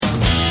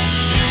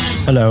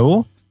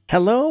Hello.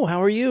 Hello,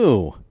 how are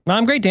you?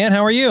 I'm great, Dan.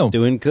 How are you?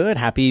 Doing good.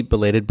 Happy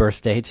belated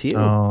birthday to you.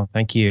 Oh,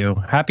 thank you.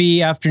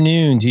 Happy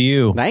afternoon to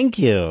you. Thank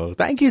you.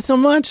 Thank you so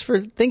much for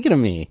thinking of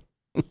me.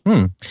 Did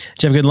you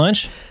have a good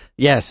lunch?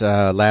 Yes,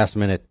 last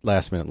minute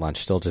lunch.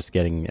 Still just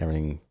getting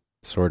everything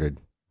sorted.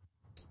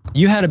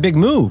 You had a big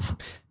move.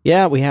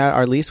 Yeah,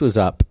 our lease was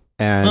up,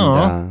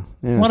 and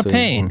what a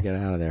pain. Get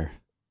out of there.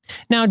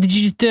 Now, did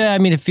you just?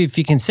 If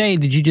you can say,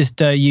 did you just?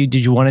 Did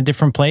you want a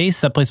different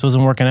place? That place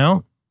wasn't working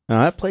out. No,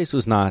 that place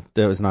was not.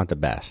 That was not the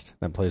best.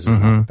 That place was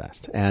not the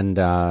best, and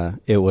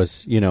it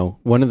was.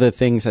 One of the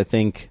things I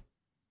think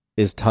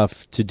is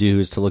tough to do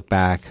is to look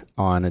back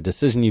on a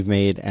decision you've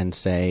made and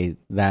say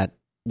that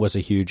was a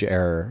huge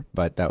error,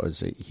 but that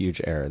was a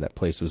huge error. That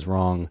place was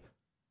wrong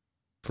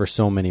for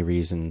so many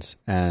reasons,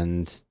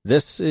 and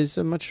this is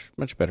a much,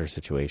 much better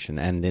situation.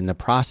 And in the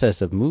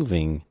process of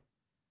moving,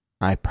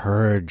 I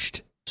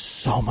purged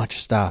so much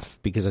stuff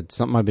because it's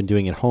something I've been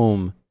doing at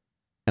home,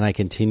 and I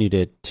continued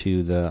it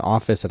to the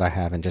office that I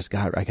have, and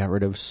I got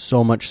rid of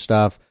so much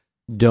stuff,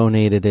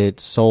 donated it,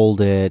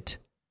 sold it,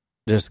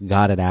 just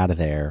got it out of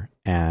there.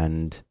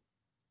 And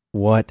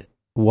what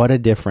a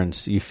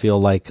difference. You feel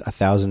like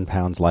 1,000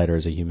 pounds lighter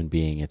as a human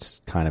being.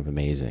 It's kind of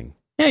amazing.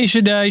 Yeah, you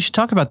should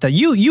talk about that.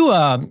 You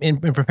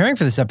in preparing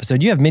for this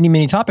episode, you have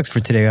many topics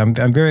for today. I'm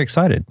very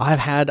excited.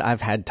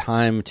 I've had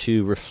time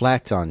to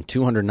reflect on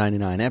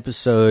 299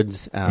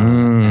 episodes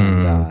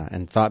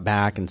and thought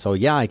back, and so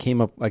I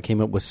came up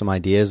with some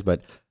ideas,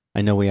 but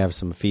I know we have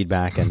some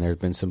feedback, and there's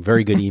been some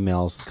very good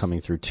emails coming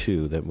through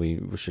too that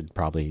we should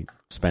probably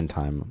spend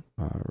time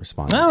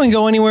responding. We can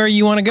go anywhere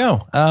you want to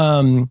go.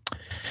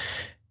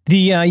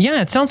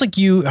 It sounds like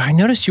I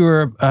noticed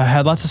you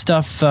had lots of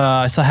stuff.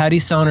 I saw Hattie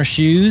selling her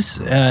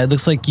shoes. It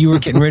looks like you were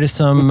getting rid of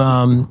some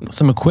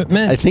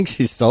equipment. I think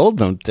she sold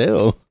them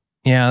too.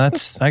 Yeah,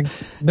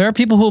 there are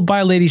people who will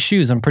buy ladies'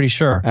 shoes, I'm pretty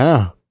sure.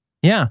 Oh.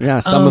 Yeah.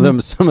 Yeah, some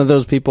of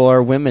those people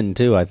are women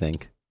too, I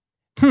think.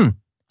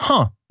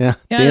 Huh. Yeah.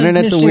 The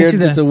internet's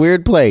it's a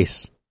weird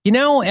place.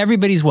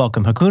 Everybody's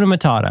welcome. Hakuna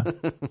Matata.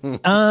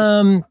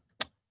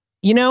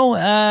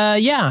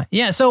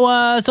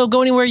 So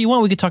go anywhere you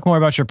want. We could talk more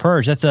about your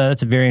purge. That's a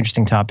very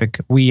interesting topic.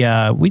 We did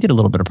a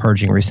little bit of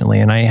purging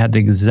recently, and I had the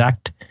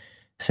exact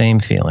same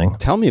feeling.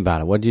 Tell me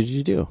about it. What did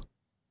you do?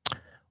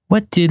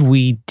 What did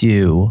we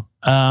do?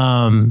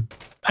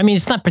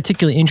 It's not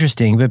particularly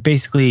interesting, but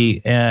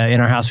basically,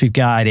 in our house, we've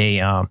got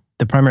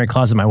the primary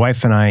closet my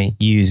wife and I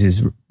use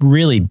is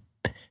really,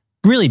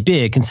 really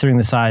big considering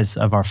the size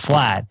of our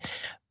flat,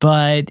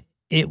 but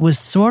it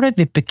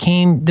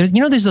became, there's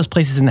those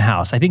places in the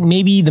house. I think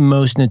maybe the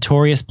most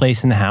notorious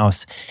place in the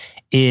house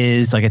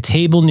is like a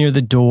table near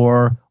the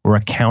door or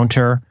a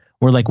counter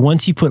where like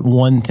once you put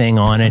one thing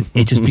on it,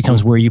 it just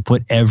becomes where you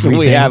put everything.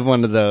 We have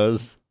one of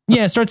those.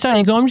 Yeah, start signing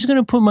and go, I'm just going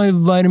to put my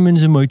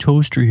vitamins in my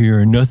toaster here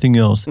and nothing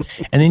else. And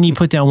then you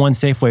put down one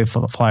Safeway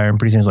flyer and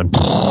pretty soon it's like,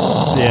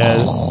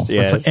 yes.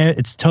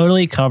 It's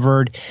totally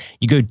covered.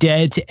 You go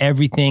dead to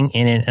everything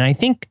in it. And I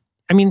think,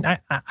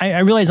 I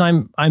realize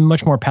I'm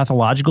much more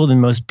pathological than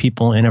most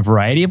people in a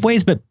variety of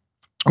ways, but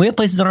we have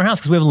places in our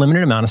house because we have a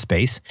limited amount of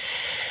space.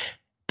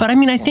 But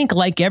I think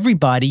like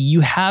everybody,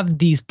 you have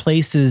these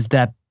places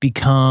that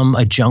become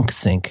a junk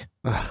sink.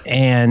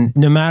 And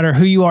no matter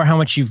who you are, how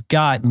much you've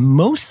got,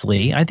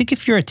 mostly, I think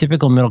if you're a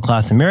typical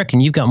middle-class American,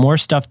 you've got more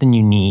stuff than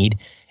you need.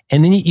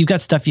 And then you've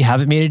got stuff you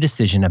haven't made a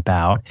decision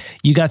about.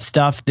 You got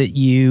stuff that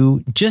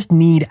you just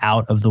need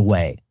out of the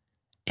way.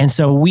 And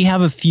so we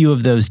have a few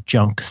of those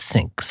junk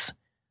sinks.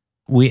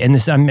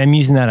 I'm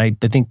using that, I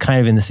think,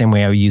 kind of in the same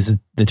way I would use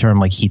the term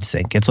like heat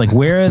sink. It's like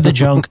where the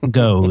junk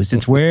goes.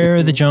 It's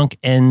where the junk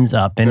ends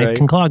up, and it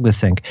can clog the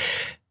sink.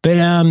 But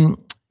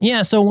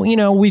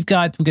so we've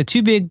got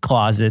two big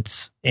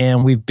closets,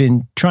 and we've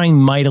been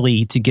trying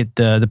mightily to get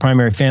the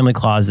primary family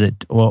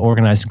closet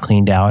organized and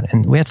cleaned out,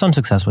 and we had some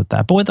success with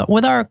that. But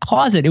with our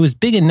closet, it was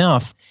big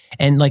enough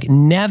and like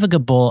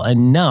navigable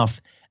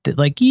enough that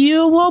like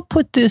we'll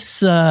put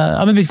this.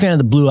 I'm a big fan of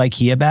the blue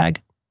IKEA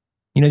bag.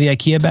 You know the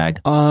IKEA bag?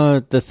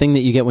 The thing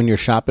that you get when you're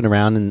shopping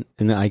around in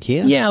the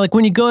IKEA? Yeah, like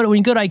when you go to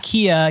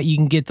IKEA, you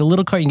can get the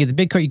little cart, you can get the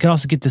big cart, you can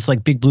also get this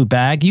like big blue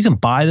bag. You can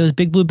buy those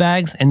big blue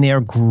bags, and they are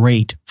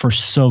great for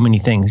so many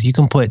things. You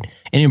can put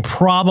an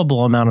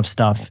improbable amount of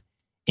stuff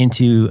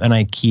into an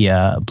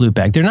IKEA blue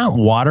bag. They're not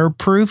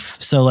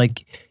waterproof, so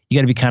like you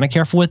got to be kind of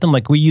careful with them.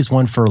 Like we use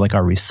one for like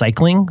our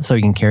recycling, so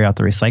you can carry out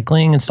the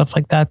recycling and stuff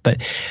like that.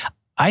 But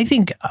I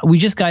think we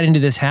just got into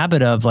this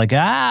habit of like,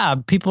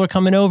 people are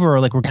coming over, or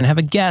like we're going to have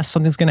a guest,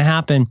 something's going to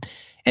happen.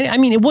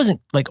 And it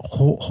wasn't like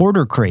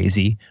hoarder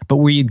crazy, but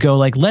where you'd go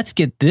like, let's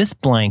get this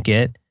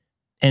blanket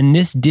and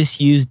this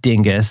disused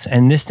dingus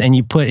and this, and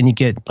you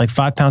get like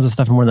 5 pounds of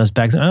stuff in one of those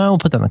bags. We'll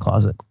put that in the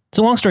closet.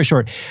 So long story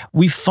short,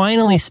 we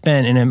finally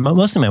spent, and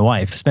mostly my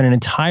wife, spent an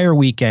entire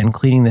weekend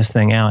cleaning this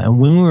thing out. And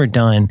when we were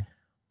done,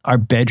 our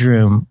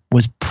bedroom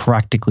was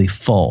practically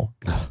full.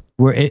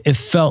 Where it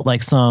felt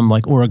like some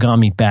like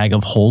origami bag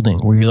of holding,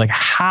 where you're like,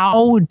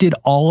 how did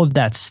all of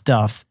that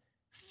stuff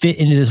fit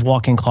into this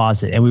walk-in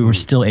closet? And we were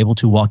still able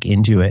to walk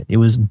into it. It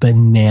was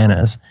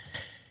bananas.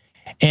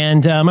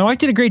 And my wife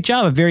did a great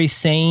job, a very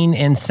sane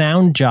and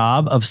sound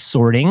job of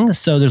sorting.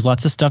 So there's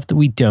lots of stuff that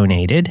we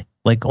donated,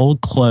 like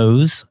old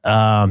clothes.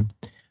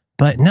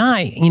 But no,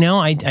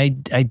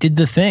 I did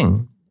the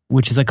thing,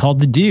 which is I called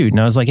the dude. And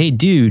I was like, hey,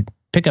 dude,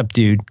 pickup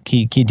dude,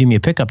 can you do me a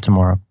pickup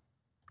tomorrow?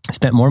 I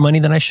spent more money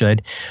than I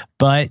should.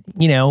 But,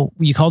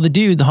 you call the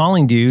dude, the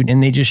hauling dude,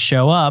 and they just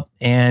show up.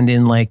 And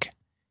in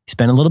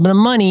spend a little bit of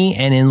money.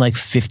 And in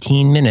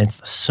 15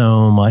 minutes,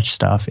 so much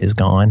stuff is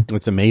gone.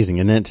 It's amazing,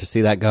 isn't it, to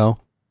see that go?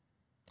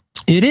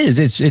 It is.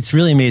 It's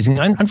really amazing.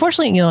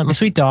 Unfortunately, my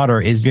sweet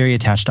daughter is very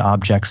attached to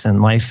objects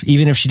in life.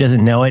 Even if she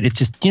doesn't know it, it's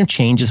just,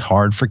 change is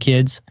hard for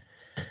kids.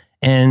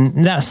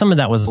 And some of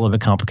that was a little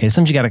bit complicated.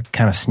 Sometimes you got to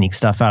kind of sneak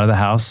stuff out of the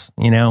house,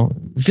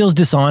 It feels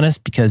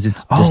dishonest because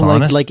it's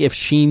dishonest. Like if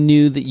she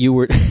knew that you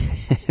were,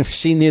 if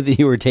she knew that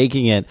you were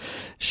taking it,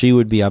 she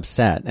would be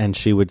upset and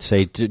she would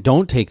say,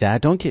 don't take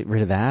that. Don't get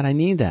rid of that. I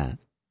need that.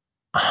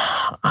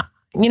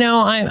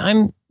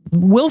 I'm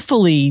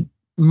willfully,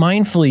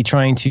 mindfully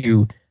trying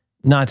to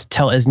not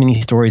tell as many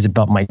stories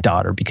about my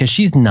daughter because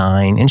she's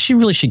 9 and she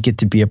really should get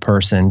to be a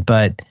person.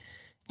 But,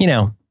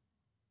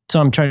 so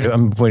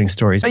I'm avoiding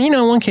stories. But, in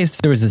one case,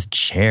 there was this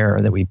chair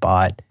that we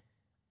bought,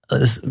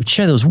 this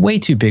chair that was way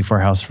too big for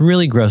our house,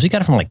 really gross. We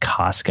got it from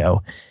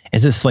Costco.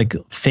 It's this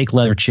fake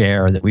leather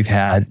chair that we've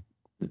had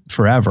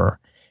forever.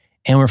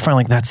 And we're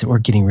finally that's it. We're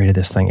getting rid of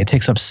this thing. It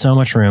takes up so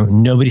much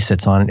room. Nobody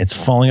sits on it. It's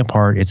falling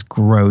apart. It's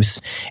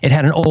gross. It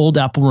had an old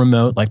Apple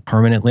remote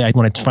permanently.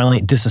 When I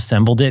finally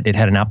disassembled it, it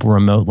had an Apple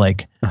remote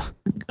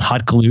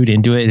hot glued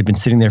into it. It had been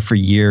sitting there for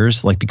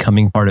years,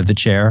 becoming part of the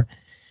chair.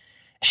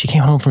 She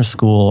came home from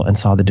school and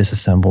saw the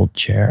disassembled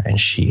chair and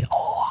she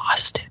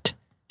lost it.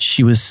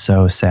 She was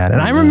so sad.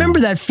 And I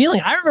remember that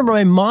feeling. I remember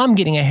my mom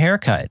getting a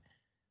haircut,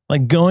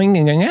 going,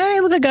 hey,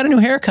 look, I got a new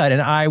haircut.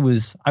 And I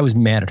was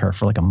mad at her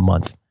for a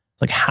month.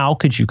 How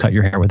could you cut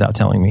your hair without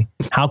telling me?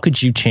 How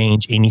could you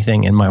change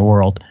anything in my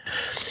world?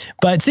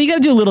 But so you got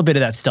to do a little bit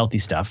of that stealthy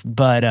stuff.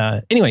 But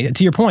anyway,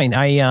 to your point,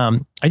 I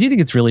do think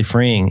it's really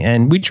freeing,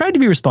 and we tried to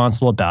be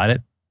responsible about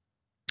it.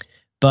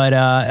 But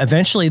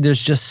eventually,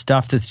 there's just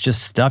stuff that's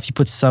just stuff. You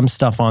put some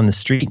stuff on the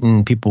street,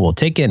 and people will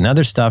take it, and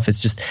other stuff, there's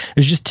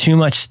just too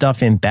much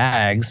stuff in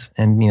bags,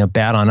 and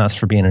bad on us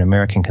for being an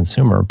American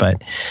consumer.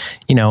 But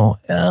a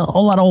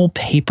lot of old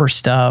paper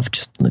stuff,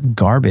 just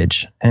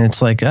garbage, and it's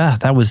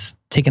that was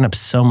taking up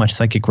so much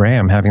psychic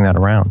RAM having that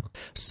around.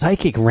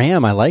 Psychic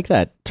RAM, I like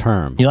that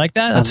term. You like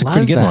that? That's a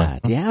pretty good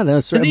one. Yeah,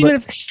 that's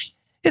right.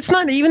 It's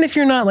not, even if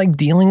you're not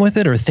dealing with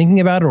it or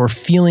thinking about it or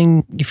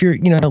feeling, if you're,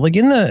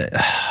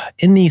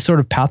 in the sort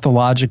of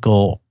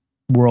pathological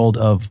world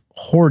of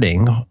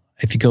hoarding,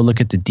 if you go look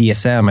at the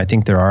DSM, I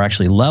think there are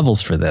actually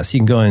levels for this.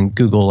 You can go and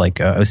Google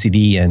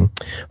OCD and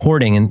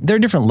hoarding, and there are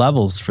different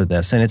levels for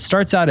this. And it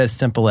starts out as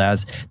simple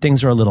as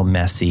things are a little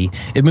messy.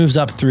 It moves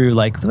up through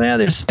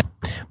there's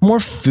more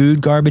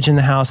food garbage in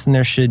the house than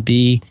there should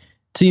be.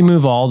 So you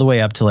move all the way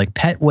up to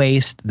pet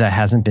waste that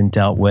hasn't been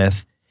dealt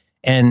with.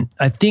 And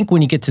I think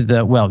when you get to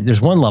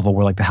there's one level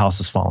where the house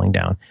is falling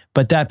down,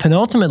 but that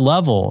penultimate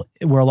level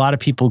where a lot of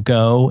people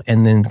go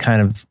and then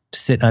kind of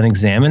sit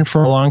unexamined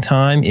for a long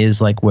time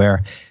is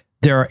where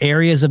there are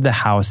areas of the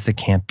house that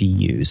can't be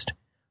used.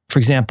 For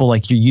example,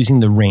 you're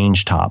using the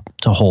range top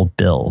to hold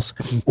bills,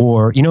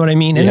 or you know what I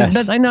mean? And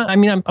yes. I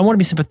want to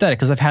be sympathetic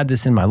because I've had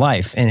this in my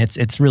life and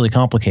it's really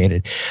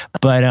complicated.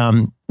 But,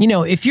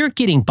 if you're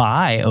getting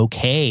by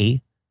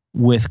okay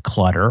with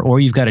clutter,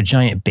 or you've got a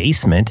giant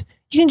basement,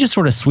 you can just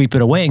sort of sweep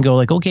it away and go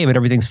okay, but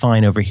everything's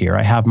fine over here.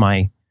 I have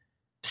my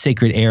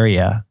sacred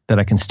area that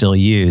I can still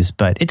use,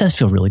 but it does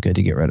feel really good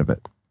to get rid of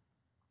it.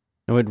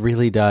 No, it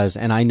really does.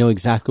 And I know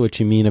exactly what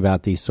you mean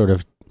about these sort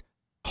of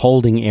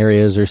holding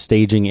areas or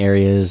staging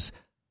areas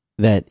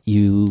that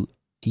you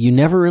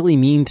never really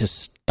mean to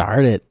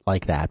start it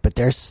like that. But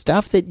there's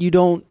stuff that you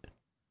don't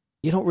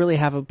really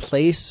have a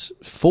place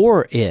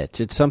for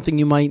it. It's something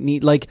you might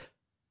need.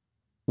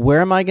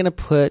 Where am I going to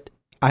put?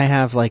 I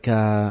have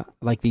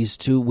these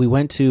two. We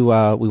went to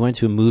a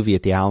movie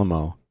at the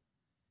Alamo.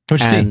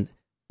 What'd you see?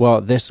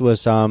 Well, this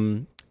was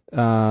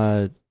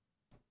I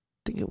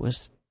think it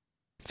was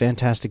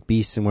Fantastic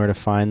Beasts and Where to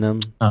Find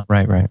Them. Oh,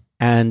 right.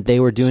 And they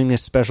were doing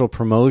this special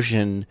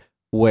promotion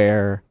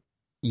where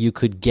you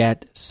could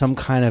get some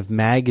kind of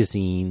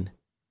magazine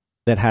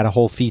that had a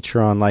whole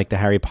feature on the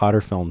Harry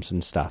Potter films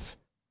and stuff.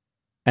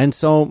 And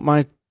so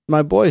my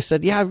boy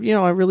said, yeah,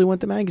 I really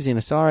want the magazine. I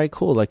said, all right,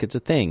 cool. It's a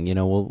thing,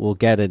 we'll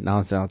get it. And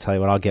I'll tell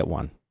you what, I'll get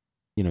one.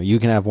 You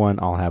can have one.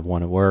 I'll have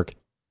one at work.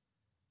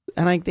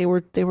 And they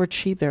were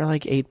cheap. They were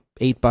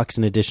 $8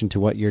 in addition to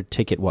what your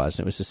ticket was.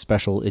 It was a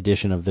special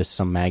edition of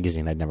some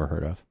magazine I'd never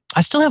heard of. I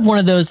still have one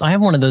of those. I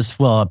have one of those,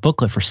 a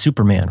booklet for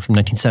Superman from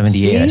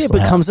 1978. See, it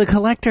becomes a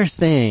collector's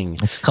thing.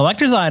 It's a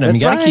collector's item. That's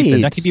you got to keep it.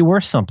 right. That could be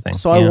worth something.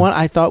 So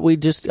I thought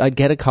I'd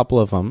get a couple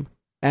of them.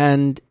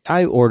 And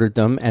I ordered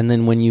them, and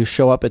then when you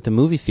show up at the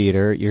movie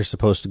theater, you're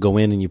supposed to go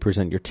in and you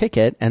present your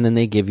ticket, and then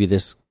they give you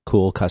this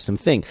cool custom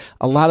thing.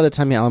 A lot of the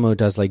time, the Alamo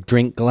does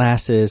drink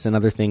glasses and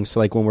other things.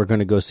 So when we're going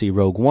to go see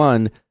Rogue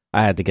One,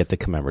 I had to get the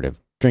commemorative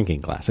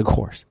drinking glass, of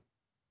course.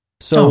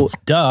 So,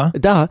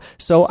 duh.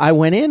 So I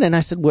went in and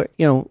I said,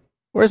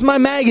 where's my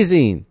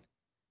magazine?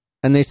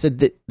 And they said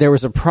that there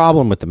was a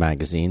problem with the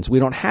magazines. We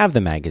don't have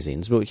the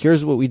magazines, but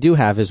here's what we do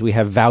have is we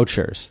have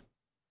vouchers.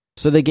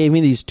 So they gave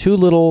me these 2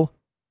 little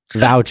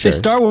vouchers. They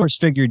Star Wars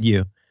figured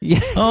you. Yeah.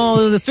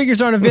 Oh, the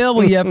figures aren't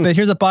available yet, but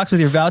here's a box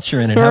with your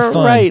voucher in it. Have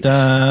fun. Right.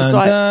 Dun, So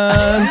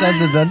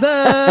dun,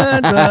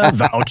 dun, dun,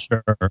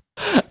 voucher.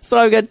 So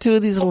I've got 2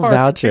 of these little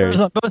vouchers.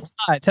 On both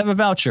sides. Have a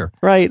voucher.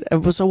 Right.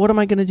 So what am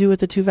I going to do with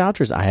the 2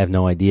 vouchers? I have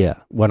no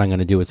idea what I'm going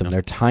to do with them.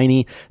 They're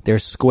tiny. They're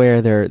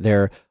square.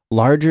 They're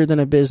larger than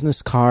a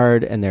business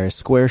card, and they're a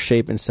square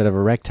shape instead of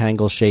a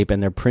rectangle shape,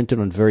 and they're printed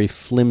on very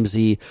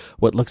flimsy,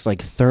 what looks like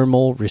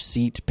thermal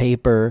receipt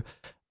paper.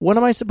 What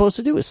am I supposed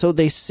to do? So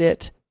they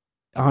sit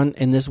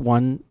in this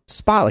one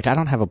spot. Like, I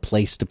don't have a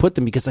place to put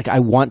them because I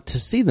want to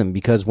see them,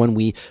 because when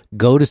we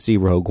go to see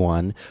Rogue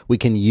One, we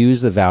can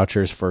use the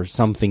vouchers for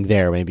something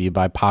there. Maybe you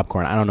buy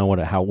popcorn. I don't know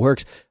how it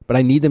works, but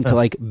I need them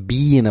to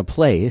be in a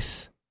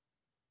place.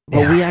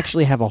 But we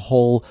actually have a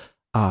whole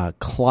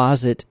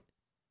closet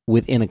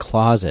within a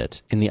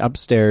closet in the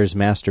upstairs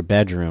master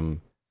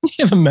bedroom.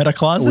 You have a meta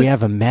closet? We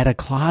have a meta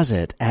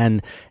closet,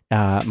 and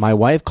my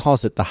wife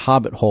calls it the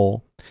Hobbit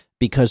hole,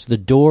 because the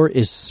door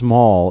is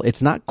small.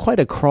 It's not quite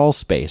a crawl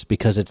space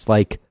because it's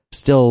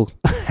still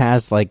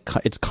has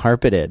it's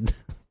carpeted.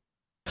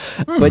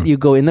 But you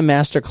go in the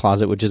master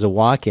closet, which is a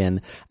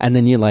walk-in, and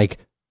then you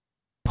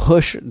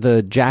push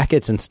the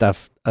jackets and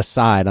stuff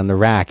aside on the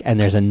rack, and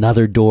there's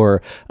another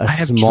door. I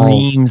have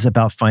dreams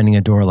about finding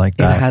a door like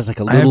that. It has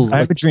a little. I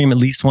have a dream at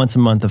least once a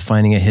month of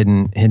finding a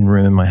hidden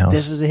room in my house.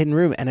 This is a hidden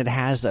room, and it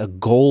has a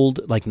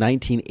gold,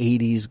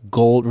 1980s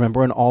gold.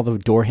 Remember when all the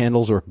door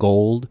handles were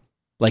gold?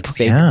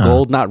 Fake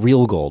gold, not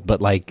real gold, but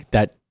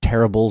that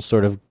terrible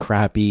sort of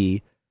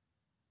crappy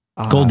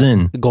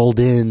golden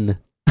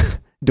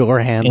door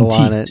handle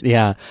on it.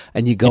 Yeah.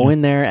 And you go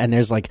in there, and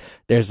there's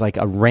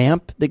a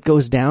ramp that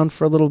goes down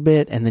for a little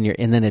bit, and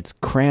then it's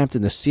cramped,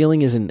 and the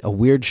ceiling is in a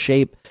weird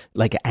shape,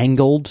 like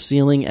angled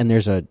ceiling, and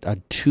there's a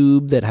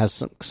tube that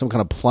has some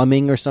kind of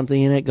plumbing or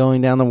something in it going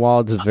down the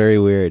wall. It's very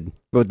weird.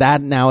 But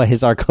that now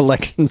is our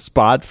collection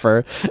spot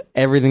for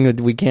everything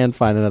that we can't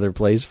find another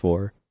place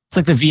for. It's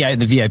like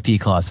the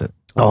VIP closet.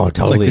 Oh,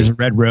 totally. It's there's a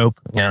red rope.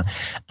 Yeah.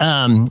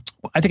 I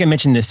think I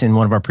mentioned this in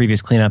one of our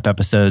previous cleanup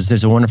episodes.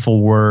 There's a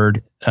wonderful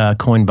word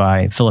coined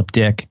by Philip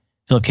K.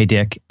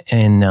 Dick,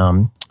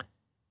 in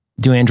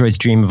Do Androids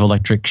Dream of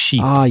Electric Sheep?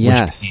 Ah,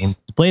 yes. Which became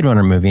the Blade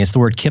Runner movie. It's the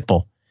word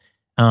kipple.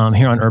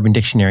 Here on Urban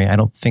Dictionary, I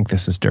don't think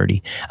this is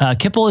dirty.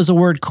 Kipple is a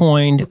word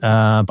coined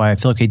by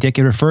Philip K. Dick.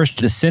 It refers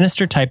to the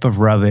sinister type of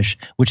rubbish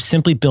which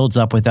simply builds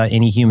up without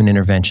any human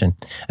intervention.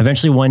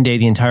 Eventually, one day,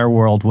 the entire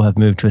world will have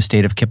moved to a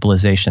state of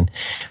kippleization.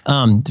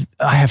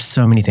 I have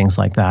so many things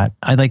like that.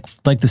 I like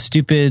the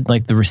stupid,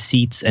 the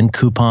receipts and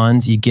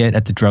coupons you get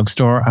at the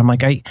drugstore. I'm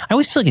I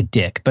always feel like a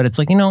dick, but it's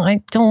I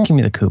don't give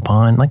me the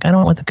coupon. I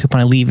don't want the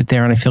coupon. I leave it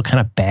there, and I feel kind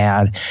of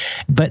bad.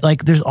 But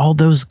there's all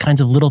those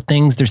kinds of little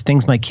things. There's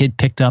things my kid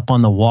picked up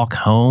on the walk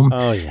home.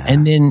 Oh, yeah.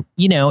 And then,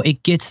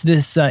 it gets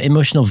this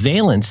emotional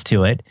valence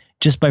to it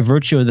just by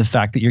virtue of the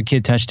fact that your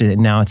kid touched it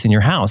and now it's in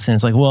your house. And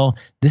it's well,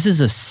 this is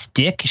a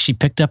stick she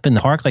picked up in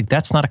the park.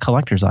 That's not a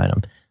collector's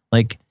item.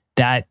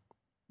 That.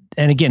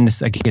 And again,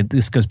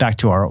 this goes back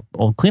to our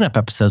old cleanup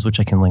episodes,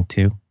 which I can link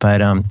to. But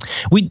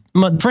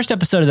the first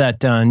episode of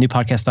that new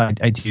podcast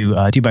I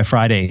do by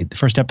Friday, the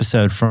first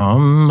episode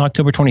from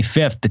October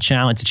 25th,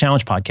 it's a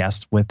challenge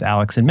podcast with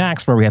Alex and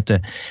Max, where we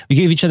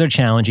give each other a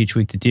challenge each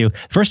week to do.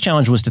 The first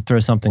challenge was to throw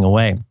something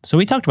away. So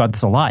we talked about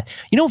this a lot.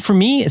 For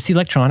me, it's the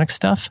electronic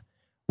stuff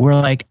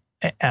where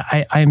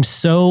I'm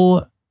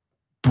so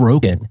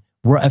broken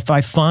where if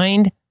I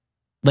find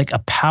a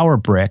power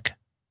brick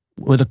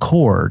with a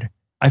cord,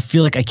 I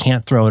feel like I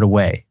can't throw it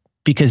away,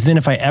 because then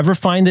if I ever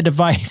find the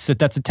device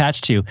that's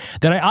attached to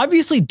that I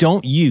obviously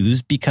don't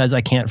use because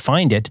I can't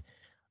find it,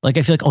 I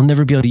feel like I'll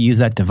never be able to use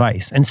that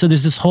device. And so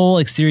there's this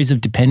whole series of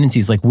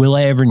dependencies. Will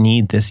I ever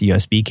need this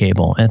USB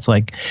cable? And it's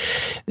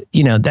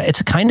that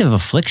it's a kind of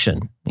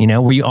affliction,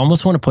 where you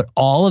almost want to put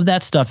all of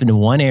that stuff into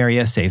one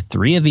area, save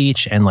 3 of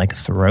each, and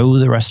throw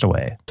the rest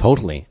away.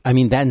 Totally. I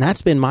mean,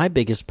 that's been my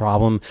biggest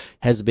problem,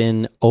 has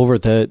been over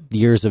the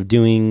years of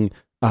doing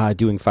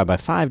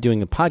 5x5, doing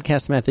the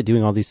podcast method,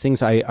 doing all these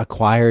things. I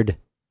acquired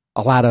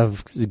a lot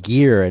of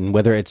gear, and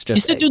whether it's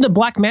just... You used to do the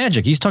Black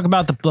Magic. You used to talk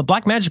about the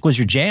Black Magic was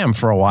your jam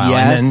for a while.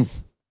 Yes. And then,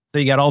 so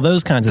you got all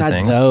those kinds of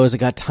things. I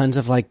got tons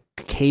of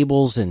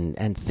cables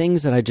and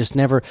things that I just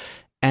never...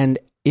 And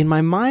in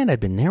my mind, I'd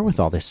been there with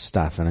all this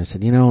stuff, and I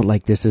said,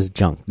 this is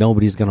junk.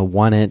 Nobody's going to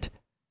want it.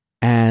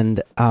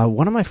 And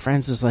one of my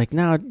friends was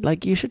no,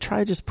 you should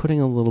try just putting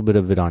a little bit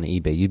of it on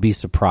eBay. You'd be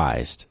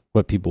surprised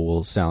what people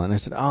will sell. And I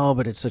said, oh,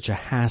 but it's such a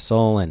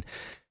hassle, and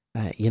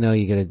you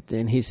gotta.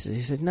 And he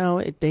said,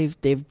 no,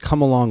 they've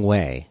come a long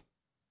way.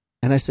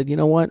 And I said, you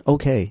know what?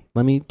 Okay,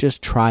 let me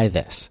just try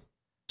this.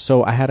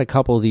 So I had a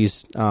couple of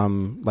these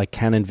Canon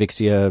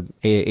Vixia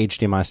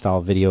HDMI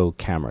style video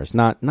cameras,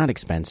 not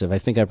expensive. I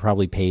think I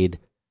probably paid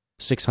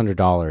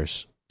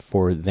 $600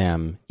 for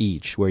them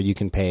each, where you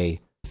can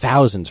pay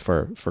thousands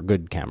for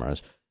good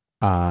cameras.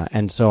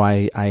 And so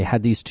I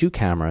had these 2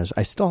 cameras.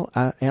 I still,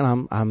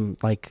 and I'm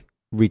like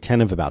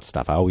retentive about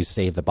stuff. I always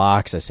save the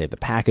box. I save the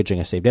packaging.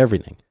 I saved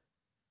everything.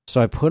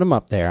 So I put them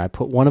up there. I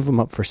put one of them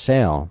up for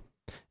sale,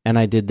 and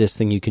I did this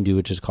thing you can do,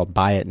 which is called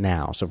buy it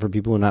now. So for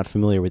people who are not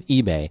familiar with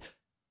eBay,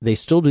 they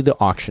still do the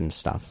auction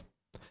stuff.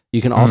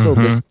 You can also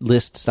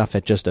list stuff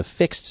at just a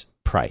fixed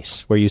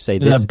price, where you say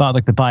this,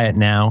 like the buy it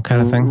now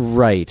kind of thing,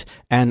 right?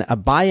 And a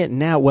buy it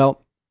now.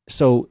 Well,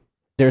 so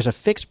there's a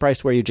fixed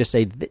price where you just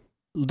say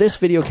this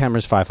video camera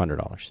is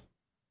 $500.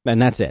 And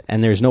that's it.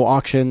 And there's no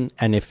auction.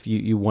 And if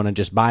you want to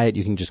just buy it,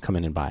 you can just come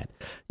in and buy it.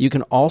 You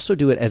can also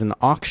do it as an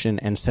auction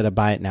and set a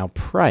buy it now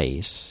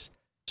price,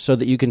 so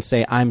that you can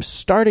say, I'm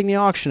starting the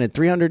auction at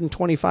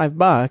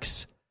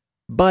 $325.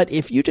 But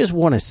if you just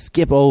want to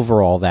skip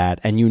over all that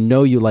and you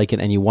know you like it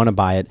and you want to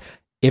buy it,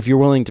 if you're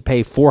willing to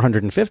pay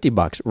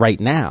 $450 right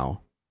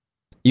now,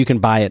 you can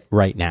buy it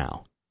right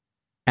now.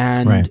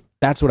 And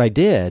that's what I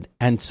did.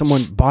 And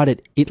someone bought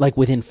it like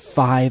within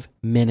 5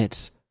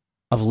 minutes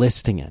of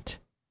listing it.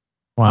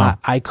 Wow.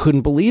 I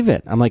couldn't believe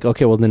it. I'm like,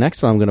 okay, well, the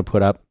next one I'm going to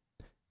put up,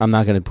 I'm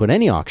not going to put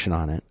any auction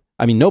on it.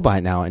 I mean, no buy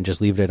it now and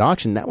just leave it at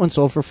auction. That one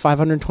sold for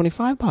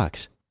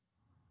 $525.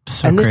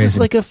 So and this crazy. is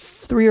like a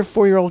 3 or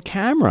 4 year old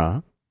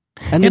camera.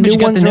 And yeah, the but new you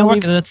got ones the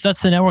network. only...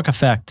 That's the network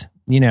effect.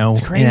 In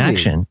crazy.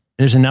 action.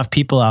 There's enough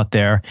people out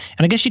there,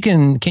 and I guess you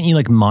can't you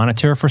like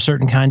monitor for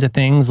certain kinds of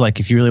things? Like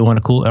if you really want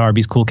a cool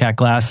Arby's Cool Cat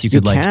glass, you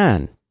could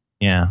can.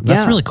 Yeah,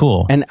 that's really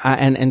cool.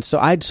 And so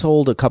I'd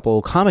sold a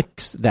couple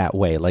comics that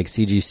way, like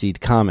CGC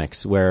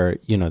comics, where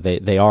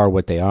they are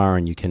what they are,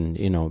 and you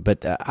can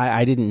But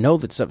I didn't know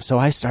that stuff, so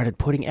I started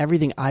putting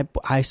everything.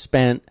 I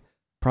spent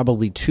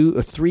probably 2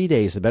 or 3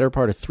 days, the better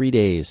part of 3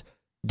 days,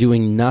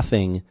 doing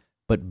nothing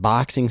but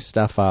boxing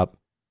stuff up,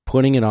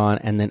 putting it on,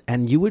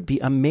 and you would be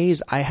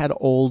amazed. I had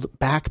old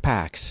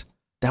backpacks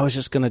that I was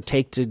just going to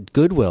take to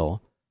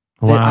Goodwill.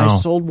 That I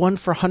sold one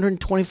for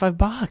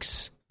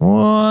 $125.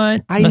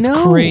 What? That's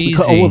know. Crazy.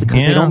 Because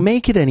they don't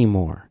make it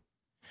anymore.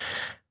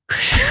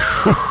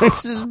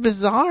 This is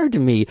bizarre to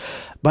me.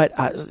 But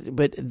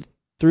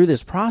through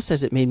this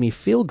process, it made me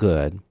feel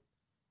good,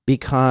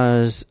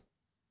 because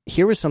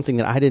here was something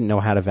that I didn't know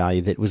how to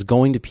value, that was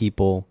going to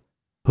people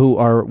who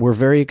were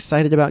very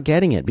excited about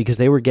getting it, because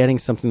they were getting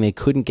something they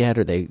couldn't get,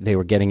 or they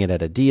were getting it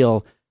at a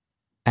deal.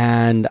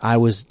 And I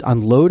was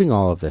unloading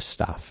all of this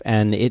stuff,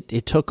 and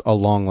it took a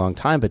long, long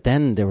time. But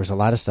then there was a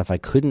lot of stuff I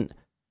couldn't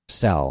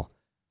sell.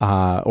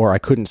 Or I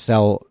couldn't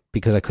sell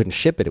because I couldn't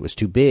ship it. It was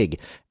too big.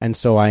 And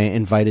so I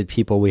invited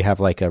people. We have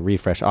like a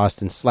Refresh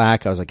Austin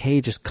Slack. I was like,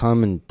 hey, just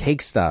come and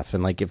take stuff.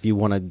 And like, if you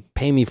want to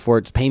pay me for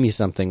it, pay me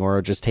something,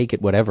 or just take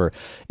it, whatever.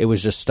 It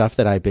was just stuff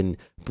that I've been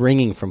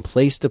bringing from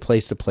place to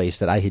place to place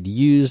that I had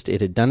used.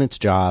 It had done its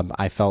job.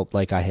 I felt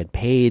like I had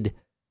paid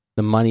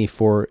the money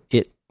for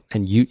it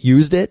and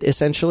used it,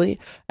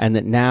 essentially. And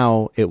that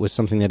now it was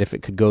something that if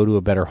it could go to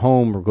a better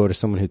home or go to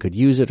someone who could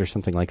use it or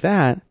something like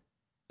that,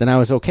 then I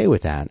was okay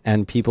with that.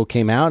 And people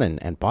came out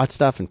and bought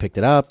stuff and picked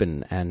it up,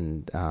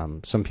 and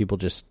some people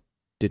just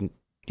didn't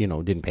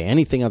pay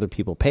anything. Other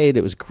people paid.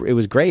 It was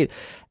great.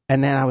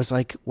 And then I was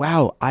like,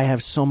 wow, I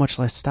have so much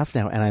less stuff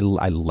now, and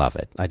I love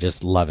it. I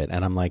just love it.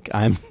 And I'm like,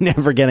 I'm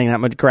never getting that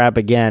much crap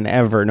again,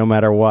 ever, no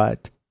matter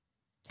what.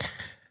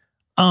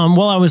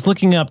 Well, I was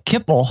looking up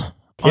Kipple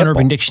on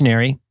Urban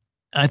Dictionary.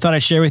 I thought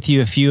I'd share with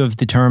you a few of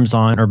the terms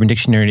on Urban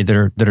Dictionary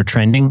that are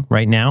trending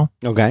right now.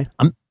 Okay.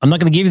 I'm not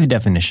going to give you the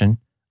definition.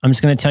 I'm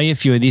just going to tell you a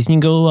few of these. You can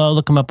go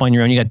look them up on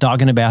your own. You got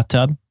dog in a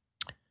bathtub,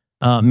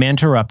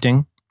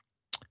 man-terrupting,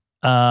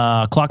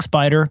 clock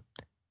spider,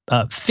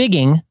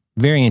 figging,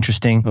 very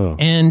interesting,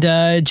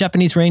 and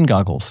Japanese rain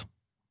goggles.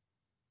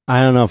 I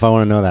don't know if I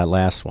want to know that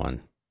last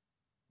one.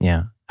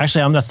 Yeah.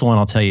 Actually, that's the one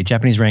I'll tell you.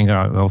 Japanese rain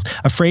goggles,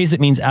 a phrase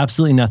that means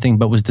absolutely nothing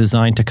but was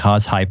designed to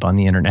cause hype on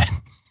the internet.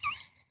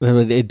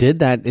 It did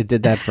that. It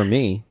did that for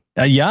me.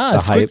 Yeah,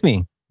 it's with me.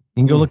 You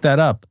can go look that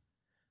up.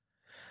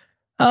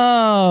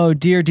 Oh,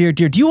 dear. Do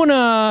you want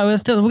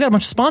to, we got a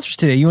bunch of sponsors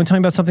today. You want to tell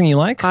me about something you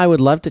like? I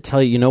would love to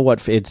tell you. You know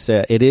what?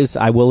 It is,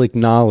 I will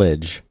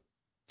acknowledge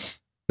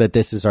that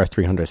this is our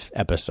 300th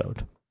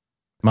episode.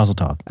 Mazel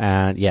tov.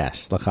 And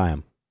yes,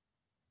 l'chaim.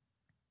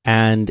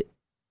 And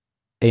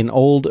an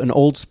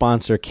old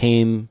sponsor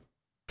came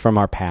from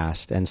our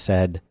past and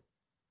said,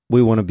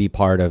 we want to be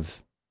part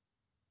of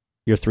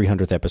your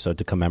 300th episode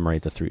to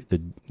commemorate the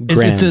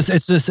grand. It's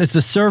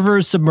the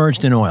servers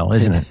submerged in oil,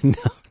 isn't it?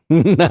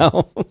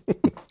 No.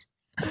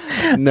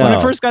 When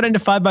I first got into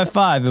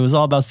 5x5, it was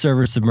all about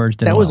servers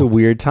submerged in oil. That was a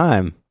weird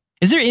time.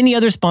 Is there any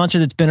other sponsor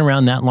that's been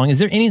around that long? Is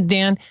there any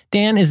Dan,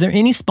 is there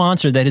any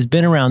sponsor that has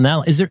been around that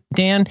long? Is there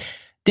Dan,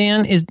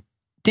 is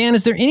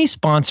there any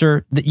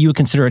sponsor that you would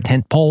consider a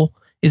tent pole?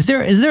 Is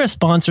there a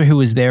sponsor who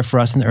was there for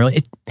us in the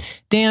early?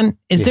 Dan,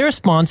 is there a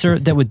sponsor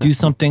that would do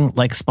something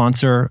like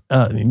sponsor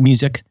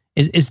music?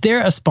 Is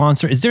there a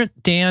sponsor? Is there,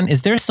 Dan,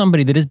 is there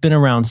somebody that has been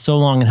around so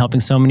long and helping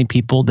so many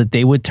people that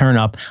they would turn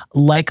up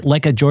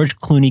like a George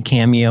Clooney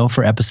cameo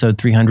for episode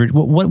 300?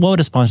 What would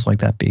a sponsor like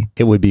that be?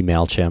 It would be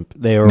MailChimp.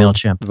 They were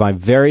MailChimp. My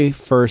very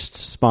first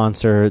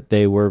sponsor.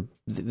 They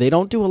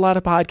don't do a lot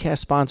of podcast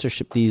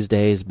sponsorship these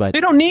days, but they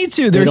don't need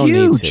to. They're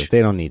huge.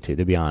 They don't need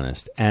to be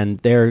honest. And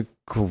they're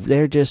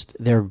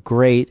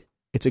great.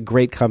 It's a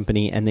great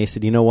company. And they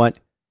said, you know what?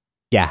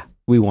 Yeah,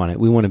 we want it.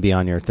 We want to be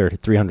on your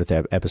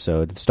 300th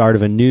episode. The start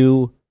of a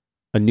new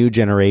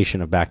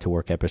generation of Back to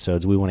Work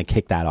episodes. We want to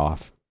kick that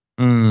off.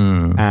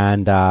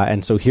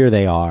 And so here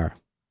they are.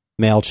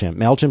 MailChimp.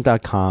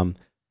 MailChimp.com.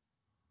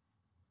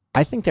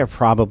 I think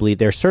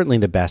they're certainly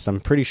the best. I'm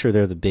pretty sure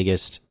they're the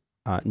biggest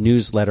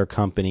newsletter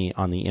company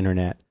on the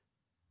internet,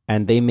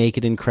 and they make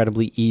it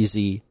incredibly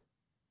easy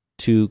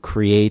to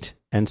create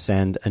and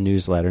send a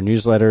newsletter.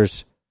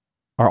 Newsletters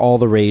are all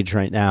the rage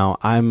right now.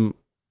 I'm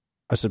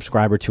a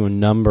subscriber to a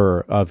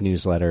number of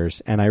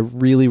newsletters, and I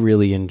really,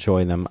 really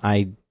enjoy them.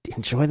 I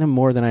enjoy them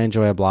more than I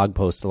enjoy a blog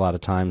post a lot of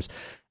times,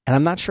 and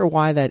I'm not sure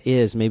why that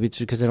is. Maybe it's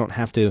because I don't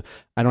have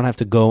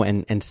to go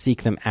and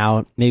seek them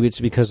out. Maybe it's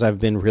because I've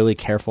been really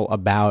careful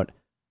about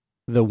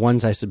the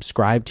ones I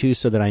subscribe to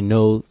so that I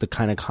know the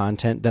kind of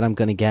content that I'm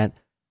going to get.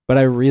 But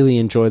I really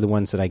enjoy the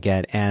ones that I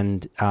get.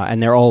 And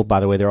they're all, by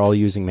the way, they're all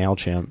using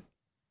MailChimp.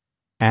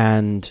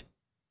 And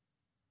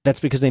that's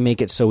because they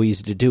make it so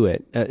easy to do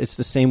it. It's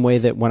the same way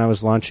that when I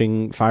was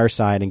launching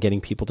Fireside and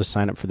getting people to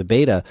sign up for the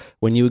beta,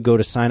 when you would go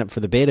to sign up for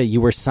the beta, you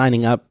were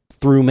signing up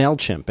through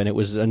MailChimp, and it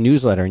was a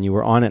newsletter, and you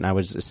were on it, and I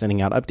was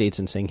sending out updates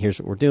and saying,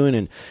 here's what we're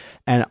doing.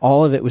 And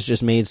all of it was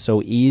just made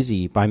so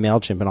easy by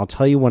MailChimp. And I'll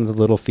tell you one of the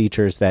little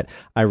features that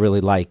I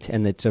really liked,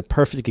 and it's a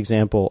perfect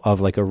example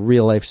of like a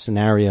real life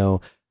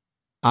scenario.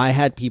 I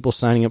had people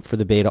signing up for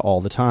the beta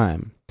all the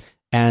time,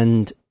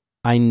 and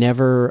I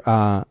never,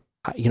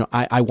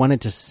 I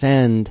wanted to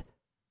send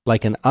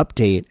like an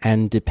update,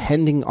 and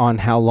depending on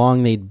how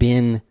long they'd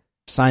been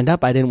signed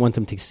up, I didn't want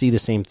them to see the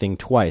same thing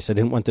twice. I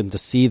didn't want them to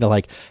see the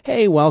like,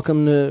 hey,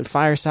 welcome to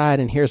Fireside,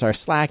 and here's our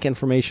Slack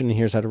information, and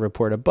here's how to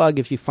report a bug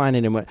if you find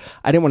it. And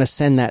I didn't want to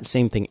send that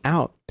same thing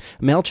out.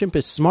 MailChimp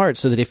is smart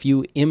so that if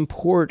you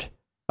import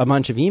a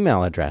bunch of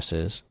email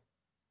addresses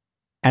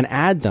and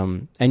add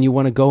them, and you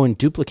want to go and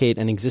duplicate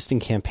an existing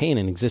campaign,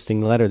 an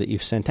existing letter that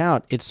you've sent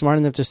out, it's smart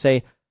enough to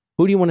say,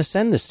 who do you want to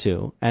send this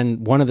to?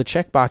 And one of the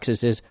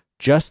checkboxes is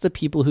just the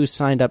people who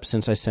signed up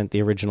since I sent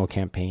the original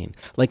campaign.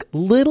 Like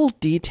little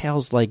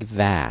details like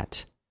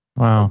that.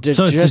 Wow.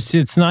 So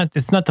it's not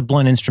the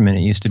blunt instrument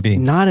it used to be.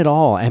 Not at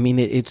all. I mean,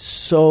 it's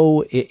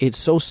so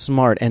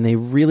smart, and they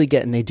really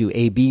they do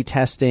A/B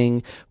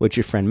testing, which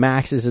your friend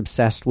Max is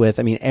obsessed with.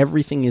 I mean,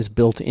 everything is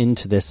built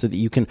into this so that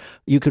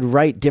you could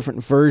write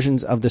different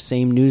versions of the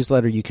same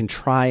newsletter. You can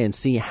try and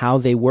see how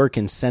they work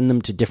and send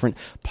them to different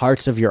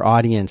parts of your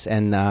audience.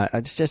 And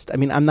it's just, I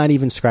mean, I'm not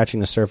even scratching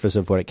the surface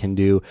of what it can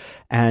do.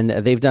 And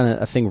they've done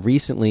a thing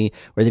recently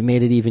where they've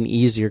made it even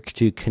easier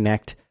to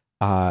connect.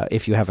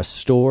 If you have a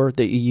store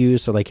that you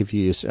use, so like if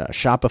you use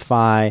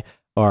Shopify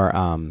or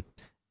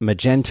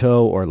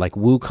Magento or like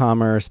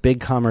WooCommerce,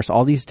 BigCommerce,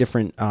 all these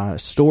different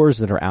stores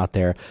that are out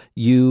there,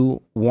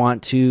 you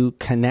want to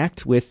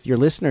connect with your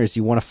listeners.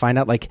 You want to find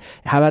out, like,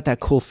 how about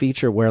that cool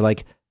feature where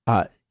like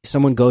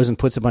someone goes and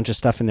puts a bunch of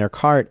stuff in their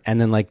cart and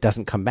then like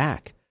doesn't come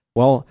back?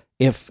 Well,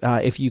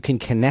 if you can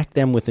connect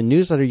them with a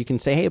newsletter, you can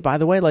say, hey, by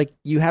the way, like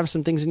you have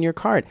some things in your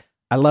cart.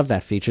 I love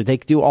that feature. They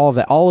do all of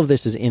that. All of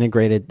this is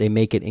integrated. They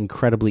make it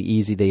incredibly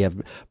easy. They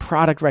have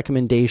product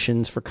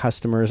recommendations for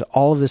customers.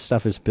 All of this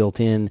stuff is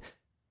built in,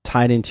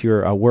 tied into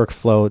your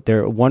workflow.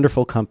 They're a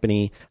wonderful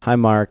company. Hi,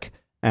 Mark.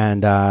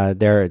 And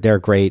they're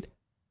great.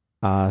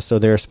 So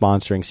they're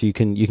sponsoring. So you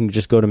can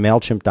just go to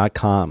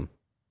MailChimp.com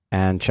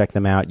and check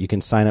them out. You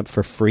can sign up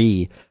for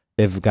free.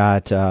 They've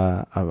got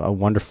a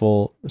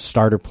wonderful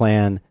starter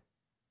plan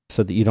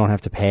so that you don't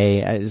have to pay.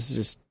 It's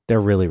just, they're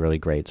really, really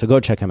great. So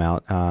go check them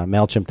out,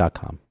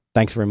 MailChimp.com.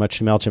 Thanks very much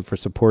to MailChimp for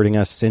supporting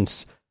us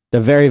since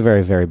the very,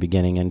 very, very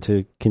beginning, and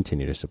to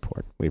continue to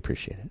support. We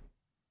appreciate it.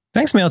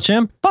 Thanks,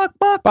 MailChimp. Buck.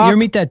 You ever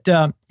meet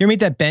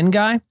that Ben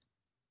guy?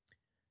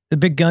 The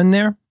big gun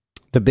there?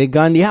 The big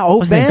gun? Yeah. Oh,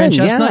 Ben. Ben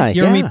Chestnut? Yeah.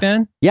 You ever meet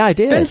Ben? Yeah, I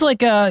did. Ben's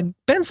like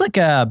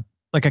a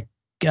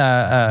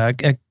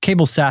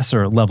Cable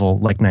Sasser level,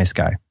 like, nice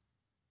guy.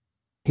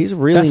 He's a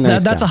really nice guy.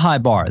 That's a high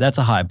bar. That's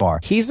a high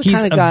bar. He's the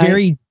kind of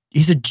guy.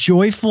 He's a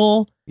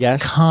joyful,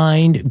 yes,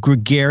 kind,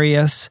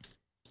 gregarious,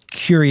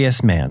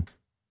 curious man.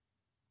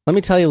 Let me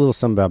tell you a little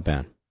something about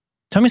Ben.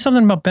 Tell me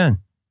something about Ben.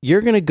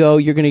 You're going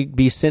to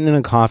be sitting in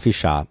a coffee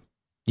shop.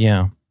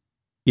 Yeah.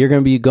 You're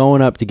going to be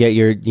going up to get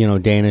your,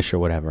 Danish or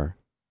whatever.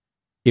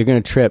 You're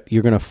going to trip.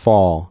 You're going to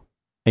fall.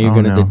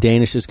 And the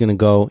Danish is going to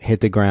go hit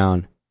the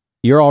ground.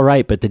 You're all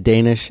right, but the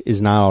Danish is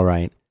not all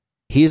right.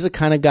 He's the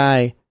kind of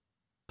guy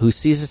who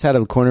sees this out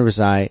of the corner of his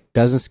eye,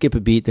 doesn't skip a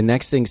beat. The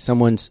next thing,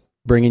 someone's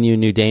bringing you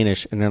new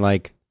Danish, and they're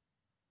like,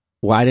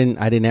 well, I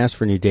didn't ask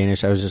for new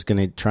Danish. I was just going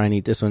to try and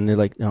eat this one. And they're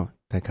like, no,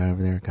 that guy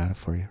over there got it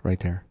for you right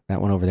there.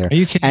 That one over there. Are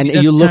you kidding?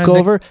 And you look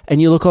over,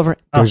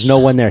 there's no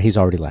one there. He's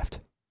already left.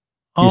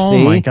 Oh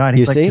my God,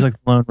 he's like the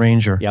Lone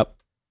Ranger. Yep.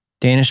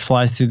 Danish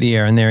flies through the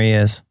air, and there he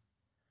is.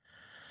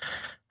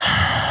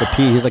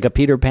 He's like a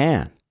Peter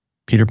Pan.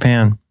 Peter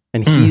Pan.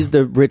 And he's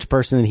the rich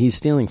person that he's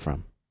stealing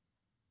from.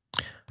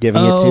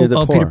 Giving it to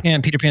the poor.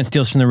 Peter Pan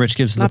steals from the rich,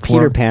 gives to the poor.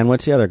 Not Peter Pan.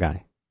 What's the other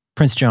guy?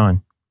 Prince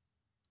John.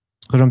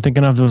 What I'm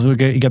thinking of,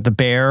 you got the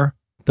bear.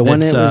 The one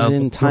that was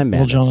in Time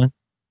Bandits. John.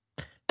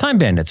 Time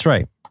Bandits,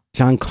 right.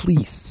 John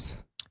Cleese.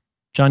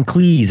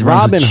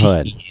 Robin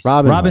Hood.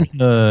 Robin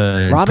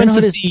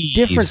Hood is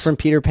different from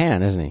Peter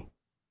Pan, isn't he?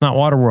 Not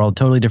Waterworld.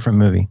 Totally different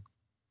movie.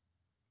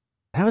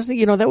 That was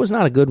that was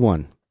not a good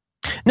one.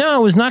 No,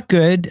 it was not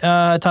good.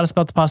 Taught us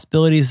about the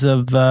possibilities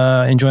of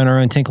enjoying our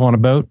own tinkle on a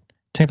boat.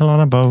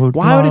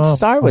 Why would it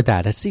start with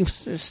that? It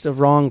seems just a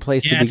wrong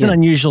place to begin. It's an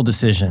unusual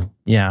decision.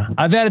 Yeah.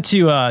 I've added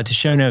to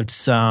show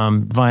notes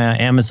via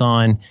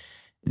Amazon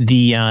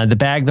the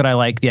bag that I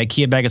like, the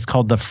IKEA bag. It's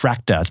called the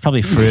Fracta. It's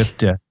probably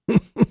Fructa.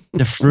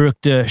 The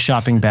Fructa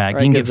shopping bag.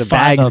 Right, you can get the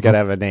bag's got to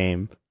have a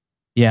name.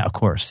 Yeah, of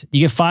course.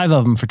 You get 5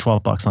 of them for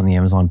 $12 on the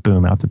Amazon.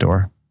 Boom, out the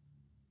door.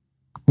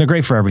 They're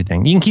great for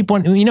everything. You can keep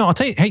one. I'll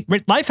tell you, hey,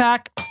 life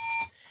hack.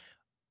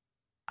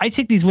 I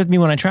take these with me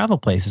when I travel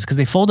places because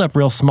they fold up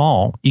real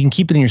small. You can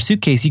keep it in your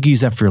suitcase. You can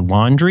use that for your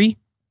laundry.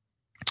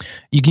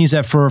 You can use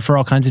that for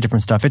all kinds of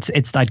different stuff.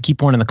 I'd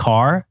keep one in the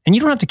car, and you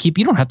don't have to keep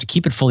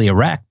it fully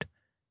erect.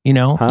 You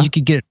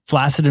could get it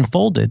flaccid and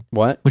folded.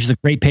 What? Which is a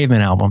great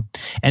Pavement album.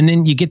 And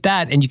then you get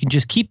that, and you can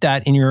just keep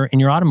that in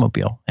your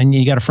automobile. And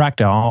you got a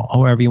Fracta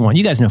however you want.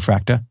 You guys know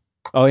Fracta.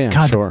 Oh yeah,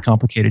 God, sure. That's a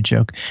complicated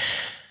joke.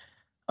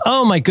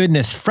 Oh my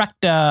goodness,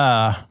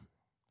 Fracta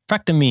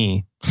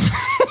me.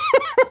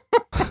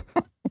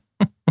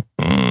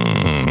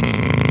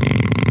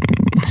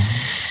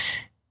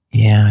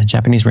 Yeah,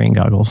 Japanese rain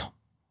goggles.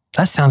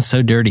 That sounds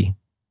so dirty.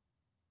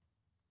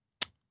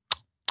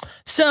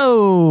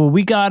 So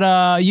we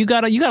got you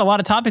got a lot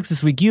of topics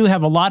this week. You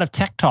have a lot of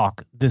tech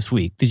talk this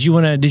week. Did you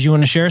want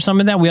to share some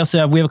of that? We also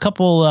have a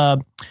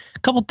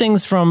couple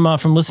things from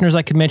listeners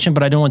I could mention,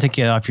 but I don't want to take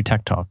you off your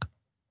tech talk.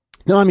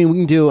 No, I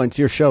mean it's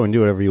your show and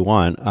do whatever you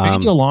want. We can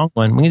do a long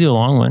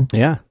one.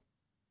 Yeah.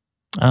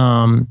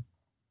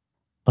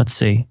 Let's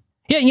see.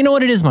 Yeah, you know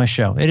what? It is my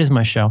show. Yeah.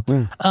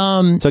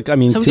 Took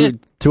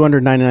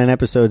 299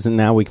 episodes, and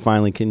now we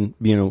finally can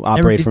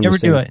operate from the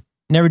same.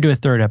 Never do a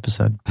third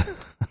episode.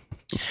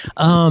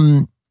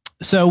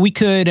 So we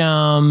could.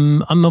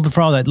 I'm open for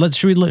all that.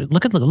 Should we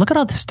look at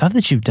all the stuff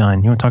that you've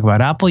done? You want to talk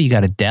about Apple? You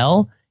got a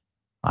Dell.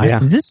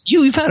 Yeah.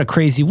 You've had a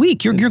crazy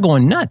week. You're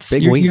going nuts.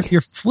 You're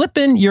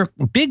flipping. You're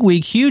big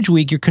week, huge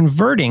week. You're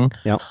converting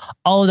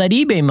all of that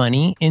eBay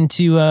money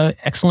into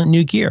excellent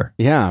new gear.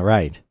 Yeah,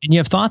 right. And you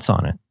have thoughts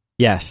on it.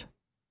 Yes.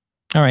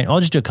 All right, I'll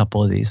just do a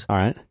couple of these. All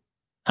right.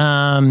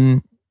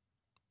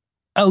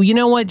 Oh, you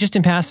know what? Just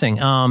in passing,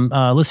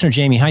 listener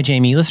Jamie. Hi,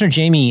 Jamie. Listener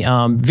Jamie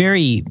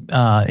very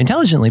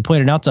intelligently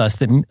pointed out to us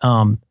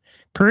that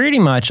pretty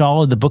much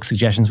all of the book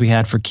suggestions we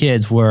had for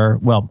kids were,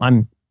 well,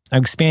 I'm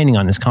expanding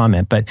on this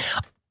comment, but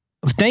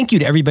thank you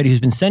to everybody who's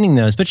been sending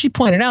those. But she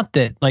pointed out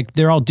that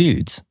they're all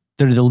dudes.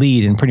 They're the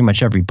lead in pretty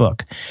much every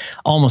book,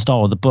 almost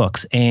all of the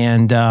books.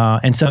 And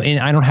so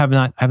I have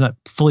not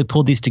fully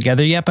pulled these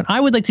together yet, but I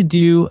would like to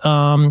do,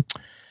 what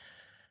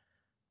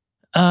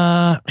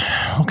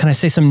can I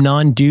say? Some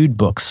non-dude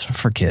books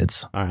for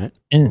kids. All right.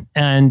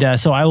 And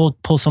so I will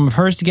pull some of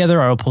hers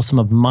together. I will pull some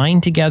of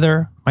mine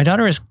together. My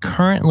daughter is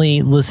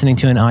currently listening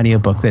to an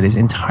audiobook that is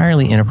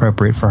entirely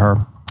inappropriate for her.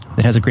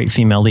 That has a great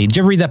female lead. Did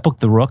you ever read that book,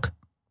 The Rook?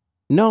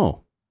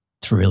 No.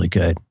 It's really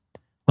good.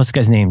 What's the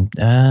guy's name?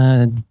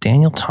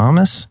 Daniel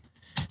Thomas.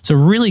 It's a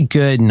really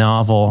good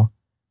novel.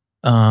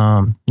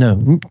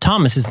 No,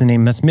 Thomas is the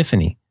name. That's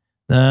Miffany.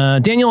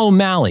 Daniel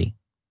O'Malley.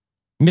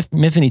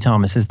 Miffany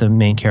Thomas is the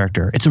main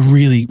character. It's a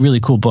really, really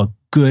cool book.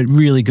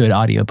 Really good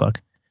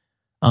audiobook.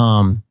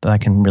 That I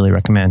can really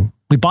recommend.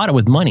 We bought it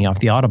with money off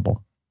the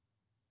Audible.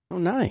 Oh,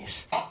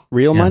 nice.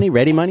 Real money?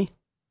 Ready money?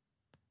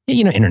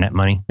 Yeah, internet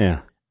money.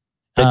 Yeah.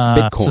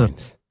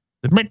 Bitcoins.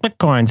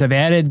 Bitcoins. I've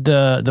added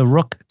the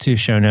Rook to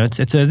show notes.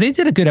 They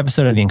did a good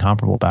episode of The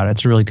Incomparable about it.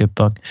 It's a really good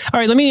book. All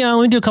right, let me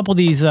do a couple of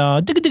these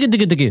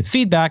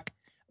feedback.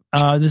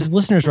 This is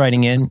listeners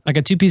writing in. I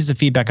got 2 pieces of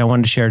feedback I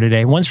wanted to share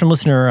today. One's from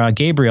listener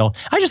Gabriel.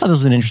 I just thought this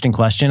was an interesting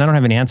question. I don't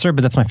have an answer,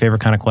 but that's my favorite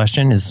kind of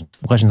question, is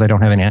questions I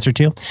don't have an answer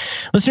to.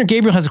 Listener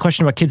Gabriel has a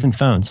question about kids and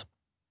phones.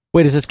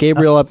 Wait, is this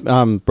Gabriel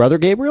brother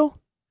Gabriel?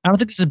 I don't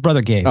think this is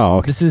brother Gabe. Oh,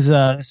 okay. This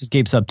is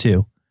Gabe Sub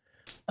 2.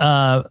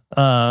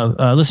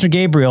 Listener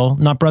Gabriel,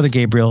 not brother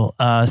Gabriel,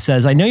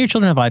 says, I know your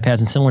children have iPads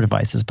and similar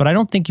devices, but I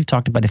don't think you've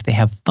talked about if they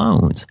have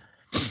phones.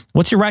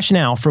 What's your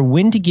rationale for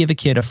when to give a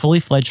kid a fully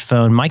fledged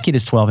phone? My kid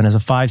is 12 and has a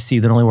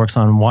 5C that only works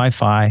on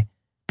Wi-Fi,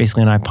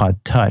 basically an iPod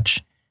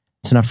Touch.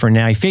 It's enough for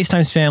now. He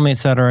FaceTimes family,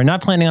 etc.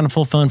 Not planning on a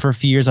full phone for a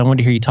few years. I wanted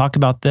to hear you talk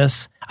about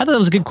this. I thought that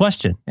was a good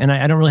question, and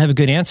I don't really have a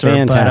good answer.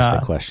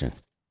 Fantastic question.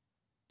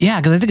 Yeah,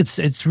 because I think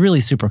it's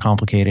really super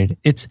complicated.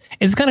 It's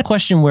the kind of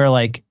question where,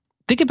 like,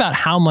 think about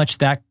how much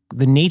the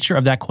nature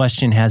of that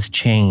question has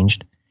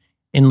changed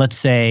in, let's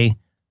say,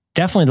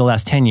 definitely the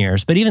last 10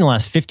 years, but even the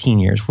last 15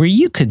 years, where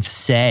you could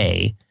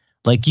say,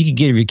 Like you could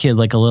give your kid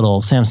like a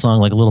little Samsung,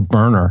 like a little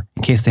burner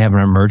in case they have an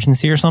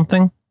emergency or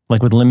something,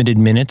 like with limited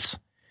minutes.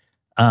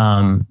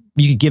 You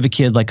could give a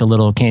kid like a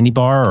little candy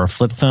bar or a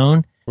flip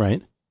phone.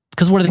 Right.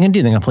 Because what are they going to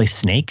do? They're going to play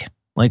Snake?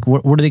 Like,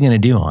 what are they going to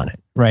do on it?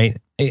 Right.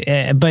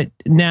 But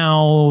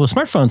now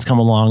smartphones come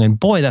along and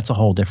boy, that's a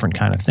whole different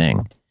kind of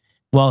thing.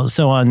 Well,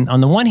 so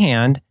on the one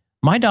hand,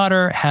 my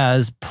daughter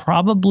has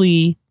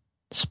probably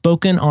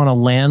spoken on a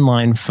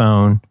landline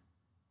phone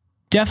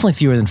definitely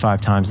fewer than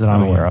 5 times that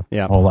I'm aware of.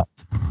 Yeah. Whole life.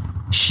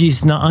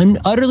 She's not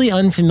utterly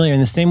unfamiliar in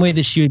the same way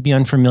that she would be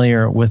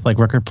unfamiliar with like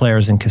record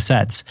players and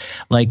cassettes.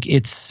 Like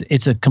it's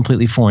a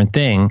completely foreign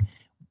thing.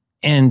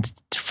 And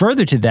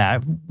further to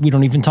that, we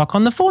don't even talk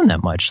on the phone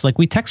that much. Like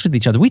we text with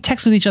each other. We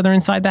text with each other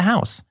inside the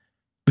house.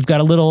 We've got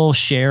a little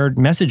shared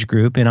message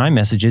group in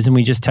iMessages, and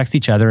we just text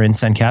each other and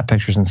send cat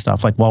pictures and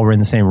stuff. Like while we're in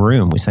the same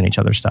room, we send each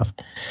other stuff.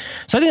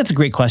 So I think that's a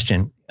great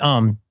question.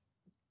 Do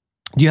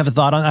you have a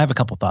thought on? I have a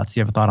couple thoughts. Do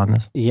you have a thought on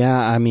this? Yeah,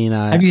 I mean,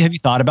 have you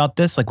thought about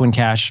this? Like when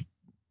Cash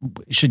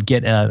should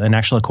get an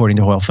actual according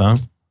to Hoyle phone?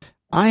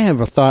 I have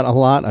thought a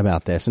lot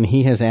about this, and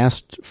he has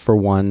asked for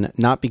one,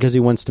 not because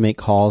he wants to make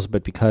calls,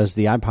 but because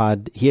he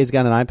has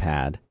got an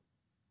iPad,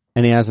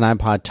 and he has an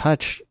iPod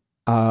Touch,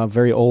 a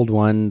very old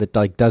one that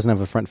like doesn't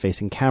have a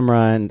front-facing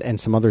camera and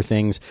some other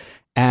things.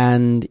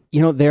 And,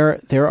 you know,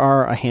 there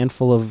are a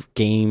handful of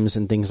games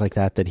and things like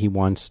that he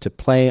wants to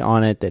play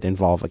on it that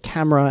involve a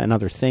camera and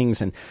other things.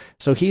 And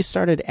so he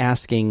started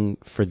asking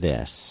for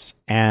this,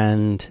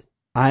 and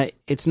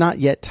it's not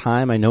yet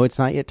time. I know it's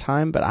not yet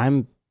time, but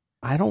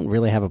I don't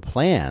really have a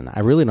plan. I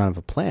really don't have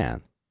a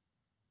plan.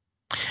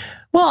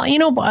 Well, you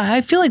know,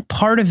 I feel like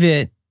part of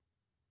it,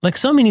 like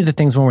so many of the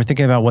things when we're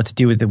thinking about what to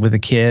do with a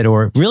kid,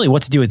 or really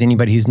what to do with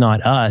anybody who's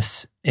not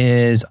us,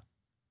 is,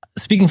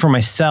 speaking for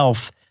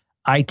myself,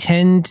 I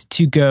tend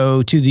to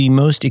go to the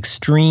most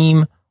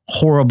extreme,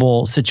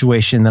 horrible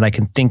situation that I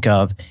can think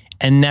of,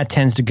 and that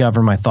tends to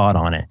govern my thought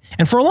on it.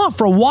 And for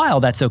a while,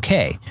 that's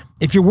okay.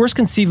 If your worst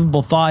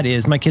conceivable thought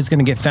is my kid's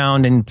going to get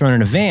found and thrown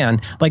in a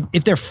van, like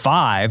if they're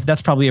 5,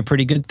 that's probably a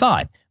pretty good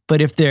thought. But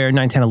if they're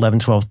 9, 10, 11,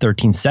 12,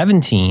 13,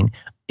 17,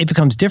 it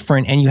becomes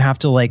different, and you have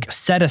to like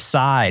set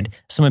aside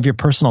some of your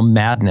personal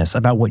madness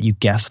about what you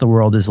guess the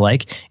world is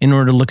like in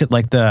order to look at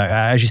like the,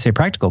 as you say,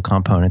 practical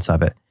components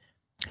of it.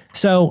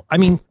 So, I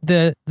mean,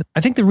 I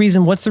think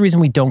what's the reason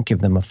we don't give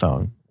them a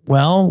phone?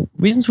 Well,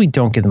 reasons we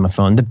don't give them a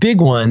phone. The big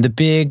one, the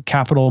big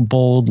capital,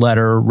 bold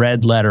letter,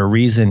 red letter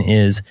reason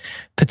is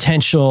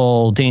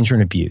potential danger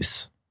and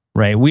abuse,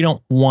 right? We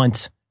don't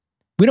want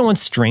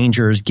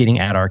strangers getting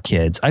at our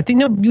kids. I think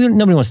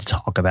nobody wants to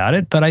talk about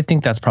it, but I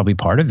think that's probably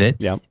part of it.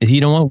 Yep. Is you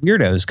don't want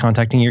weirdos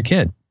contacting your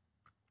kid.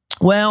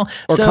 Well,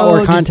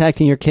 or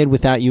contacting your kid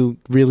without you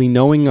really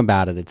knowing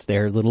about it. It's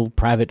their little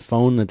private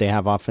phone that they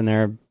have off in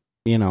their,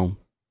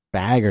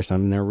 bag or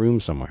something in their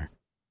room somewhere.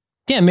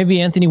 Yeah, maybe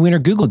Anthony Weiner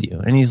Googled you,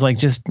 and he's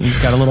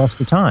got a little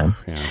extra time.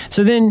 Yeah.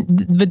 So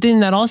but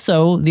then that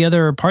also, the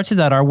other parts of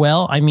that are,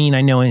 well, I mean,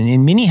 I know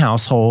in many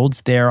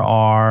households there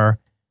are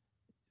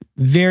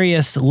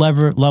various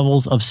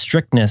levels of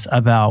strictness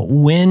about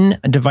when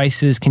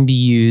devices can be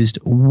used,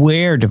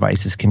 where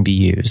devices can be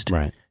used.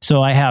 Right.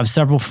 So I have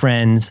several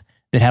friends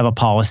that have a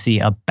policy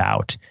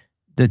about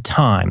the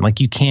time,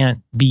 like you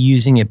can't be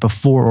using it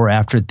before or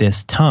after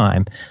this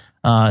time.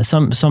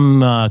 Some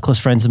close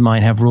friends of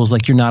mine have rules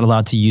like you're not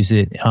allowed to use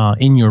it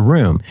in your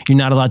room. You're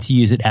not allowed to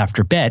use it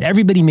after bed.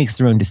 Everybody makes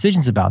their own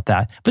decisions about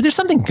that, but there's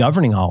something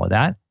governing all of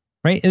that,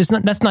 right?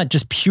 That's not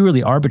just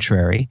purely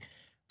arbitrary.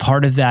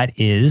 Part of that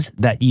is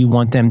that you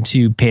want them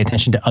to pay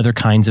attention to other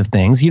kinds of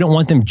things. You don't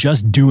want them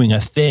just doing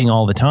a thing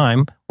all the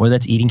time, whether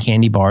that's eating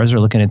candy bars or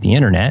looking at the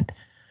internet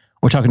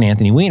or talking to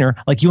Anthony Weiner.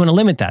 Like you want to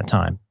limit that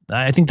time.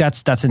 I think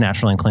that's a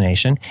natural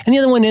inclination. And the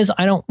other one is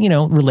I don't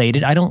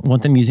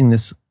want them using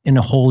this in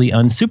a wholly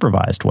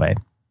unsupervised way.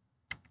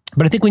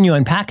 But I think when you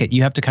unpack it,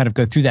 you have to kind of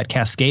go through that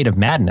cascade of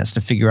madness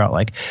to figure out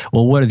like,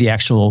 well, what are the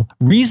actual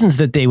reasons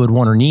that they would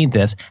want or need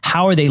this?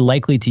 How are they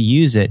likely to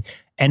use it?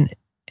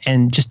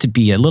 And just to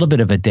be a little bit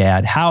of a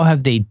dad, how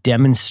have they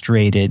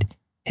demonstrated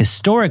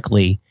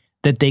historically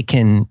that they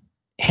can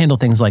handle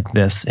things like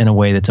this in a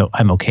way that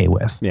I'm okay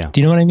with? Yeah.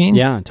 Do you know what I mean?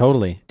 Yeah,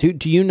 totally.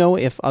 Do you know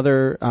if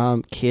other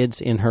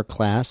kids in her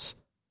class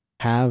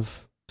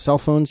have cell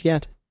phones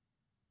yet?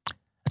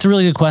 That's a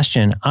really good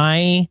question.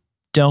 I'm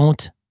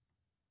going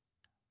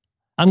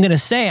to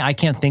say I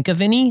can't think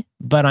of any,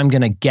 but I'm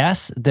going to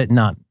guess that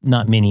not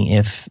many,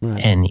 if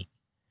any.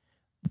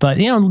 But,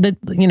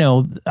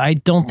 I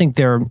don't think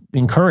they're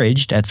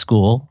encouraged at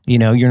school.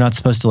 You're not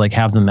supposed to like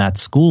have them at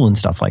school and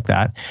stuff like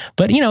that.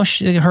 But,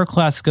 her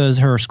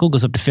school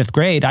goes up to 5th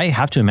grade. I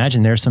have to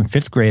imagine there's some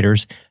 5th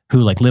graders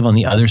who like live on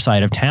the other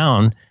side of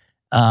town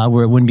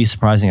where it wouldn't be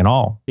surprising at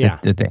all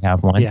that they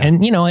have one. Yeah.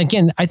 And,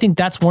 again, I think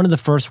that's one of the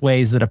first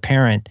ways that a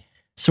parent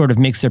sort of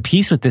makes their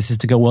peace with this is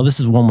to go, well, this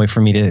is one way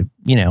for me to,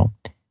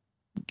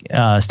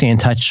 stay in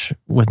touch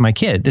with my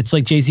kid. It's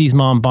like Jay-Z's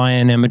mom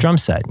buying him a drum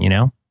set,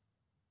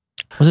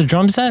 Was it a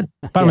drum set?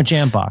 Bought him a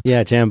jam box.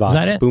 Yeah, jam box.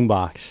 Was that it?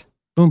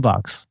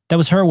 Boombox. That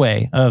was her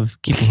way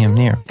of keeping him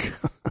near.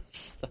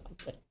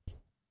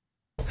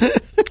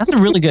 That's a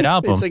really good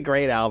album. It's a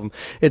great album.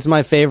 It's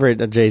my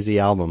favorite Jay-Z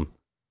album.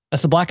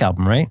 That's the Black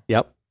Album, right?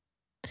 Yep.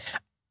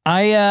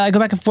 I go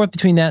back and forth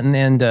between that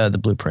and the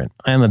Blueprint.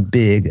 I am a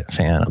big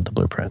fan of the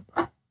Blueprint.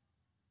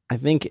 I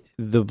think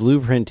the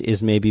Blueprint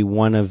is maybe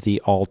one of the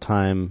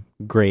all-time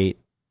great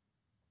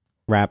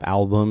rap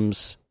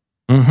albums,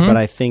 but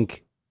I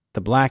think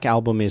the Black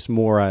Album is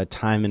more a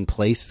time and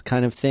place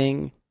kind of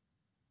thing.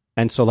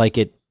 And so like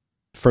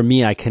for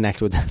me, I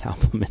connect with that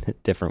album in a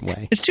different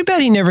way. It's too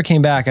bad he never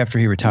came back after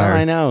he retired. No,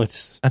 I know.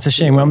 That's a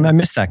shame. Well, I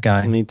miss that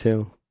guy. Me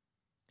too.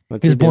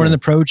 He was born in the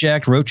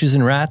project, Roaches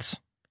and Rats.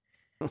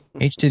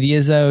 H to the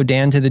Izzo,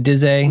 Dan to the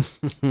Dizzy.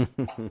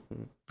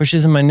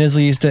 Pushes in my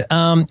nizzle used to.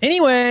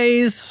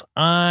 Anyways,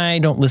 I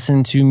don't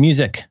listen to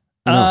music.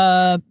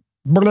 No.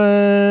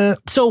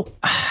 So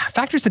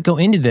factors that go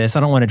into this,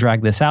 I don't want to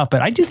drag this out,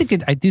 but I do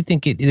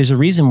think there's a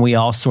reason we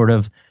all sort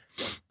of,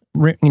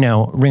 wring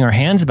our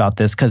hands about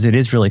this, because it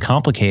is really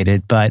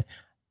complicated. But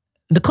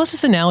the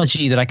closest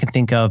analogy that I can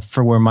think of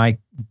for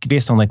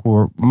based on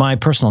where my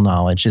personal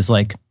knowledge is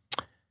like,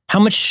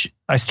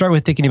 I start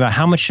with thinking about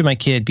how much should my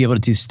kid be able to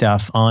do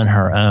stuff on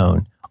her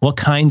own? What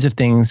kinds of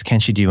things can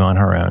she do on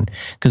her own?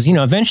 Because,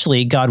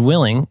 eventually, God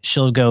willing,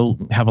 she'll go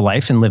have a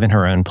life and live in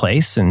her own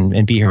place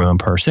and be her own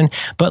person.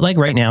 But like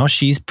right now,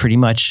 she's pretty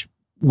much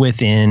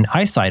within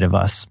eyesight of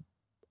us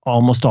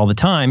almost all the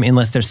time,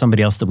 unless there's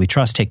somebody else that we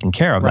trust taking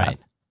care of that.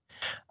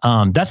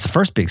 That's the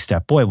first big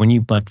step. Boy, when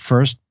you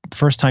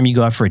first time you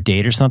go out for a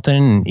date or something,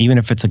 and even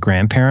if it's a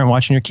grandparent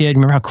watching your kid,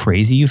 remember how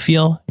crazy you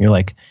feel? You're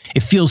like,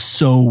 it feels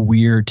so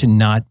weird to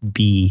not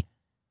be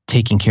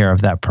taking care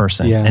of that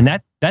person. Yeah. And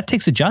that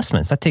takes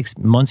adjustments. That takes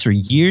months or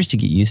years to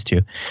get used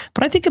to.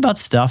 But I think about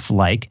stuff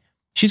like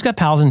she's got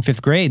pals in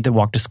 5th grade that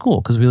walk to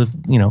school because we live,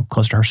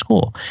 close to her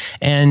school.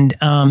 And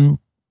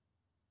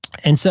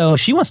so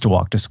she wants to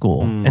walk to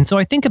school. And so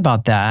I think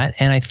about that,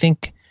 and I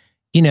think,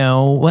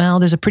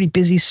 there's a pretty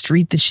busy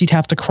street that she'd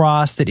have to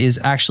cross that is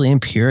actually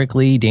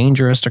empirically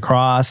dangerous to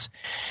cross.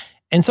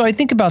 And so I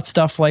think about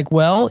stuff like,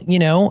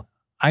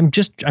 I'm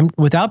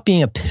without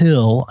being a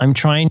pill, I'm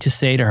trying to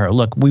say to her,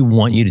 look, we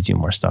want you to do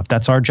more stuff.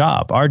 That's our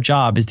job. Our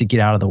job is to get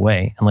out of the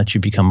way and let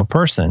you become a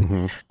person.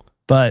 Mm-hmm.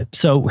 But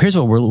so here's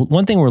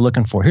one thing we're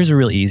looking for. Here's a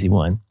really easy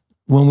one.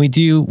 When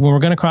we're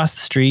going to cross the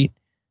street,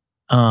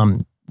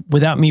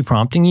 without me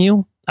prompting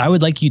you, I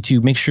would like you to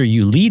make sure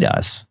you lead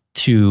us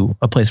to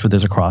a place where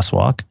there's a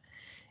crosswalk.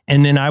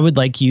 And then I would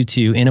like you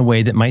to, in a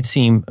way that might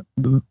seem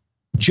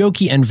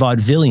jokey and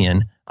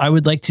vaudevillian, I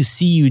would like to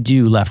see you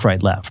do left,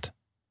 right, left.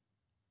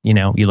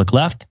 You look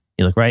left,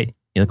 you look right,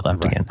 you look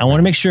left again. I want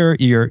to make sure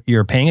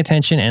you're paying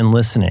attention and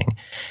listening.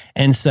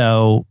 And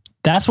so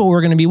that's what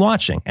we're going to be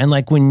watching. And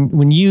like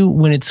when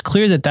it's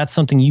clear that that's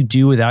something you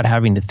do without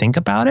having to think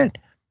about it,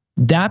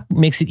 that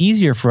makes it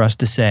easier for us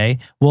to say,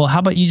 well, how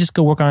about you just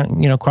go work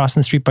on,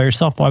 crossing the street by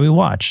yourself while we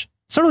watch?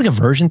 Sort of like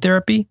aversion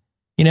therapy.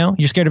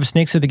 You're scared of a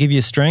snake, so they give you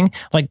a string.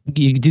 Like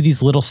you do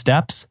these little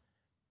steps.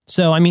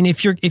 So, I mean,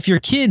 if your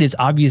kid is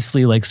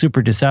obviously like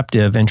super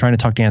deceptive and trying to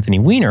talk to Anthony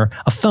Weiner,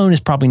 a phone is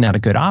probably not a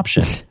good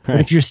option. Right. But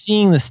if you're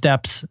seeing the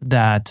steps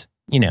that,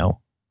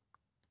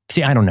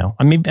 see, I don't know.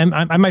 I mean,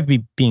 I might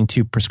be being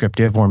too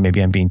prescriptive, or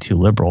maybe I'm being too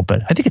liberal,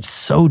 but I think it's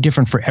so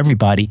different for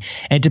everybody.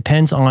 And it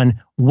depends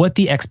on what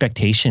the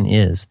expectation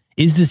is.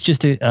 Is this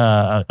just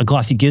a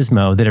glossy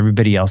gizmo that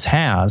everybody else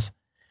has?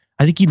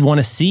 I think you'd want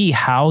to see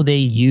how they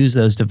use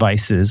those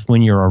devices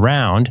when you're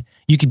around.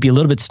 You could be a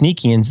little bit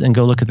sneaky and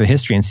go look at the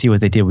history and see what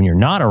they did when you're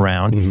not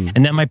around. Mm-hmm.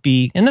 And that might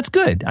be, and that's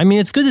good. I mean,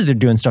 it's good that they're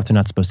doing stuff they're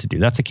not supposed to do.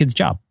 That's a kid's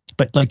job.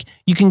 But like,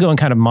 you can go and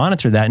kind of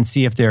monitor that and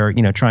see if they're,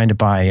 trying to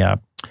buy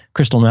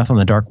crystal meth on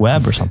the dark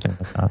web or something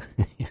like that.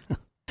 Yeah.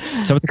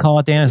 Is that what they call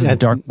it, Dan? Is it the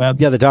dark web?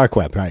 Yeah, the dark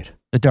web, right.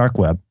 The dark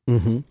web.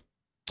 Mm-hmm.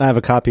 I have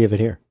a copy of it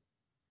here.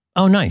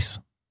 Oh, nice.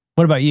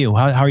 What about you?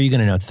 How are you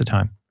going to know it's the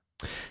time?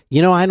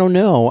 I don't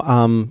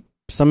know.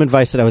 Some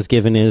advice that I was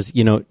given is,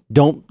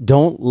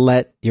 don't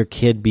let your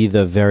kid be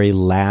the very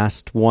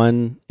last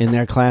one in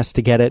their class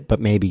to get it, but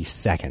maybe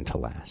second to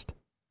last.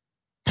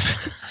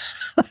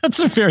 That's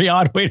a very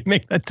odd way to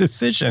make that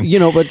decision.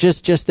 But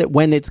just that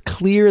when it's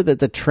clear that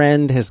the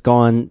trend has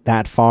gone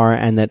that far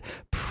and that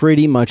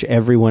pretty much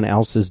everyone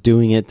else is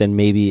doing it, then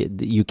maybe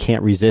you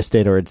can't resist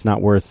it, or it's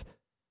not worth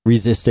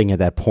resisting at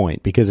that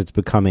point because it's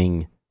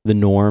becoming the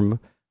norm.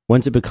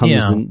 Once it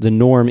becomes the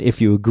norm,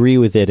 if you agree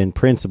with it in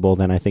principle,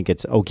 then I think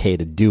it's okay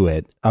to do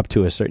it up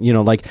to a certain,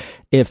 like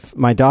if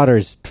my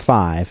daughter's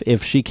 5,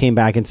 if she came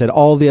back and said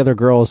all the other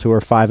girls who are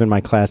 5 in my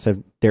class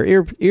have their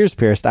ears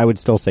pierced, I would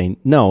still say,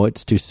 no,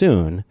 it's too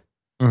soon.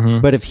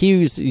 Mm-hmm. But if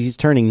he's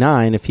turning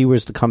 9, if he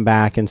was to come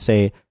back and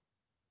say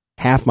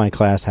half my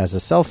class has a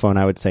cell phone,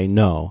 I would say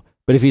no.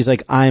 But if he's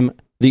like, I'm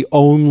the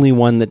only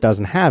one that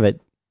doesn't have it,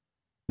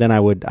 then I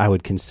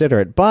would consider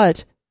it.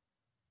 But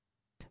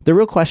the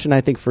real question,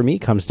 I think, for me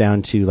comes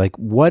down to, like,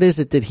 what is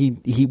it that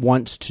he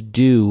wants to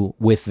do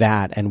with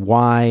that, and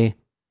why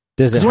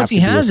does it have to be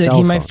a cell phone? Because once he has it,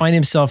 he might find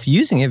himself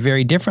using it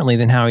very differently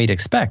than how he'd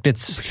expect.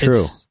 It's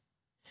true.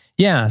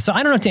 Yeah, so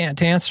I don't know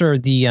to answer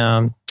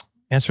the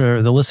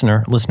answer the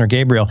listener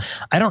Gabriel.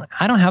 I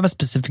don't have a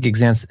specific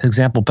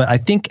example, but I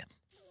think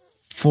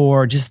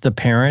for just the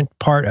parent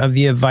part of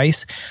the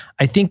advice,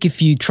 I think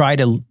if you try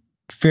to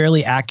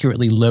fairly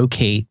accurately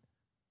locate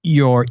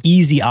your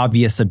easy,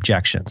 obvious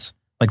objections,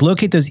 like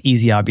locate those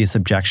easy, obvious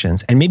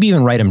objections, and maybe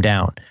even write them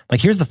down.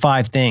 Like, here's the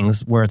 5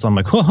 things where I'm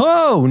like,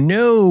 whoa,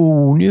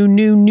 no. You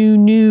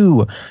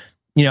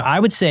know, I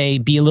would say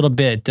be a little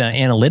bit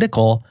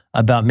analytical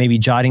about maybe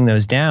jotting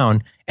those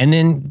down, and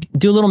then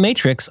do a little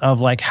matrix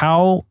of like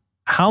how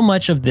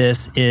much of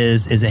this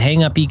is a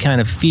hang-up-y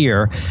kind of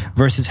fear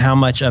versus how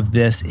much of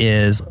this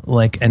is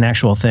like an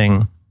actual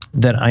thing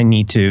that I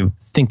need to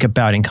think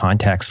about in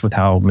context with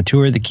how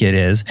mature the kid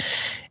is.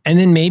 And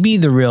then maybe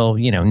the real,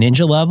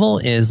 ninja level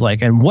is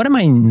like, and what am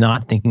I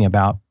not thinking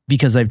about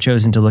because I've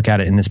chosen to look at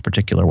it in this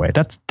particular way?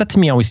 That to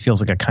me always feels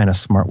like a kind of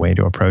smart way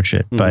to approach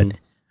it. Mm-hmm. But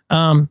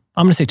I'm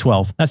going to say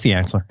 12. That's the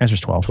answer.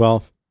 Answer's 12.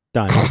 12.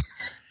 Done.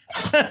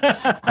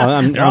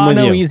 I'm with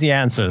no easy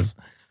answers.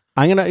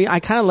 I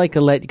kind of like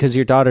to because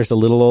your daughter's a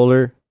little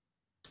older,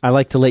 I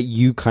like to let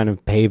you kind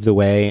of pave the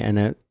way.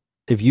 And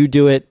if you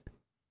do it,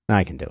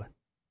 I can do it.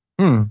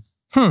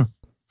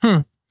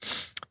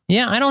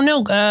 Yeah, I don't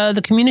know.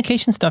 The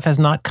communication stuff has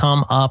not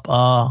come up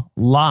a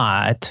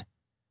lot.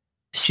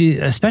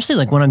 Especially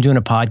like when I'm doing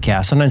a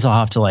podcast, sometimes I'll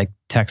have to like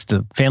text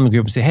the family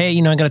group and say, hey,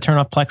 I got to turn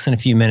off Plex in a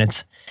few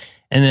minutes.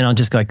 And then I'll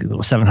just like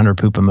 700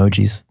 poop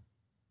emojis.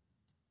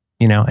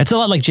 It's a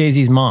lot like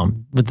Jay-Z's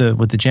mom with the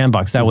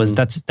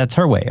Jambox. That's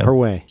her way. Her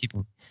way.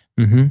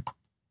 Mm-hmm.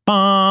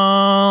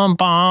 Bum,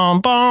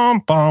 bum, bum,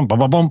 bum,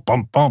 bum, bum,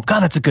 bum, bum.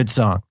 God, that's a good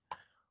song.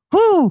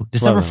 Woo!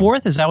 December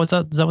 4th? Is that what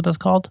that's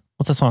called?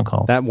 What's that song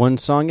called? That one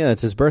song? Yeah,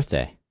 that's his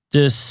birthday.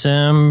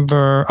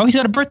 December. Oh, he's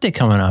got a birthday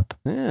coming up.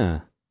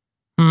 Yeah.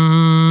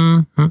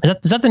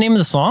 Is that the name of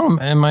the song?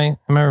 Am I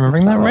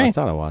remembering that right? I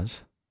thought it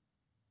was.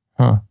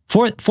 Huh.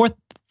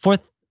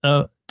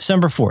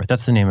 December 4th.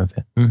 That's the name of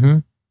it. Mm-hmm.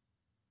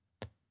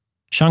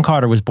 Sean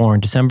Carter was born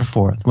December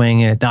 4th,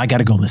 weighing it. I got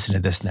to go listen to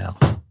this now.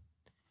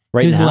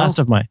 Right, he was the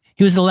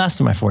last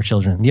of my 4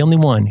 children, the only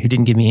one who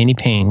didn't give me any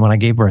pain when I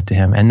gave birth to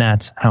him, and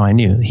that's how I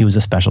knew he was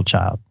a special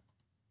child.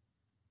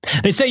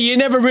 They say you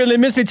never really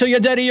miss me till you're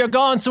dead or you're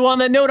gone, so on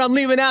that note, I'm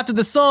leaving after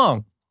the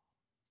song.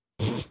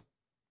 You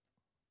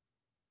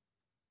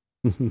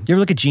ever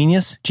look at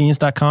Genius?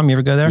 Genius.com? You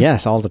ever go there?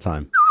 Yes, all the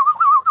time.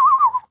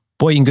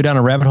 Boy, you can go down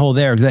a rabbit hole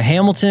there. The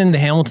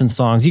Hamilton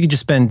songs, you could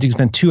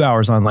spend 2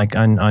 hours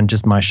on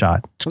just My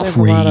Shot. It's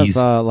crazy.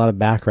 A lot of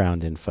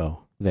background info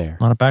there.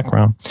 A lot of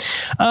background.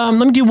 Let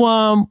me do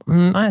one.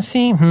 I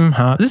see.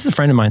 This is a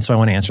friend of mine, so I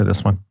want to answer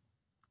this one.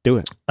 Do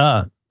it.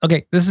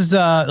 Okay. This is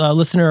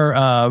listener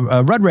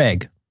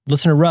Rudrag.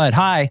 Listener Rud.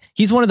 Hi.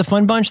 He's one of the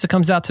fun bunch that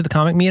comes out to the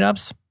comic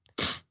meetups.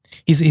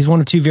 He's one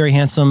of 2 very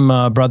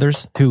handsome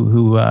brothers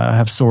who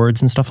have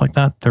swords and stuff like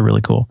that. They're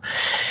really cool.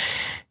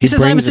 He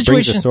says, I have a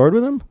situation. Brings a sword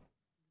with him?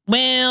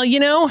 Well, you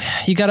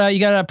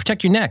gotta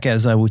protect your neck,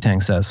 as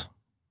Wu-Tang says.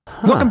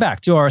 Welcome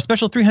back to our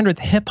special 300th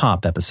hip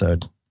hop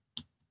episode.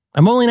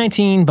 I'm only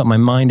 19, but my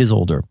mind is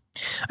older.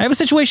 I have a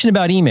situation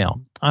about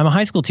email. I'm a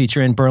high school teacher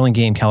in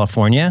Burlingame,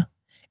 California,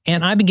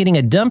 and I've been getting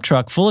a dump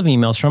truck full of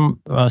emails from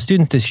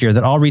students this year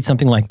that all read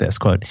something like this,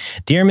 quote,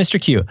 Dear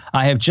Mr. Q,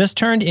 I have just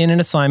turned in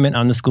an assignment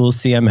on the school's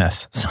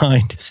CMS.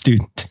 Signed,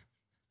 student.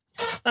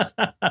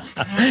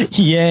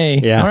 Yay.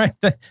 Yeah. All right.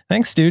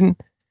 Thanks,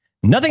 student.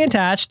 Nothing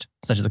attached,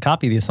 such as a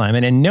copy of the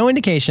assignment, and no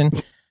indication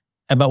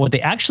about what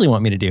they actually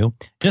want me to do.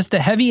 Just the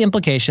heavy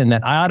implication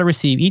that I ought to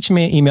receive each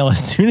email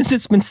as soon as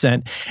it's been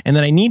sent, and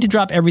that I need to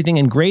drop everything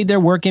and grade their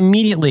work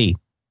immediately.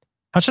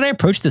 How should I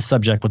approach this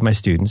subject with my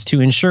students to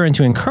ensure and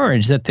to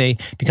encourage that they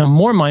become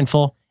more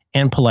mindful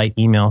and polite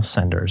email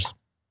senders?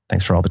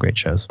 Thanks for all the great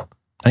shows.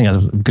 I think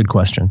that's a good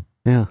question.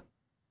 Yeah.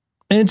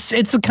 And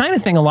it's the kind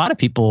of thing a lot of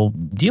people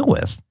deal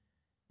with.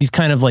 These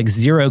kind of like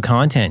zero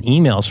content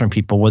emails from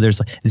people where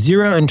there's like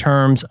zero in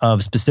terms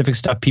of specific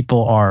stuff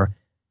people are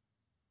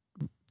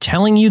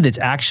telling you that's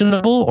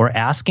actionable or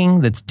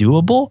asking that's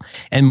doable,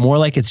 and more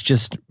like it's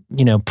just,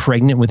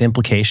 pregnant with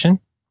implication.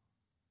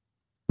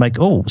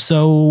 Like, oh,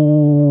 so,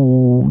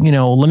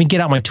 let me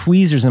get out my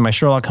tweezers and my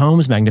Sherlock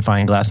Holmes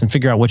magnifying glass and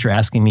figure out what you're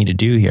asking me to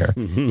do here.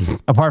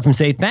 Apart from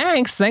say,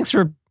 thanks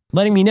for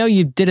letting me know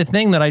you did a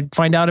thing that I'd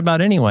find out about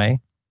anyway.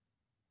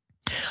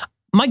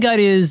 My gut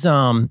is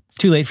it's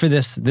too late for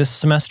this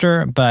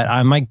semester,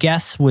 but my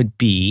guess would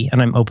be,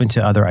 and I'm open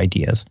to other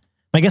ideas,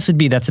 my guess would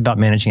be that's about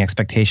managing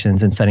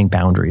expectations and setting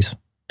boundaries.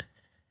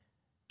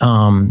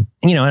 And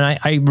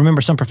I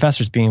remember some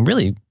professors being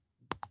really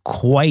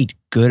quite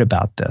good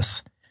about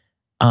this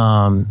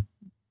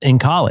in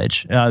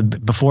college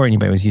before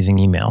anybody was using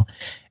email.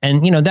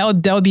 And,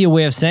 that would be a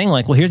way of saying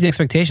like, well, here's the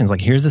expectations. Like,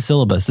 here's the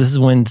syllabus. This is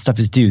when stuff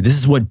is due. This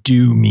is what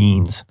due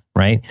means,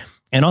 right?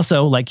 And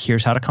also, like,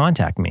 here's how to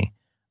contact me.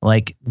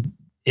 Like,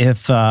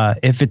 if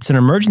it's an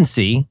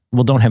emergency,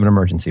 well, don't have an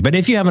emergency. But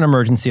if you have an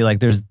emergency, like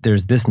there's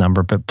this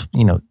number, but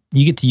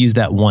you get to use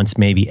that once,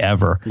 maybe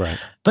ever. Right.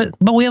 But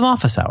we have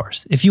office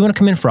hours. If you want to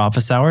come in for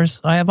office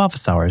hours, I have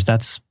office hours.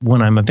 That's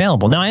when I'm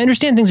available. Now, I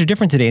understand things are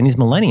different today, and these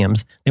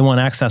millenniums, they want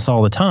access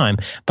all the time.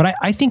 But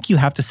I think you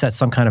have to set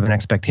some kind of an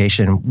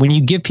expectation. When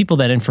you give people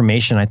that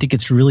information, I think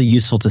it's really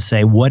useful to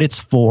say what it's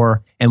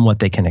for and what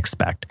they can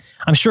expect.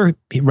 I'm sure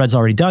Red's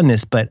already done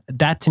this, but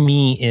that to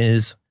me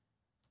is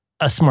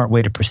a smart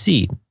way to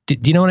proceed. Do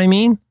you know what I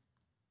mean?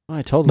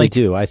 I totally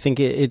do. I think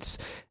it's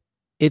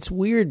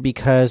weird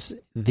because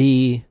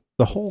the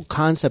whole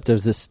concept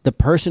of this, the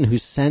person who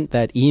sent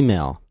that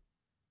email,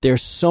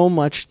 there's so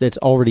much that's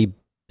already,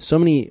 so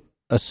many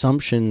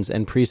assumptions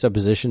and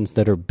presuppositions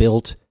that are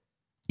built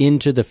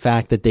into the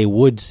fact that they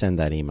would send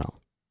that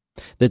email,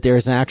 that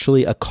there's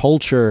actually a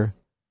culture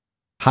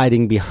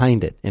hiding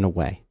behind it in a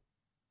way.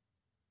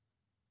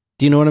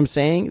 Do you know what I'm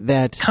saying?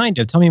 That kind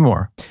of. Tell me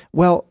more.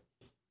 Well,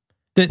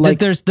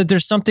 that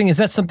there's something. Is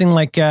that something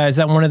like? Is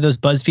that one of those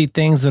BuzzFeed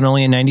things that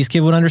only a '90s kid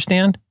would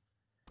understand?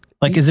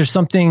 Like, is there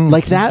something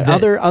like that?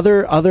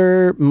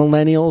 Other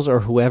millennials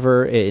or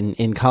whoever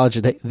in college,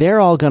 they're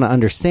all going to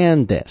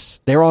understand this.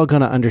 They're all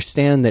going to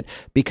understand that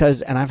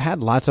because, and I've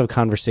had lots of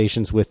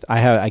conversations with.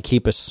 I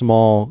keep a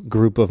small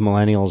group of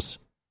millennials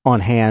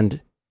on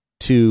hand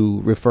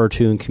to refer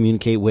to and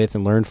communicate with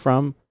and learn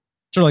from.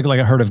 Sort of like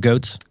a herd of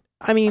goats.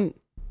 I mean,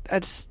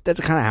 that's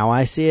kind of how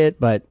I see it,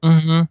 but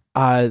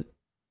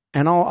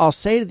and I'll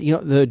say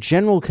that, the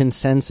general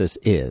consensus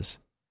is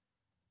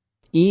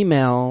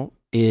email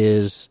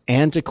is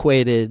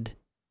antiquated,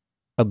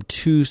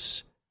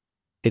 obtuse,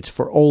 it's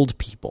for old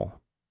people.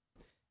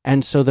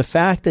 And so the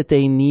fact that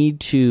they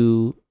need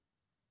to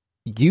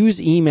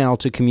use email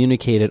to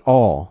communicate at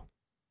all,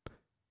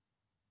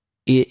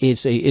 it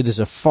is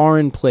a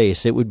foreign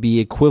place. It would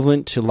be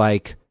equivalent to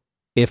like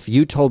if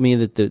you told me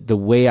that the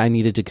way I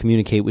needed to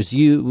communicate with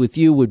you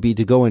would be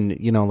to go and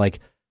like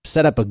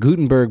set up a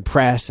Gutenberg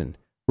press and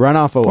run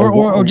off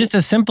or just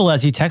as simple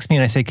as you text me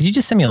and I say, could you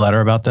just send me a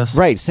letter about this?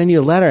 Right. Send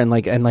you a letter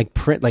and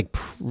print,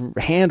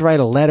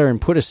 handwrite a letter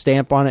and put a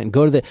stamp on it and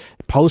go to the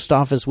post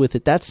office with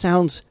it. That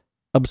sounds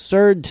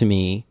absurd to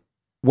me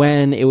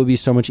when it would be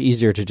so much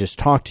easier to just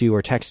talk to you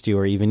or text you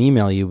or even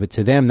email you. But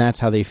to them, that's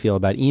how they feel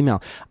about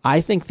email.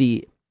 I think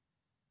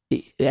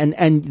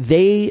and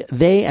they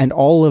and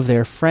all of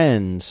their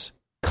friends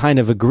kind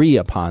of agree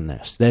upon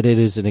this, that it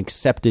is an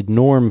accepted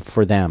norm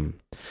for them.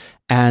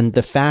 And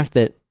the fact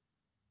that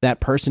that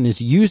person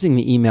is using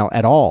the email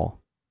at all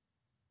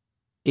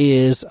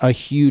is a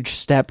huge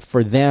step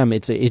for them.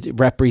 It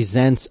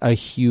represents a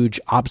huge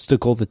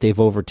obstacle that they've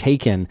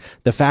overtaken.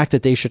 The fact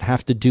that they should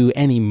have to do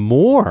any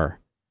more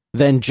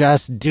than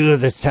just do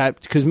this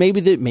type, because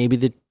maybe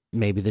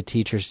the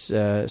teachers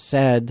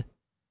said,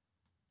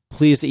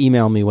 please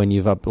email me when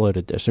you've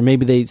uploaded this, or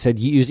maybe they said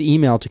use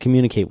email to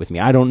communicate with me.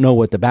 I don't know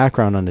what the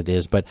background on it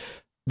is, but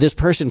this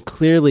person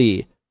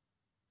clearly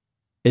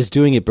is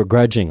doing it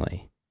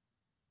begrudgingly.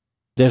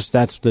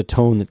 That's the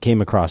tone that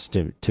came across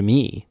to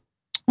me.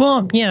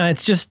 Well, yeah,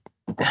 it's just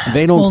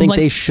they don't think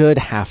they should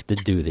have to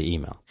do the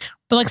email.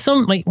 But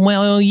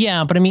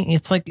yeah, but I mean,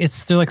 there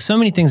are like so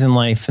many things in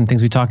life and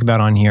things we talk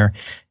about on here.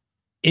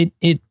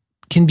 It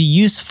can be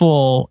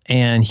useful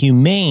and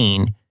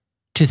humane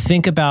to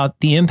think about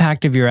the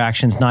impact of your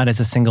actions not as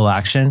a single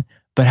action,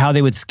 but how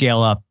they would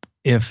scale up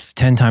if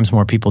 10 times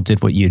more people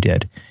did what you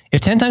did.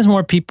 If 10 times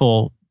more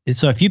people,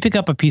 so if you pick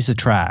up a piece of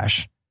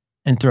trash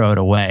and throw it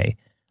away.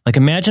 Like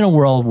imagine a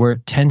world where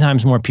 10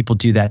 times more people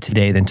do that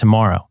today than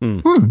tomorrow.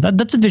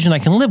 That's a vision I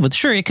can live with.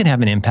 Sure, it could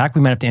have an impact.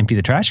 We might have to empty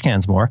the trash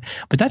cans more,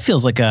 but that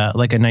feels like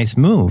a nice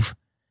move.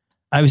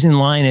 I was in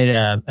line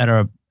at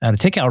a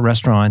takeout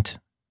restaurant,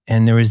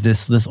 and there was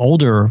this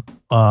older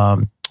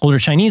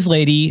Chinese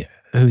lady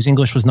whose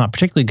English was not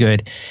particularly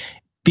good,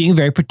 being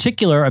very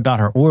particular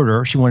about her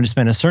order. She wanted to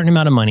spend a certain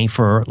amount of money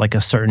for like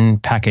a certain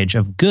package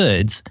of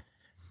goods,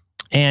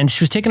 and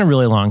she was taking a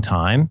really long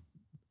time.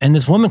 And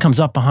this woman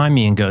comes up behind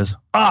me and goes,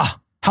 how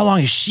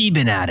long has she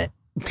been at it?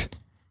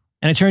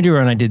 And I turned to her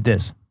and I did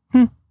this.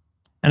 And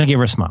I gave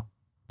her a smile.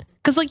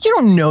 Because, you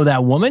don't know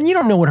that woman. You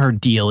don't know what her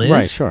deal is.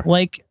 Right, sure.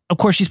 Of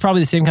course, she's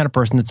probably the same kind of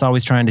person that's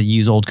always trying to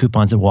use old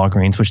coupons at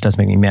Walgreens, which does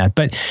make me mad.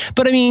 But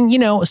I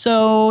mean,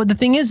 so the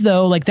thing is,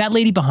 though, that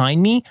lady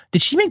behind me,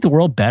 did she make the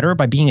world better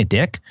by being a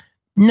dick?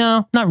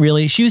 No, not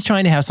really. She was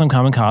trying to have some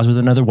common cause with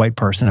another white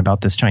person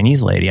about this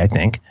Chinese lady, I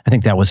think. I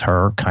think that was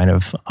her kind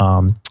of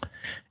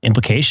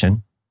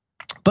implication.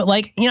 But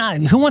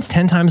who wants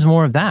 10 times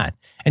more of that?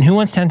 And who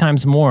wants 10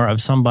 times more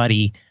of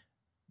somebody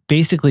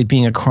basically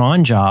being a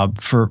cron job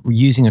for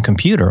using a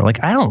computer?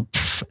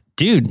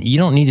 Dude, you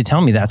don't need to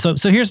tell me that.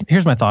 So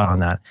here's my thought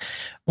on that.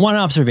 One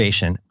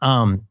observation.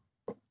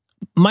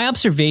 My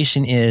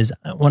observation is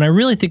when I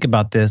really think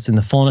about this in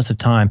the fullness of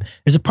time,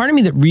 there's a part of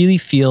me that really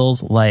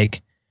feels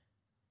like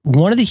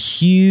one of the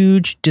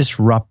huge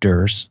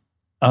disruptors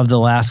of the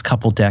last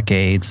couple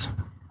decades,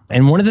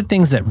 and one of the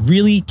things that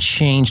really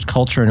changed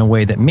culture in a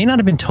way that may not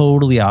have been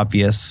totally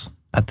obvious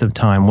at the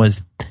time,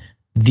 was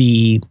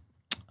the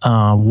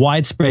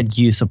widespread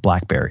use of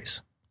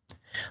BlackBerries.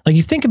 Like if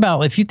you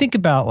think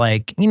about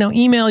like,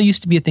 email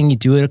used to be a thing you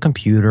do at a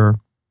computer.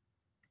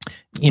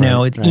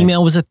 Right.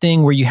 Email was a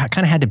thing where you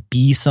kind of had to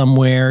be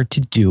somewhere to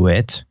do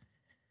it.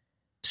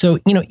 So,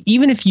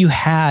 even if you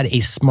had a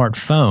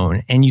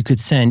smartphone and you could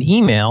send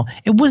email,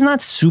 it was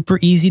not super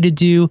easy to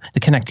do.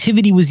 The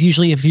connectivity was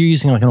usually, if you're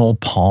using like an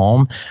old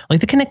Palm, like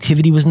the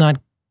connectivity was not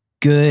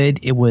good.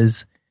 It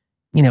was,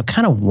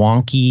 kind of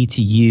wonky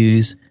to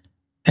use.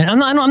 And I'm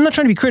not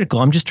trying to be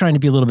critical. I'm just trying to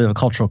be a little bit of a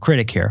cultural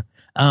critic here.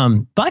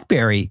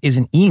 BlackBerry is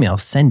an email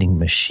sending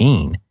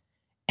machine.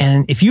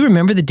 And if you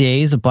remember the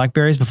days of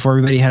BlackBerries before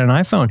everybody had an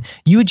iPhone,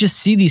 you would just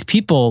see these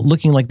people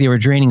looking like they were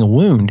draining a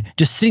wound,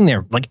 just sitting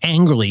there like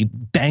angrily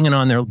banging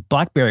on their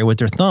BlackBerry with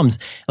their thumbs.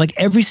 Like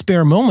every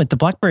spare moment, the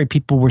BlackBerry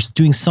people were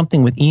doing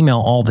something with email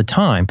all the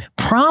time,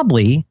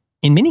 probably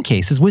in many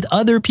cases with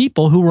other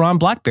people who were on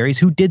BlackBerries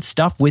who did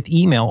stuff with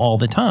email all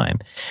the time.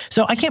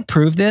 So I can't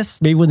prove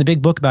this. Maybe when the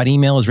big book about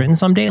email is written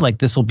someday, like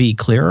this will be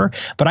clearer.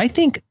 But I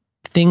think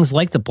things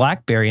like the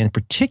BlackBerry in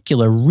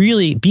particular,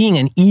 really being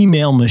an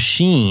email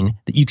machine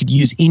that you could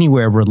use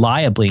anywhere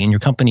reliably, and your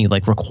company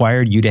like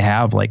required you to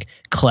have like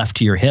cleft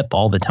to your hip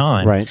all the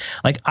time. Right.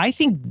 Like I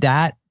think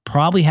that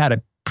probably had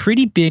a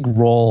pretty big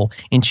role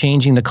in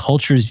changing the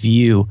culture's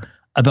view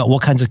about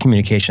what kinds of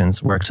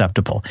communications were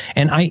acceptable.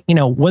 And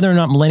whether or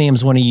not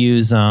millennials want to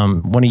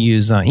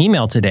use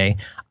email today,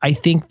 I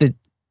think that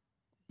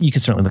you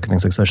could certainly look at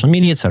things like social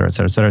media, et cetera,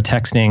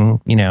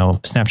 texting,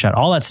 Snapchat,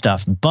 all that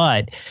stuff.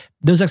 But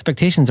those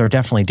expectations are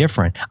definitely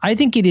different. I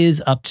think it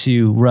is up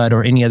to Rudd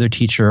or any other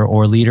teacher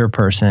or leader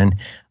person.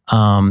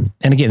 And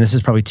again, this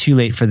is probably too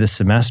late for this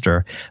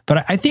semester,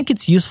 but I think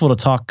it's useful to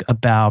talk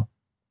about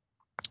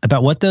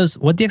what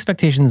the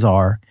expectations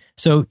are.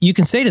 So you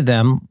can say to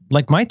them,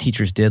 like my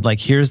teachers did, like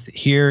here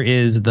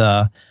is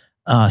the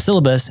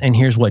syllabus, and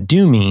here's what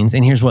do means,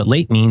 and here's what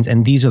late means,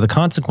 and these are the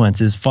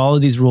consequences. Follow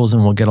these rules,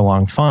 and we'll get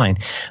along fine.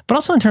 But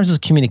also in terms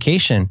of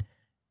communication,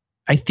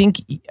 I think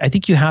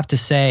you have to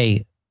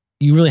say,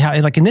 you really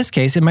have, like in this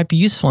case, it might be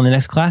useful in the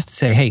next class to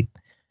say, hey,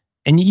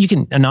 and you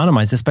can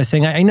anonymize this by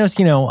saying, I noticed,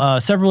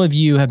 several of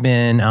you have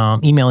been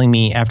emailing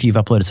me after you've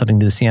uploaded something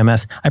to the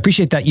CMS. I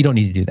appreciate that. You don't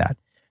need to do that.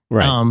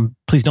 Right.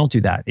 Please don't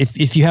do that.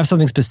 If you have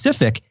something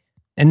specific,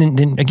 and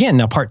then again,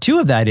 now part two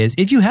of that is,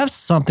 if you have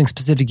something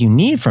specific you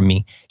need from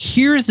me,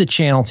 here's the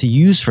channel to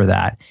use for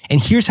that.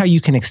 And here's how you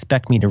can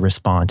expect me to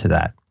respond to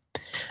that.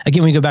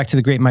 Again, we go back to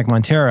the great Mike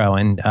Monteiro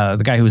and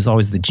the guy who was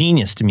always the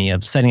genius to me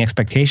of setting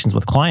expectations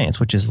with clients,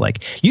 which is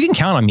like, you can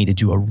count on me to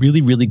do a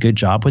really, really good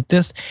job with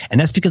this. And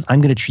that's because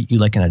I'm going to treat you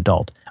like an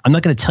adult. I'm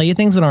not going to tell you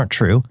things that aren't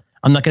true.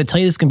 I'm not going to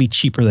tell you it's going to be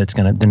cheaper than it's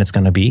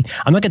going to be.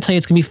 I'm not going to tell you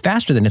it's going to be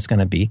faster than it's going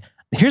to be.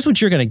 Here's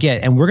what you're going to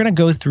get. And we're going to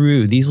go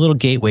through these little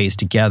gateways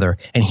together.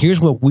 And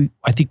here's what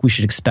I think we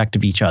should expect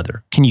of each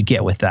other. Can you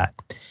get with that?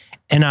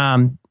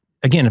 And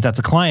again, if that's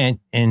a client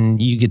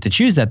and you get to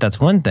choose that, that's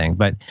one thing.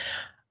 But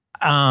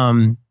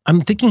I'm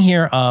thinking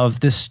here of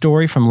this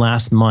story from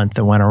last month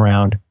that went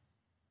around.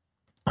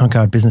 Oh,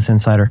 God, Business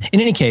Insider. In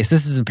any case,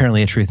 this is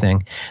apparently a true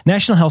thing.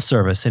 National Health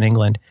Service in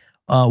England,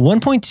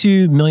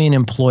 1.2 million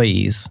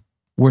employees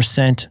were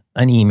sent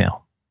an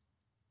email.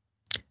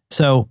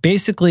 So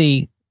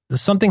basically,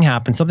 something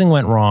happened, something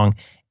went wrong,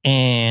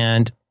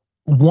 and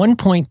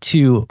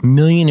 1.2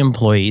 million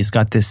employees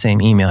got this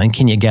same email. And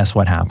can you guess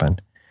what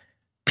happened?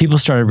 People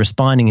started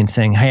responding and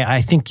saying, hey,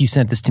 I think you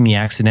sent this to me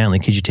accidentally.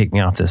 Could you take me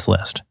off this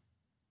list?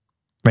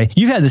 Right.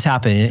 You've had this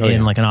happen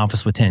in like an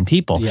office with 10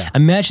 people. Yeah.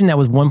 Imagine that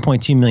with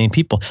 1.2 million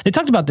people. They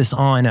talked about this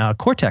on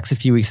Cortex a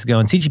few weeks ago,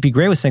 and CGP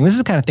Grey was saying this is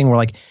the kind of thing where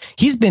like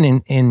he's been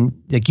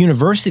in like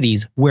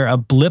universities where a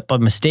blip, a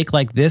mistake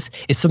like this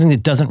is something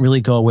that doesn't really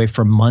go away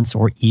for months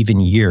or even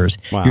years.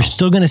 Wow. You're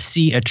still going to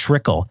see a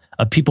trickle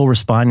of people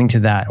responding to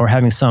that or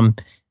having some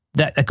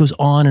that goes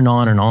on and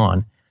on and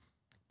on.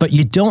 But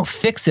you don't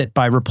fix it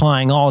by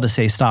replying all to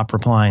say stop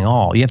replying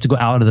all. You have to go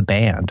out of the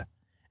band.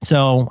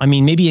 So, I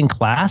mean, maybe in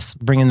class,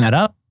 bringing that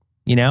up,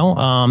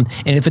 and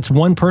if it's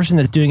one person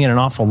that's doing it an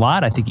awful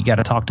lot, I think you got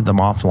to talk to them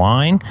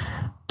offline.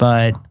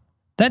 But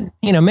that,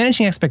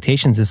 managing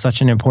expectations is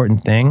such an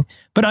important thing.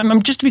 But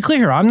I'm just to be clear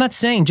here, I'm not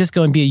saying just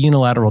go and be a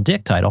unilateral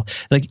dick title.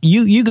 Like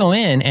you go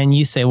in and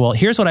you say, well,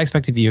 here's what I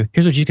expect of you.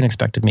 Here's what you can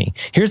expect of me.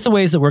 Here's the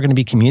ways that we're going to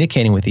be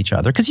communicating with each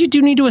other, because you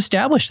do need to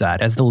establish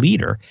that as the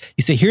leader.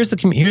 You say, here's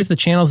the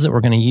channels that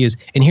we're going to use,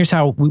 and here's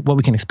what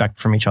we can expect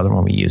from each other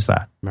when we use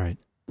that. Right.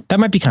 That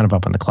might be kind of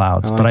up in the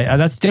clouds, but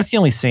that's the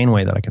only sane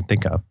way that I can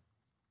think of.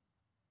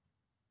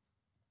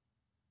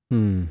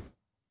 And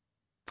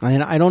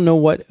I don't know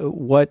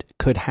what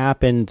could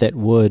happen that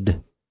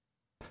would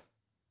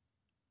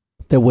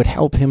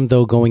help him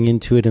though going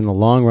into it in the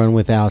long run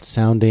without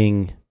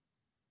sounding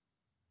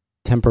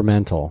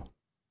temperamental.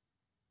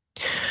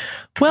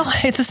 Well,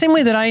 it's the same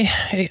way that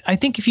I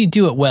think if you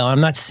do it well,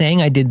 I'm not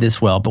saying I did this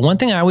well, but one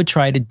thing I would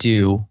try to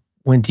do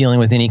when dealing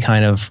with any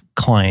kind of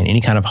client,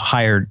 any kind of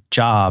hired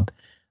job,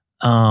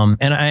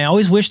 and I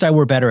always wished I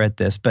were better at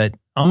this, but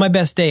on my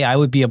best day, I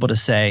would be able to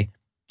say,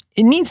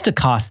 it needs to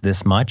cost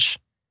this much.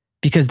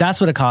 because that's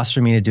what it costs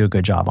for me to do a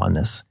good job on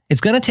this.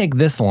 It's going to take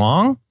this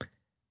long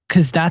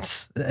because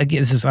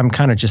I'm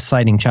kind of just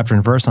citing chapter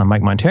and verse on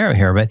Mike Monteiro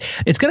here, but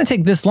it's going to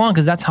take this long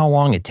because that's how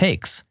long it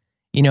takes.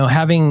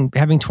 Having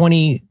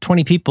 20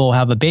 people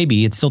have a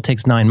baby, it still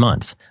takes 9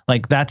 months.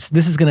 Like this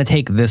is going to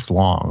take this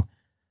long.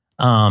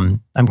 I'm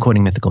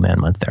quoting Mythical Man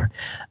Month there,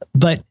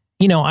 but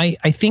I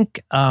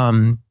think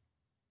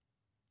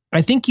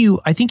you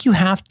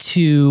have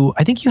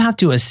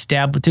to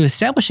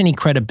establish any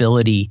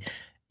credibility.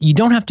 You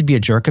don't have to be a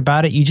jerk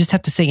about it. You just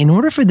have to say, in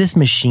order for this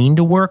machine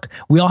to work,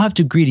 we all have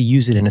to agree to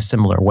use it in a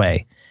similar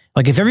way.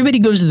 Like if everybody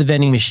goes to the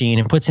vending machine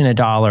and puts in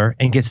 $1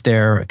 and gets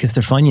their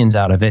Funyuns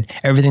out of it,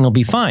 everything will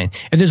be fine.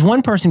 If there's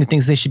one person who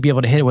thinks they should be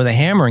able to hit it with a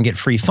hammer and get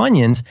free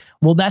Funyuns,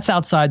 well, that's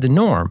outside the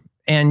norm.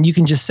 And you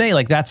can just say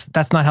like, that's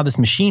not how this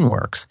machine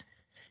works.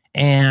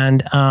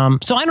 And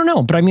so I don't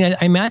know, but I mean,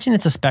 I imagine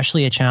it's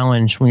especially a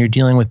challenge when you're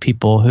dealing with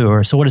people who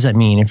are. So what does that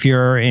mean? If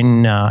you're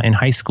in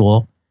high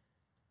school,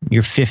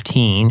 you're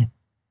 15,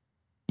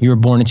 you were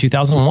born in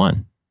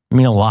 2001. I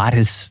mean, a lot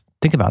is.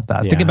 Think about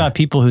that. Yeah. Think about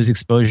people whose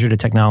exposure to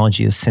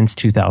technology is since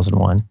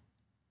 2001.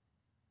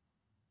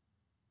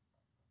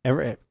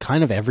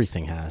 Kind of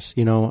everything has.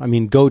 I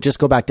mean, go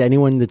back to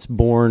anyone that's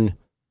born.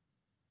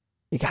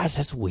 Guys,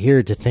 that's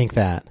weird to think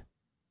that.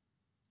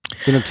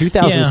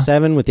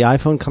 2007 with the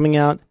iPhone coming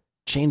out.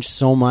 Changed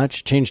so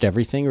much, changed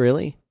everything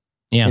really.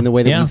 Yeah. In the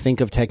way that we think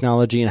of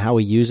technology and how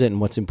we use it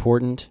and what's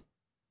important.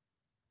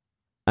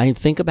 I mean,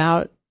 think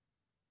about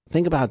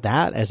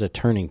that as a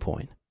turning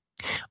point.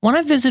 When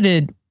I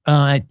visited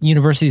at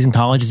universities and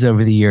colleges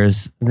over the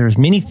years, there's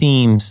many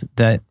themes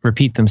that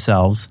repeat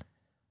themselves.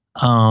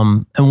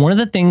 And one of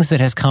the things that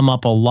has come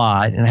up a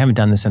lot, and I haven't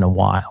done this in a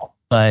while,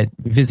 but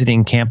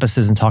visiting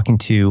campuses and talking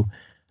to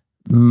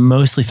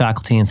mostly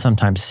faculty and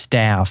sometimes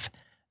staff,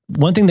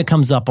 one thing that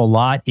comes up a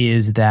lot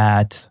is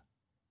that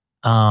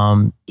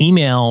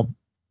email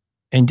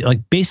and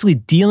like basically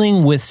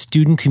dealing with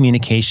student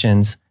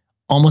communications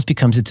almost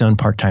becomes its own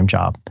part-time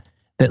job.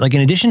 That like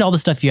in addition to all the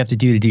stuff you have to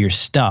do your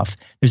stuff,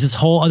 there's this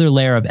whole other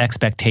layer of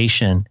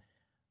expectation.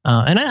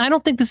 And I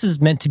don't think this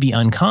is meant to be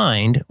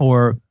unkind,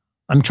 or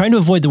I'm trying to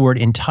avoid the word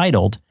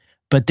entitled,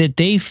 but that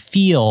they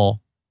feel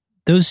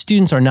those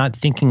students are not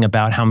thinking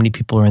about how many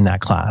people are in that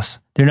class.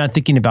 They're not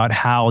thinking about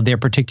how their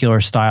particular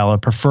style or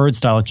preferred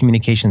style of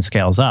communication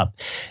scales up.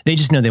 They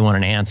just know they want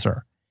an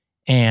answer.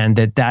 And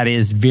that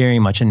is very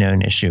much a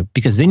known issue,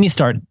 because then you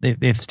start,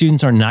 if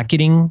students are not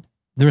getting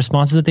the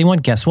responses that they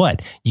want, guess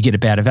what? You get a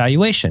bad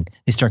evaluation.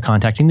 They start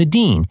contacting the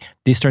dean.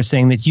 They start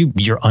saying that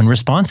you're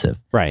unresponsive.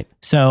 Right.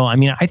 So, I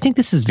mean, I think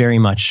this is very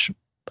much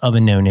of a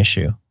known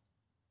issue.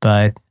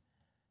 But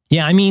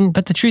yeah, I mean,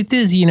 but the truth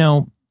is, you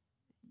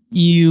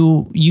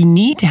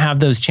need to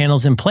have those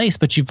channels in place,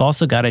 but you've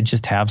also got to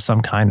just have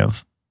some kind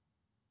of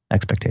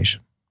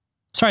expectation.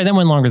 Sorry, that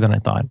went longer than I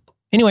thought.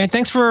 Anyway,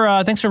 thanks for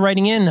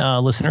writing in,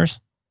 listeners.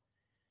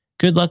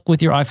 Good luck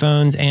with your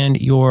iPhones and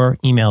your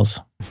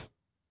emails.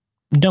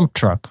 Dump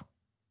truck.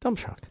 I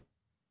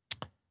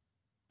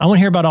want to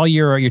hear about all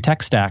your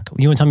tech stack.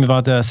 You want to tell me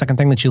about the second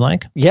thing that you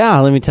like? Yeah,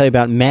 let me tell you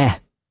about Meh.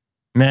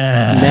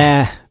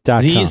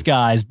 Meh.com. These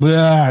guys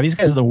are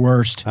the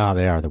worst. Oh,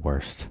 they are the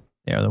worst.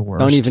 They are the worst.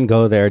 Don't even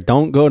go there.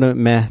 Don't go to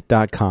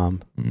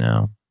meh.com.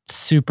 No.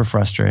 Super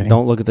frustrating.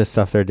 Don't look at the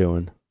stuff they're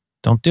doing.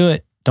 Don't do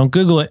it. Don't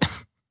Google it.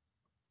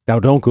 No,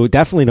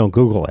 definitely don't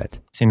Google it.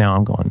 See, now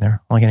I'm going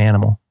there like an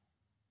animal.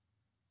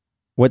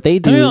 What they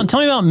do. Tell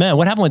me about Meh.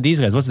 What happened with these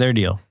guys? What's their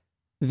deal?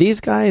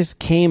 These guys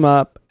came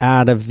up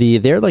out of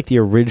they're like the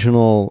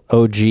original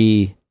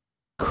OG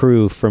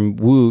crew from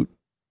Woot.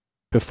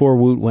 Before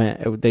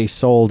Woot they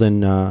sold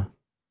and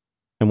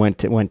went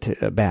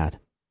to bad.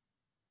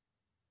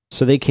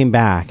 So they came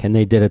back and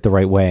they did it the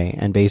right way.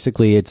 And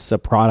basically it's a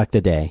product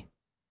a day.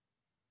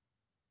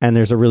 And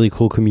there's a really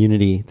cool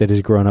community that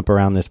has grown up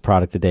around this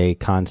product a day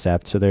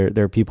concept. So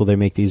there are people that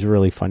make these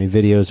really funny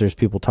videos. There's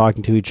people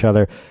talking to each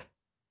other.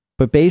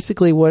 But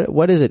basically,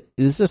 what is it?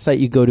 This is a site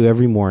you go to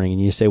every morning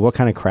and you say, what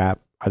kind of crap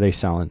are they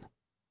selling?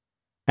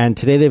 And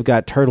today they've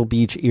got Turtle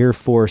Beach Ear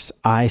Force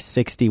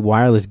i60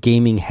 wireless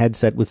gaming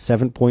headset with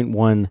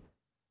 7.1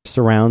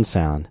 surround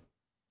sound,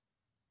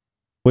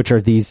 which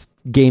are these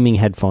gaming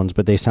headphones,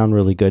 but they sound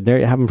really good.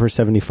 They have them for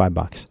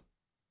 $75.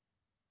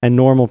 And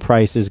normal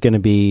price is going to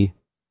be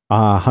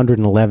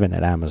 $111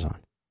 at Amazon.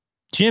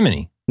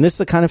 Jiminy. And this is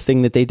the kind of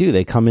thing that they do.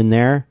 They come in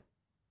there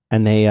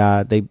and they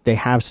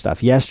have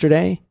stuff.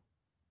 Yesterday,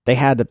 they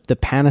had the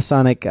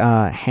Panasonic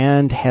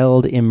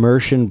handheld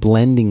immersion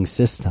blending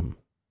system.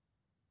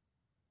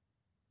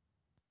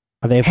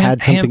 They've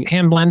had something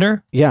hand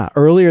blender. Yeah,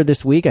 earlier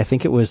this week, I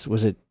think it was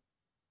it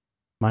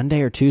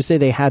Monday or Tuesday?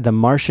 They had the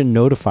Martian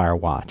Notifier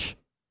watch,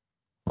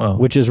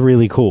 which is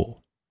really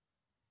cool.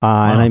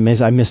 And I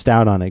missed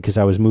out on it because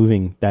I was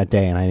moving that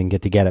day and I didn't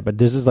get to get it. But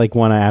this is like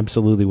one I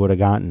absolutely would have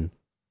gotten.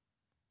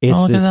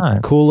 It's this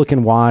cool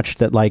looking watch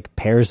that like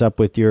pairs up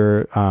with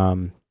your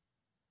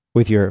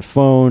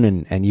phone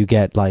and you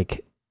get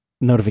like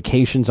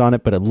notifications on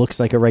it, but it looks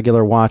like a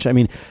regular watch. I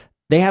mean,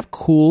 they have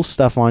cool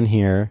stuff on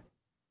here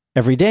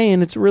every day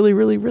and it's really,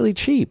 really, really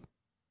cheap.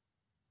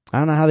 I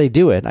don't know how they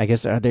do it. I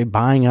guess, are they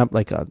buying up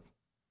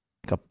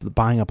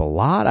buying up a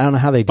lot? I don't know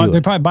how they do it.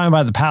 They're probably buying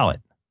by the pallet.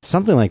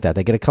 Something like that.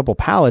 They get a couple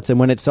pallets, and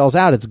when it sells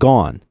out, it's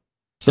gone.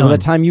 So by the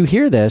time you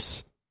hear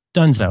this,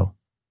 Dunzo.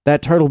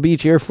 That Turtle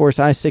Beach Air Force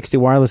i60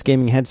 wireless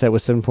gaming headset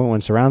with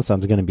 7.1 surround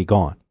sound is going to be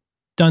gone.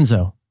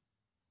 Dunzo.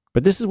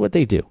 But this is what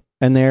they do.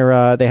 And they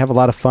have a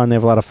lot of fun. They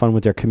have a lot of fun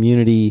with their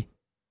community.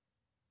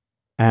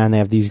 And they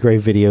have these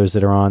great videos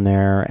that are on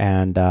there.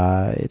 And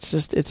it's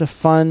a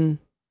fun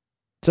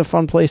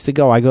place to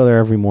go. I go there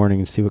every morning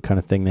and see what kind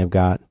of thing they've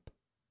got.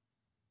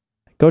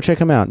 Go check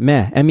them out.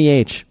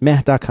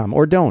 meh.com.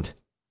 Or don't.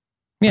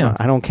 Yeah.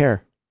 I don't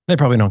care. They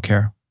probably don't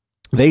care.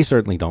 They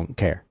certainly don't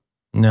care.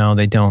 No,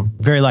 they don't.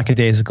 Very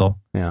lackadaisical.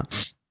 Yeah.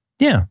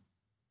 Yeah.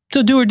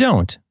 So do or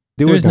don't.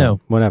 There's no.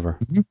 Whatever.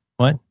 Mm-hmm.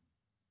 What?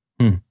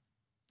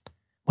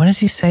 What does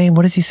he say?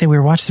 We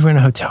were watching, we were in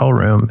a hotel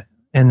room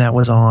and that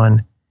was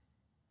on.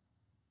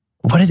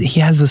 What is it? He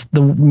has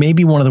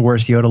maybe one of the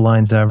worst Yoda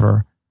lines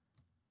ever.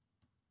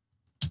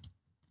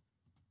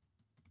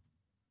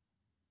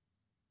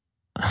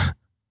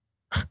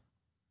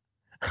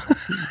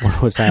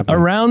 What's happening?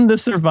 Around the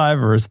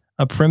survivors,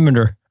 a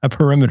perimeter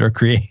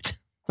create.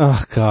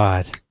 Oh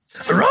God!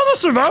 Around the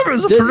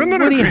survivors, a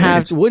perimeter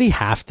create. Would he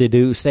have to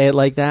do say it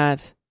like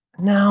that?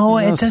 No,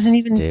 it doesn't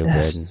even.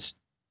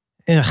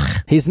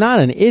 He's not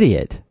an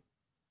idiot.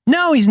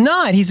 No, he's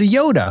not. He's a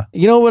Yoda.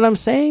 You know what I'm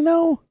saying,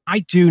 though? I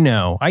do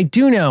know.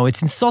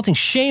 It's insulting.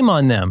 Shame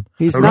on them.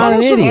 He's not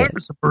an idiot.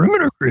 A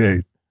perimeter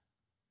create.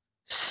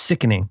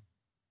 Sickening.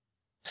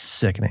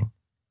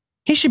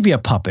 He should be a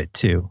puppet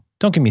too.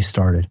 Don't get me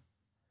started.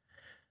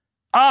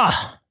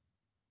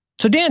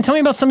 So Dan, tell me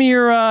about some of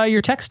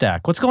your tech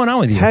stack. What's going on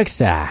with you? Tech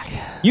stack.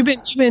 You've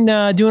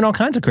been doing all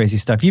kinds of crazy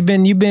stuff. You've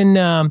been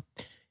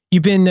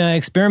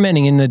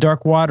experimenting in the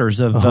dark waters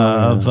of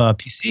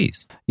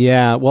PCs.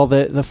 Yeah. Well,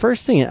 the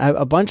first thing,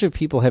 a bunch of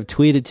people have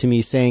tweeted to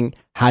me saying,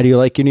 "How do you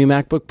like your new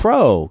MacBook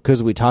Pro?"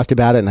 Because we talked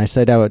about it, and I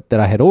said that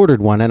I had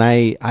ordered one, and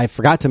I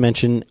forgot to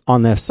mention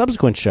on the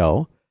subsequent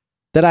show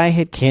that I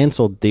had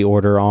canceled the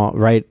order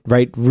right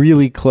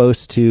really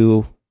close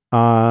to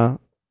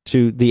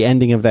the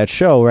ending of that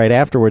show. Right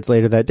afterwards,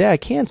 later that day, I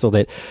canceled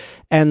it,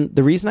 and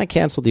the reason I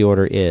canceled the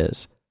order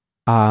is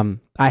I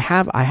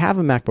have a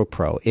MacBook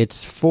Pro.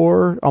 It's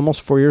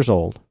almost 4 years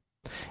old,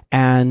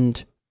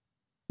 and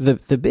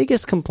the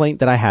biggest complaint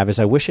that I have is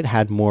I wish it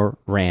had more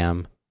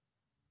RAM.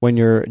 When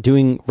you're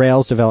doing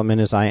Rails development,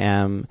 as I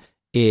am,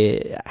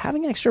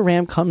 having extra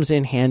RAM comes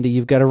in handy.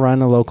 You've got to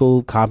run a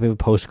local copy of a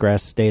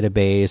Postgres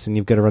database, and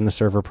you've got to run the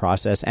server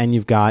process, and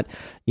you've got,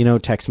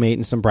 TextMate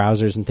and some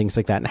browsers and things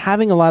like that. And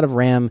having a lot of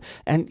RAM,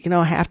 and,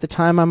 half the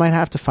time I might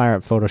have to fire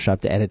up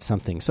Photoshop to edit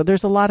something. So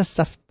there's a lot of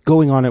stuff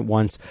going on at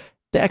once.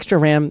 The extra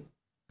RAM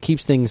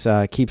keeps things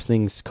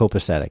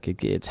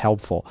copacetic. It's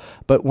helpful.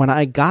 But when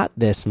I got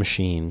this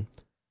machine,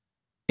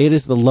 it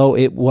is the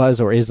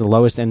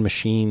lowest end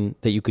machine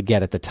that you could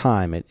get at the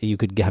time. You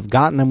could have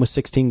gotten them with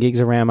 16 gigs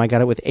of RAM. I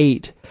got it with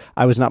 8.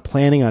 I was not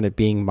planning on it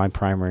being my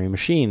primary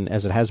machine,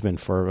 as it has been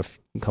for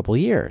a couple of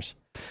years.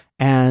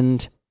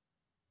 And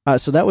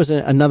so that was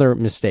another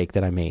mistake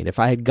that I made. If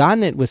I had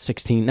gotten it with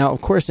 16, now,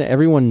 of course,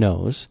 everyone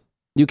knows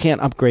you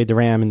can't upgrade the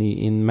RAM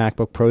in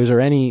MacBook Pros or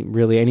any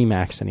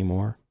Macs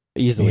anymore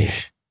easily.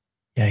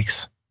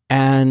 Yikes.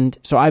 And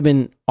so I've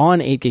been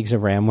on 8 gigs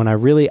of RAM when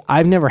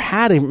I've never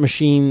had a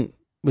machine,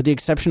 with the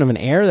exception of an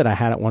Air that I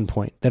had at one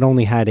point, that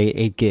only had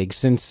 8 gigs.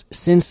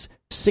 Since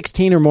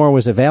 16 or more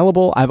was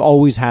available, I've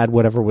always had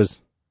whatever was,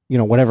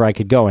 whatever I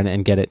could go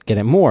and get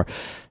it more.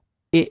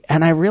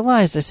 And I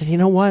realized, I said, you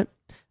know what?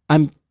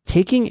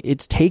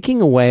 It's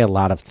taking away a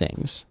lot of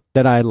things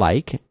that I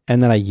like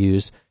and that I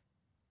use.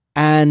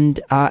 And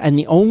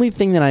the only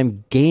thing that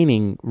I'm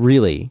gaining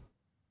really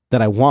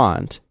that I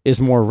want is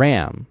more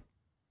RAM.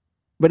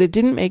 But it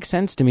didn't make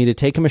sense to me to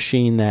take a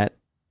machine that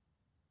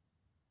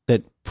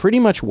pretty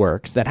much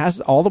works, that has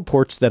all the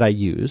ports that I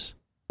use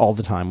all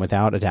the time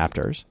without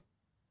adapters,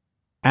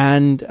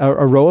 and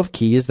a row of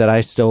keys that I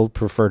still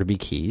prefer to be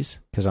keys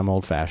because I'm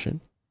old-fashioned,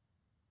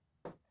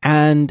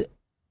 and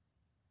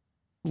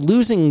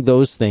losing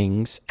those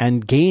things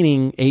and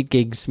gaining 8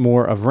 gigs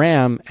more of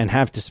RAM and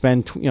have to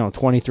spend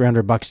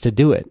 $2,300 to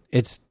do it.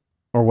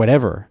 Or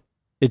whatever.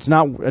 It's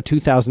not a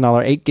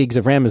 $2,000. 8 gigs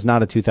of RAM is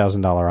not a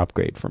 $2,000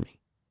 upgrade for me,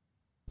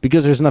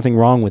 because there's nothing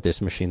wrong with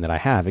this machine that I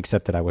have,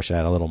 except that I wish I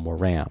had a little more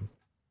RAM.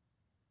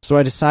 So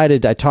I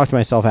talked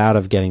myself out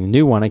of getting the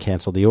new one. I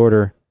canceled the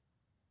order.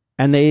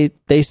 And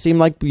they seem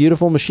like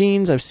beautiful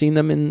machines. I've seen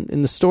them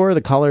in the store. The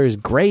color is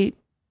great.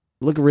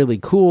 Look really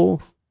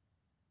cool.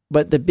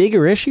 But the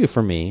bigger issue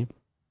for me,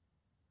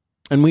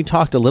 and we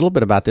talked a little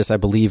bit about this, I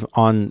believe,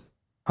 on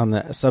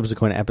the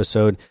subsequent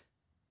episode,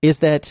 is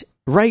that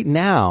right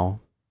now,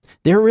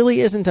 there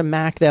really isn't a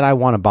Mac that I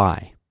want to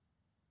buy.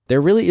 There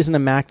really isn't a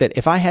Mac that,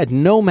 if I had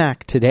no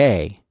Mac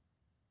today,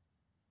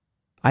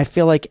 I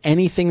feel like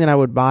anything that I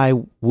would buy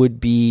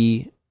would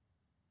be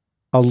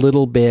a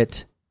little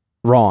bit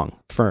wrong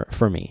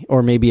for me,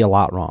 or maybe a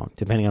lot wrong,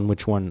 depending on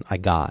which one I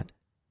got.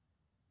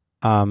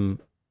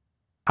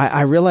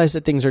 I realize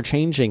that things are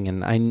changing,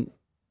 and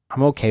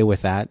I'm okay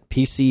with that.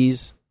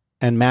 PCs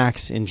and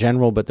Macs in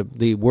general, but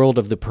the world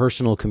of the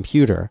personal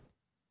computer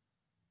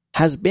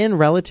has been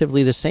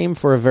relatively the same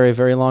for a very,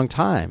 very long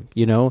time.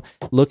 You know,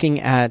 looking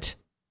at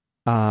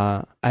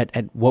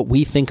what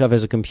we think of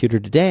as a computer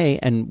today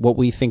and what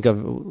we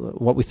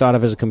thought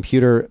of as a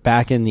computer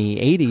back in the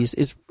 80s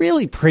is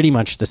really pretty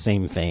much the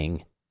same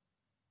thing.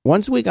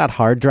 Once we got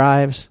hard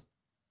drives,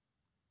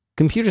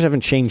 computers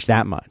haven't changed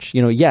that much.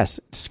 You know, yes,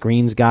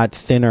 screens got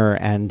thinner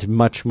and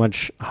much,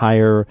 much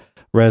higher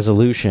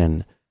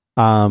resolution.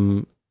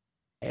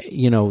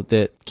 You know,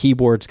 the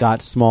keyboards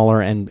got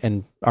smaller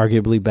and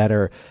arguably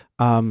better.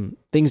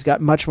 Things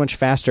got much, much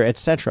faster,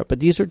 etc. But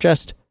these are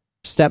just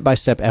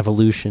step-by-step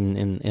evolution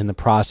in the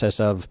process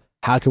of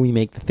how can we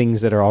make the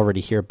things that are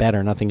already here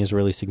better. Nothing has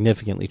really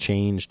significantly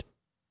changed.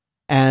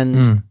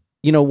 And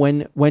you know,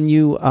 when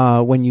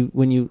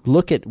you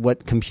look at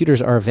what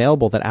computers are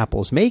available that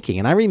Apple is making,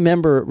 and I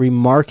remember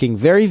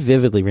very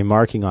vividly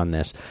remarking on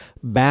this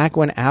back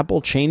when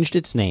Apple changed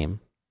its name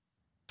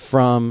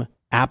from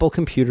Apple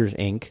Computers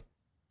Inc.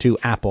 to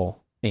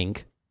Apple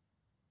Inc.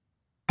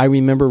 I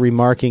remember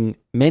remarking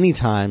many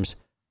times,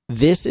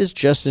 this is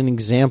just an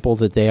example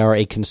that they are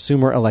a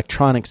consumer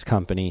electronics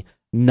company,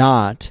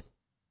 not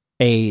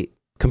a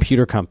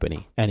computer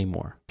company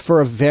anymore. For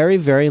a very,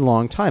 very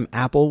long time,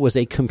 Apple was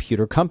a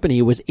computer company.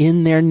 It was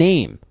in their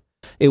name.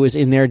 It was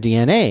in their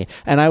DNA.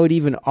 And I would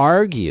even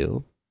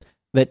argue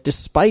that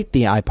despite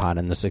the iPod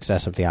and the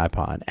success of the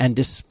iPod, and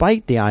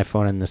despite the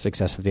iPhone and the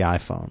success of the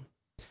iPhone,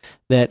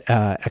 that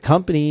a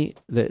company,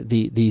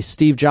 the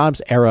Steve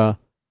Jobs era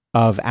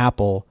of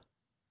Apple,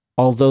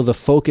 although the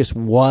focus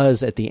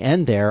was at the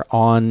end there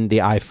on the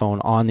iPhone,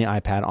 on the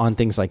iPad, on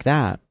things like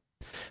that,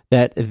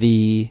 that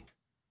the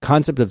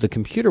concept of the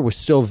computer was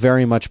still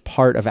very much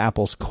part of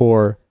Apple's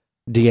core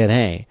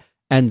DNA.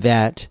 And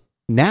that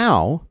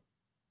now,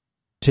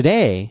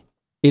 today,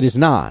 it is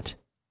not.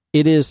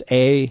 It is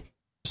a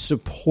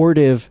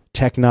supportive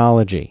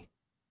technology.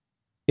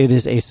 It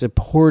is a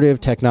supportive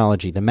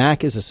technology. The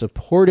Mac is a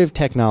supportive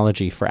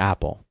technology for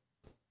Apple.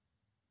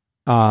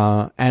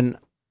 And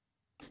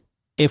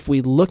if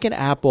we look at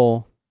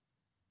Apple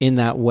in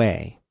that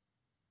way,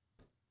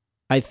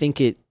 I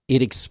think it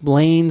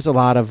explains a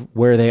lot of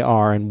where they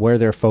are and where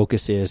their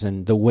focus is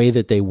and the way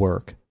that they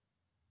work.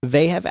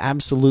 They have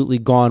absolutely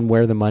gone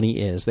where the money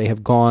is. They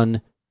have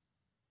gone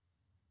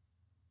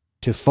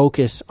to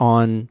focus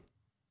on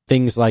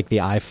things like the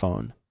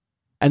iPhone.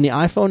 And the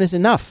iPhone is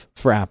enough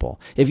for Apple.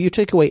 If you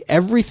take away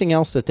everything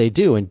else that they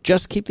do and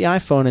just keep the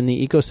iPhone and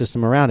the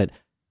ecosystem around it,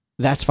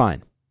 that's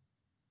fine.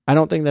 I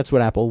don't think that's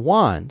what Apple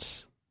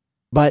wants.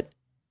 But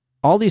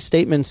all these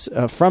statements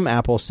from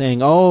Apple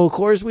saying, "Oh, of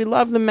course we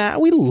love the Mac.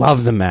 We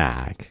love the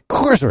Mac. Of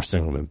course we're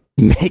still going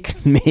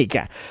to make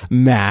a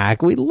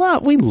Mac. We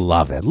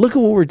love it. Look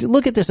at what we're doing.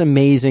 Look at this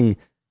amazing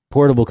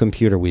portable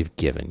computer we've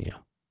given you."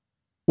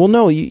 Well,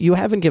 no, you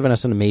haven't given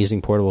us an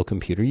amazing portable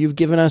computer. You've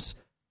given us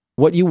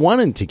what you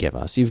wanted to give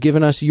us. You've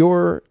given us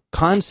your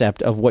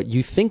concept of what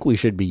you think we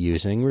should be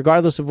using,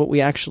 regardless of what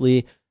we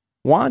actually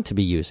want to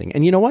be using.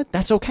 And you know what?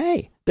 That's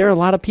okay. There are a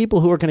lot of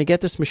people who are going to get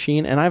this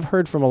machine, and I've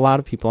heard from a lot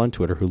of people on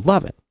Twitter who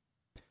love it.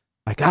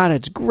 My God,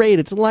 it's great.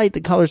 It's light.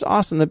 The color's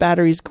awesome. The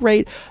battery's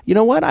great. You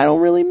know what? I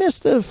don't really miss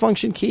the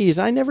function keys.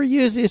 I never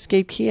use the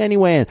escape key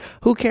anyway. And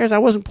who cares? I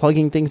wasn't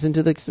plugging things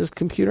into this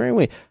computer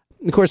anyway.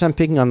 Of course, I'm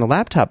picking on the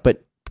laptop,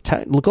 but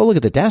go look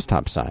at the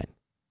desktop side.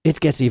 It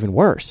gets even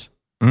worse.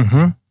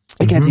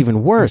 It gets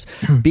even worse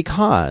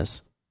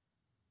because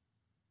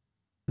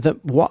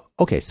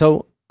okay,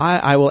 so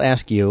I will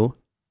ask you,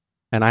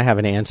 and I have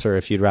an answer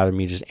if you'd rather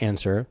me just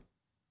answer.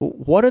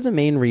 What are the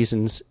main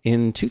reasons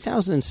in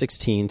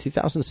 2016,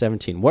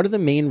 2017? What are the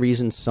main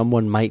reasons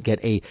someone might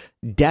get a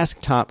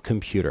desktop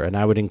computer? And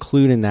I would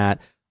include in that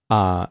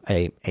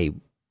a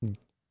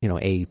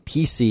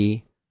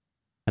PC,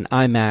 an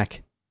iMac,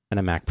 and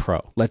a Mac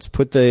Pro. Let's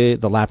put the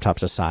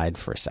laptops aside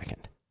for a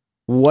second.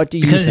 What do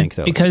you think,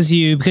 though? Because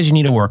you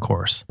need a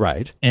workhorse,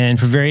 right? And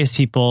for various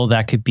people,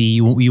 that could be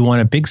you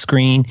want a big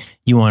screen,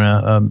 you want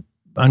a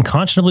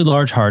unconscionably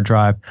large hard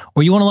drive,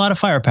 or you want a lot of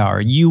firepower.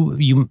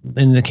 You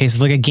in the case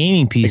of like a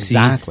gaming PC,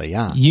 exactly,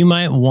 yeah. You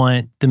might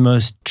want the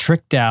most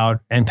tricked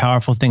out and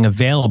powerful thing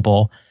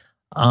available,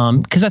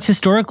 because that's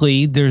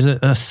historically there's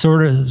a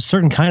sort of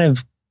certain kind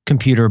of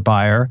computer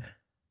buyer.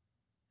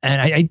 And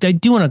I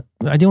do want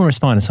to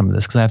respond to some of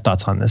this because I have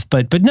thoughts on this,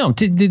 but no,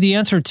 the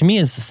answer to me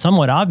is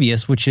somewhat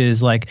obvious, which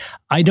is like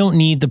I don't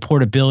need the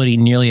portability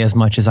nearly as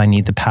much as I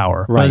need the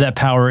power. Right. Whether that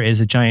power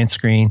is a giant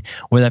screen,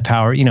 or that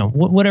power,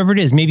 whatever it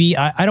is. Maybe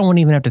I don't want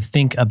to even have to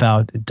think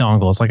about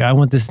dongles. Like I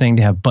want this thing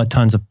to have butt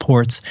tons of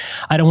ports.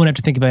 I don't want to have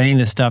to think about any of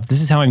this stuff.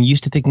 This is how I'm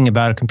used to thinking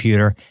about a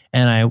computer,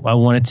 and I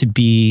want it to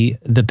be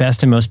the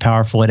best and most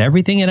powerful at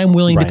everything, and I'm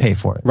willing to pay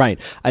for it. Right.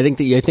 I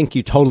think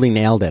you totally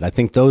nailed it. I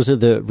think those are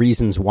the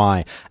reasons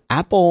why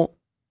Apple.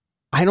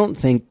 I don't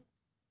think,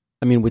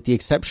 with the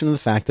exception of the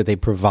fact that they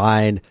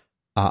provide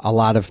a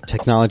lot of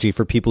technology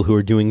for people who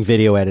are doing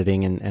video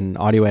editing and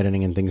audio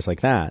editing and things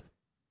like that,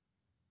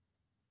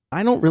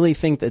 I don't really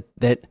think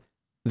that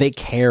they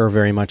care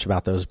very much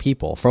about those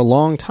people for a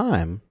long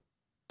time.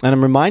 And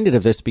I'm reminded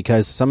of this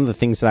because some of the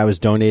things that I was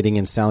donating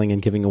and selling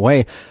and giving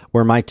away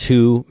were my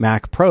 2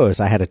 Mac Pros.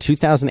 I had a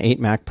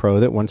 2008 Mac Pro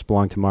that once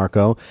belonged to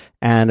Marco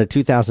and a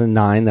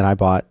 2009 that I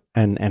bought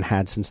and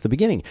had since the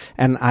beginning.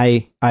 And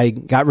I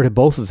got rid of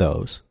both of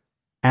those.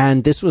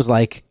 And this was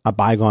like a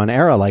bygone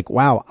era. Like,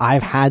 wow,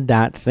 I've had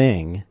that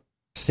thing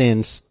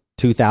since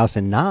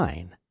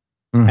 2009.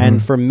 Mm-hmm.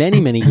 And for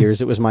many, many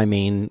years, it was my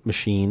main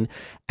machine.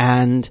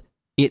 And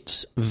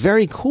it's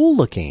very cool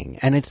looking,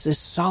 and it's this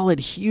solid,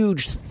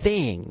 huge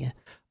thing,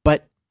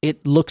 but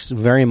it looks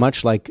very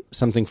much like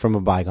something from a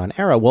bygone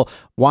era. Well,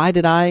 why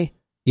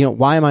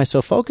am I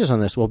so focused on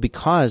this? Well,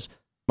 because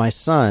my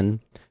son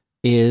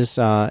is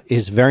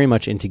very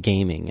much into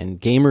gaming, and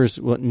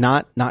gamers,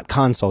 not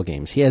console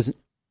games. He has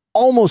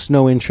almost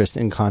no interest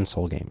in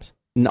console games,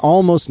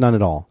 almost none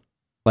at all,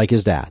 like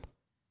his dad.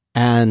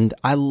 And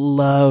I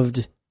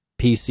loved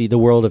the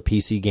world of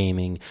PC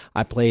gaming.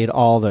 I played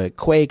all the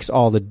Quakes,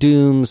 all the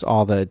Dooms,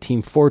 all the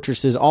Team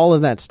Fortresses, all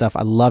of that stuff.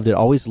 I loved it.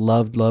 Always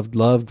loved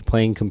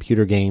playing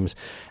computer games.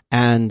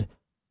 And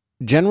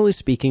generally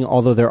speaking,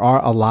 although there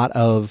are a lot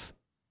of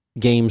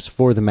games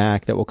for the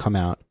Mac that will come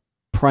out,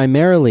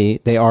 primarily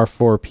they are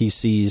for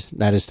PCs,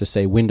 that is to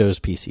say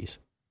Windows PCs.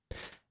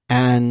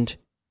 And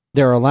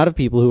there are a lot of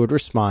people who would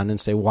respond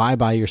and say, why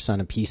buy your son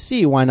a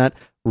PC? Why not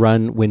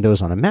run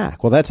Windows on a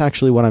Mac? Well, that's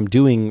actually what I'm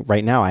doing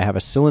right now. I have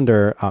a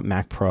cylinder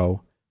Mac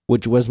Pro,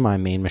 which was my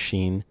main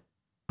machine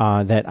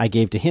that I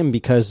gave to him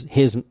because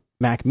his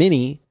Mac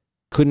Mini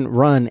couldn't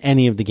run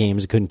any of the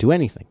games. It couldn't do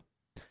anything.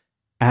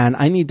 And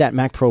I need that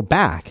Mac Pro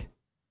back.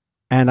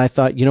 And I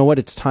thought, you know what?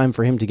 It's time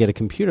for him to get a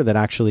computer that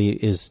actually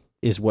is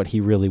what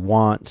he really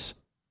wants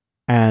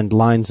and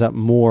lines up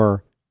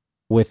more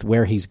with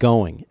where he's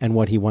going and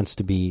what he wants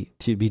to be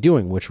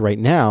doing, which right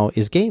now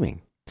is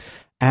gaming.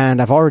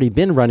 And I've already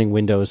been running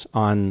Windows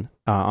on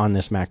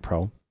this Mac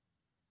Pro.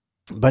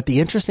 But the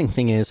interesting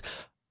thing is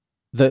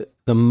the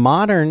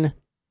modern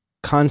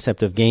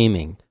concept of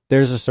gaming,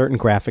 there's a certain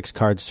graphics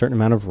card, a certain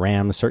amount of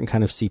RAM, a certain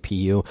kind of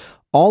CPU.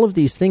 All of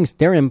these things,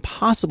 they're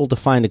impossible to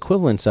find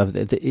equivalents of.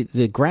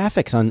 The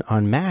graphics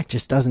on Mac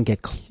just doesn't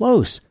get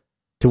close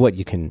to what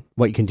you can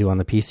do on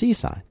the PC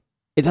side.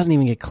 It doesn't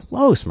even get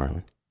close,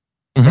 Merlin.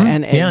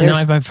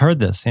 Mm-hmm. I've heard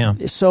this. Yeah.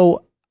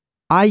 So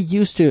I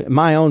used to,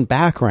 my own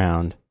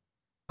background,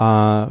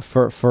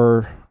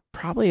 for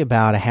probably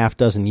about a half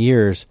dozen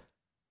years,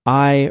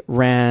 I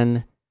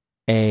ran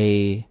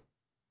I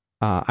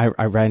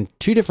ran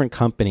 2 different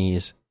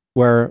companies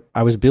where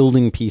I was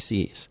building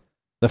PCs.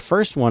 The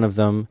first one of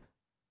them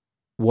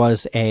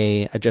was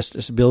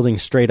just building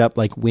straight up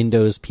like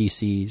Windows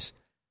PCs,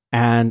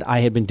 and I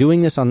had been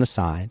doing this on the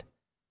side.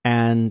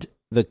 And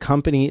the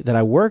company that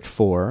I worked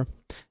for,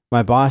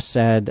 my boss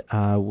said,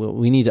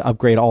 we need to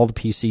upgrade all the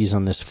PCs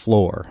on this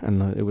floor.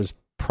 And it was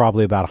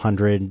probably about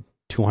 100,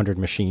 200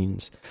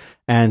 machines.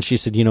 And she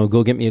said,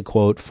 go get me a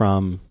quote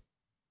from,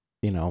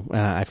 and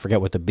I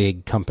forget what the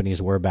big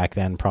companies were back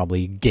then,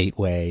 probably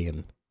Gateway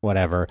and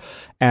whatever.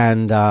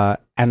 And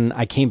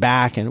I came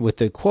back and with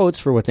the quotes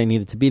for what they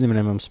needed to be the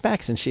minimum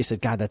specs. And she said,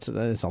 God, that's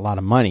a lot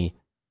of money.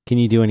 Can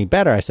you do any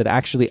better? I said,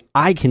 actually,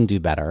 I can do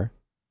better.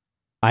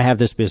 I have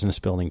this business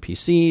building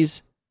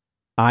PCs.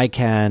 I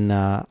can,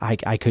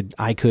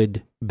 I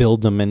could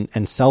build them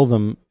and sell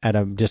them at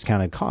a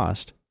discounted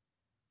cost.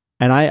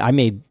 And I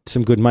made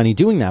some good money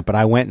doing that, but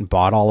I went and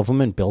bought all of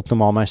them and built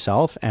them all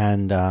myself.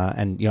 And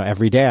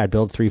every day I'd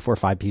build 3, 4,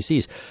 5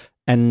 PCs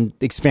and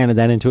expanded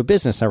that into a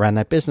business. I ran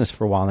that business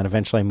for a while. And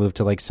eventually I moved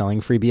to like selling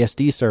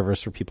FreeBSD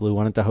servers for people who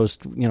wanted to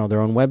host,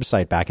 their own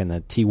website back in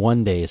the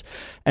T1 days.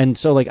 And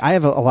so like I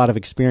have a lot of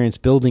experience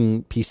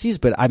building PCs,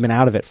 but I've been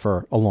out of it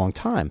for a long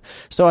time.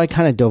 So I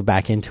kind of dove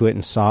back into it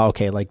and saw,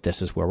 okay, like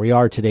this is where we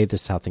are today.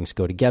 This is how things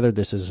go together.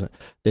 This is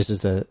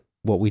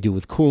what we do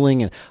with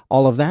cooling and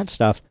all of that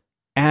stuff.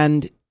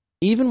 And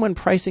even when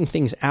pricing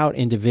things out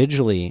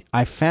individually,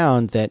 I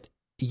found that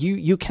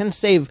you can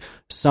save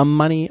some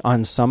money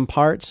on some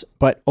parts,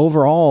 but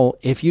overall,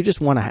 if you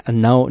just want a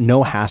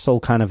no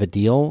hassle kind of a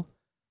deal,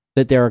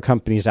 that there are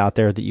companies out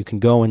there that you can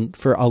go and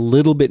for a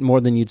little bit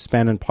more than you'd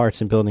spend on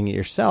parts and building it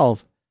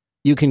yourself,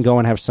 you can go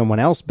and have someone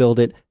else build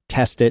it,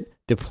 test it,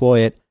 deploy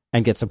it,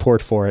 and get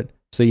support for it,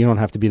 so you don't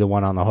have to be the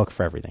one on the hook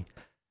for everything.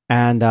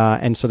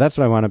 And so that's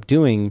what I wound up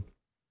doing.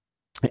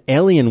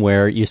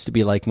 Alienware used to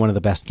be like one of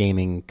the best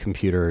gaming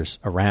computers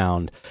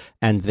around,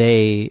 and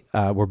they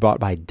were bought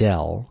by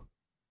Dell.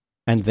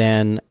 And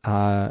then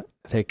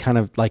they kind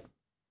of like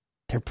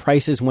their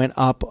prices went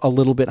up a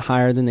little bit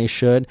higher than they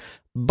should.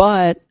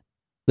 But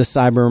the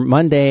Cyber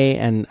Monday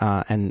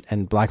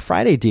and Black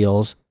Friday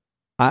deals,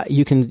 I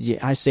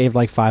saved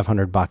like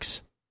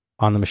 $500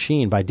 on the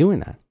machine by doing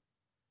that.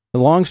 The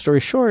long story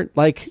short,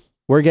 like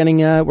we're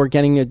getting an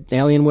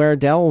Alienware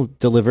Dell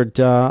delivered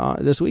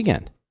this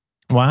weekend.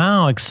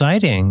 Wow,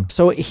 exciting!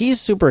 So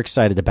he's super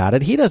excited about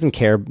it. He doesn't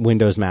care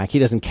Windows, Mac. He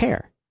doesn't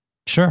care.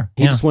 Sure,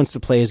 he just wants to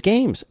play his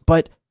games,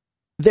 but.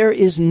 There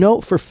is for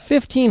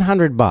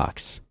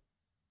 $1,500,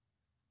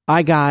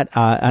 I got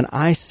an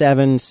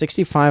i7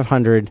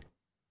 6500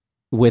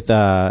 with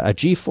a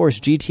GeForce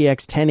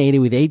GTX 1080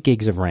 with 8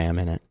 gigs of RAM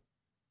in it.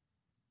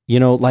 You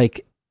know,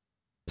 like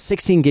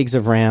 16 gigs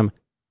of RAM.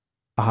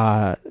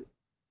 Got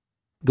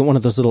one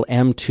of those little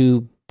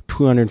M2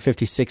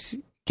 256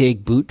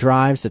 gig boot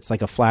drives. It's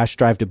like a flash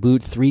drive to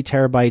boot. 3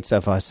 terabytes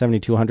of a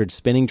 7200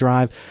 spinning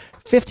drive.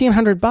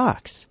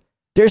 $1,500.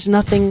 There's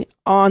nothing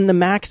on the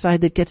Mac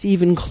side that gets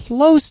even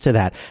close to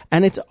that.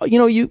 And it's, you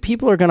know,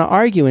 people are going to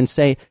argue and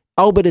say,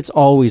 oh, but it's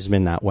always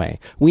been that way.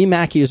 We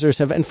Mac users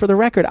have, and for the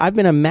record, I've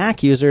been a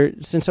Mac user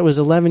since I was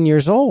 11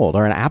 years old,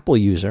 or an Apple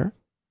user.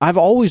 I've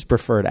always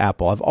preferred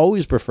Apple. I've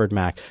always preferred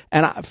Mac.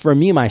 And for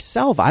me,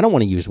 myself, I don't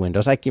want to use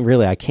Windows. I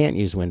can't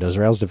use Windows.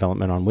 Rails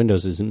development on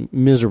Windows is a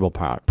miserable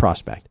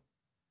prospect.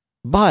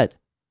 But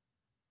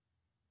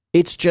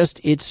it's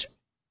just,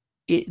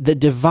 the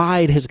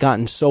divide has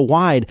gotten so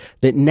wide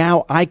that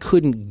now I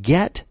couldn't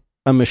get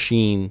a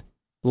machine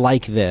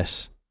like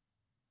this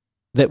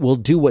that will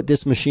do what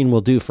this machine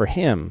will do for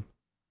him.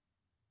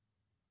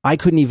 I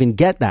couldn't even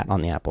get that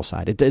on the Apple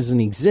side. It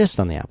doesn't exist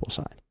on the Apple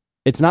side.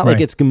 It's not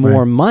like it's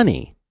more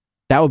money.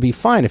 That would be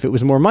fine. If it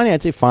was more money,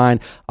 I'd say,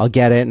 fine, I'll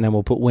get it, and then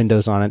we'll put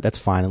Windows on it. That's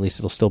fine. At least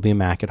it'll still be a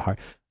Mac at heart.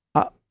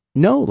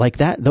 No, like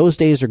that, those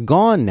days are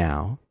gone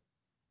now.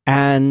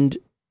 And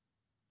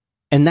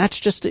that's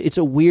just, it's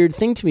a weird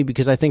thing to me,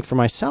 because I think for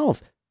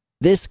myself,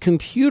 this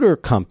computer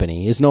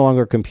company is no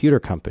longer a computer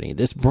company.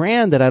 This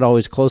brand that I'd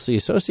always closely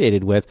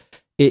associated with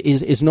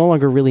is no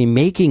longer really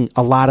making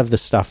a lot of the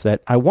stuff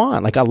that I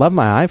want. Like, I love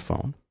my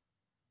iPhone,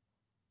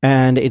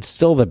 and it's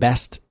still the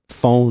best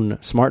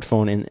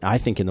smartphone I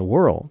think in the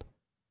world.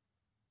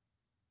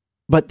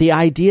 But the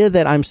idea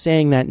that I'm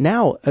saying that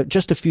now,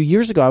 just a few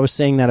years ago, I was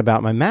saying that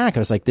about my Mac. I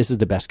was like, this is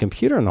the best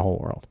computer in the whole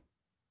world.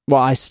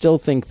 Well, I still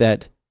think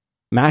that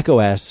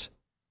macOS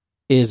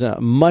is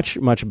much,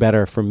 much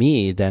better for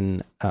me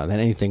than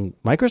anything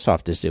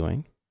Microsoft is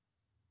doing.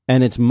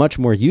 And it's much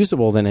more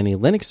usable than any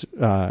Linux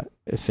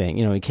thing.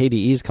 You know,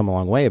 KDE's come a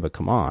long way, but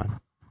come on.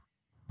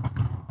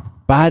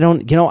 But I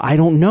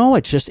don't know.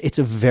 It's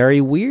a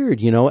very weird,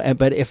 you know.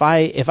 But if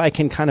I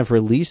can kind of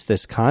release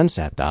this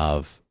concept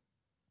of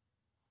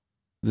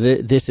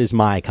this is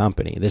my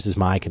company, this is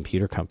my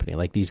computer company.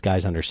 Like, these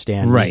guys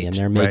understand me, and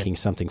they're making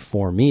something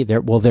for me.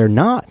 They're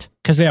not,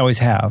 because they always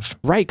have.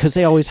 Right, because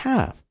they always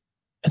have.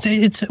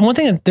 It's one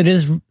thing that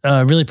is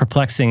really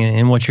perplexing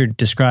in what you're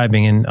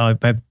describing, and I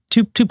have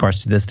two parts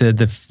to this.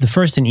 The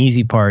first and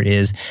easy part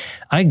is,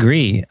 I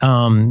agree.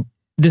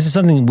 This is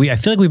something I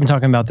feel like we've been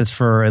talking about this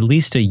for at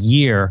least a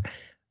year,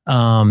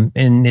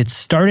 and it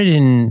started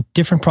in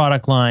different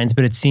product lines,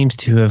 but it seems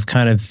to have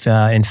kind of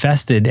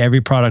infested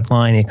every product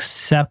line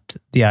except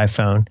the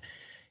iPhone.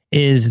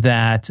 Is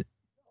that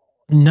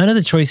none of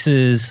the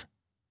choices?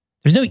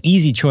 There's no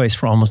easy choice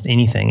for almost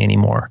anything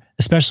anymore,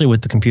 especially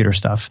with the computer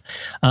stuff.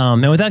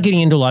 And without getting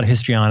into a lot of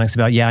histrionics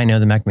about, I know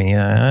the Mac Mini,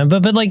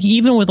 but like,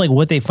 even with like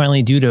what they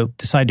finally do to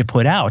decide to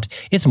put out,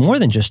 it's more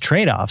than just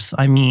trade-offs.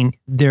 I mean,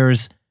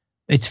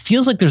 it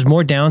feels like there's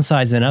more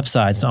downsides than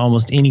upsides to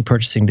almost any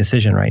purchasing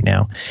decision right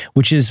now,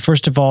 which is,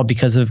 first of all,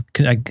 because of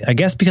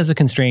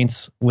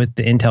constraints with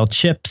the Intel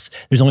chips.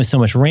 There's only so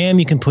much RAM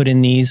you can put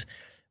in these.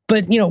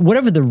 But, you know,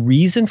 whatever the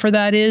reason for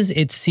that is,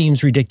 it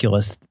seems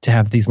ridiculous to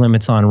have these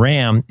limits on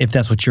RAM if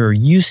that's what you're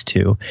used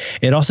to.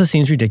 It also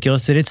seems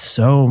ridiculous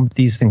that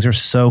these things are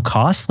so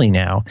costly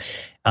now.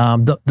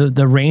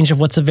 The range of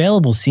what's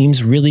available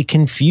seems really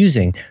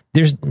confusing.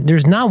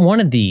 There's not one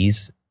of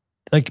these.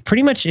 Like,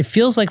 pretty much, it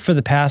feels like for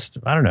the past,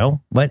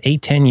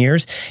 8-10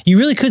 years, you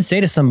really could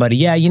say to somebody,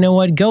 you know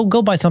what,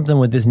 go buy something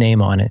with this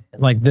name on it.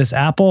 Like this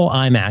Apple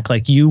iMac,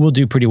 like, you will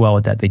do pretty well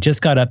with that. They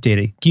just got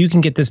updated. You can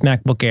get this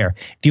MacBook Air.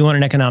 If you want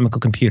an economical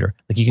computer,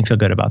 like, you can feel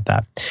good about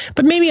that.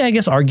 But maybe, I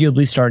guess,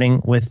 arguably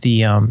starting with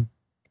the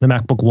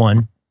MacBook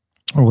One,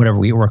 or whatever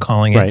we were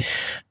calling it. Right.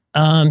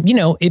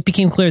 It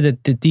became clear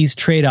that these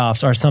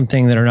trade-offs are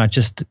something that are not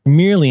just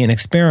merely an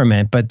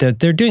experiment, but that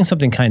they're doing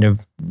something kind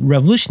of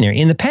revolutionary.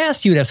 In the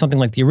past, you would have something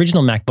like the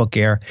original MacBook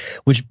Air,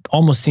 which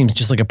almost seems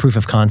just like a proof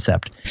of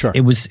concept. Sure.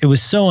 It was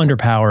so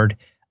underpowered.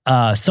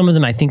 Some of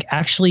them, I think,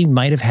 actually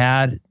might have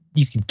had,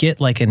 you could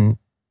get like a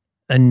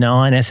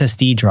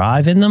non-SSD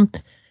drive in them.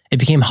 It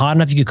became hot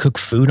enough you could cook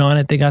food on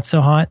it. They got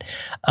so hot.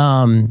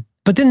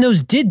 But then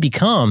those did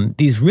become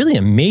these really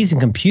amazing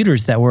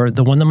computers that were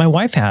the one that my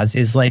wife has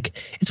is like,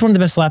 it's one of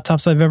the best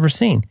laptops I've ever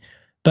seen.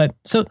 But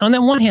so on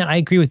that one hand, I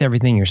agree with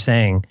everything you're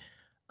saying.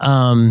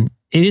 It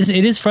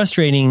is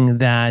frustrating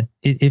that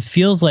it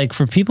feels like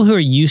for people who are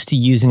used to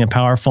using a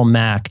powerful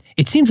Mac,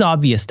 it seems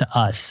obvious to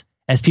us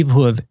as people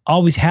who have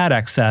always had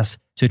access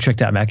to a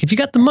tricked out Mac. If you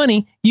got the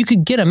money, you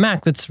could get a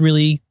Mac that's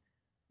really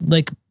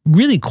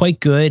quite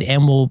good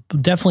and will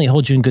definitely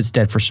hold you in good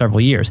stead for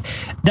several years.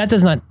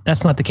 That's not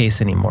the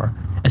case anymore.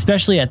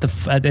 Especially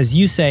as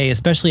you say,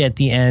 especially at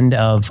the end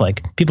of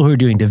like people who are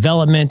doing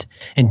development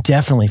and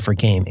definitely for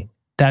gaming.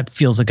 That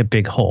feels like a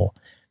big hole.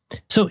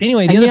 So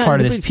anyway, the other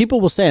part of this,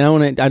 people will say,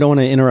 and I don't want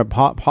to interrupt,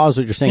 pause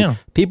what you're saying. Yeah.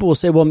 People will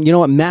say, well, you know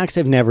what, Macs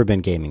have never been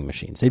gaming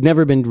machines. They've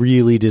never been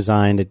really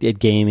designed at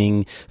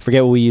gaming.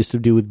 Forget what we used to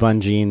do with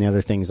Bungie and the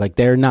other things. Like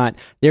they're not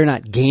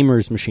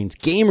gamers machines.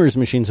 Gamers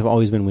machines have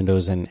always been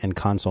Windows and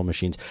console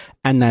machines.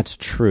 And that's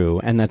true.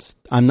 And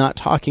I'm not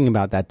talking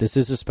about that. This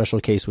is a special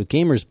case with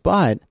gamers,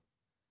 but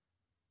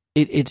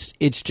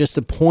it's just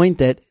a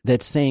point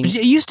that's saying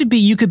it used to be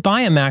you could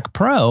buy a Mac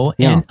Pro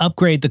and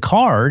upgrade the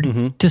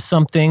card to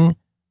something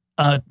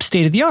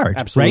state of the art.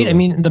 Absolutely. Right? I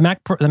mean, the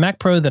Mac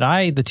Pro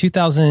that the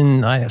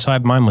 2000,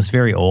 mine was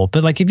very old,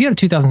 but like if you had a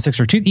 2006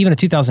 or even a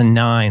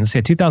 2009, let's say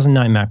a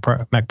 2009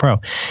 Mac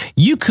Pro,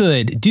 you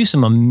could do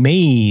some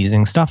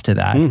amazing stuff to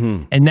that.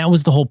 And that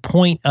was the whole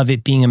point of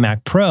it being a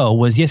Mac Pro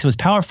was, yes, it was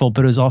powerful,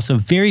 but it was also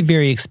very,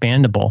 very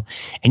expandable.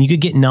 And you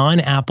could get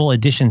non-Apple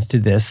additions to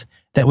this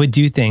that would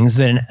do things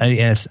that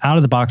an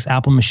out-of-the-box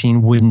Apple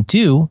machine wouldn't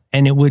do,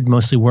 and it would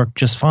mostly work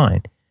just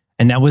fine.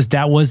 And that was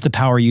the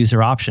power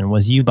user option,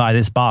 was you buy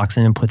this box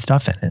and then put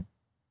stuff in it.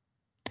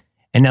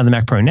 And now the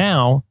Mac Pro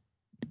now,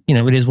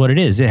 it is what it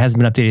is. It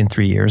hasn't been updated in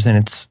 3 years, and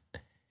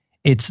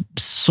it's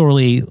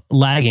sorely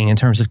lagging in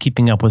terms of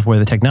keeping up with where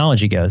the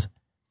technology goes.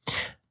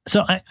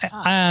 So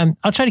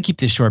I'll try to keep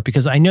this short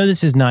because I know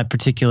this is not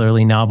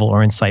particularly novel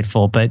or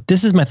insightful, but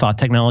this is my thought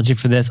technology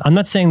for this. I'm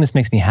not saying this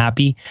makes me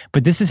happy,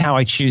 but this is how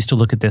I choose to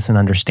look at this and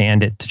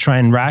understand it, to try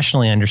and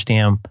rationally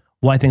understand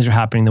why things are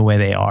happening the way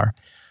they are.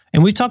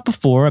 And we've talked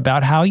before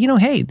about how,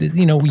 hey,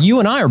 you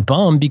and I are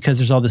bummed because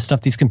there's all this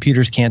stuff these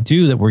computers can't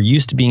do that we're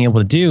used to being able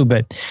to do,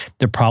 but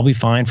they're probably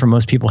fine for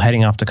most people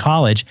heading off to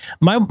college.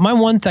 My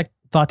one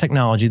thought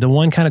technology, the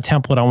one kind of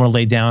template I want to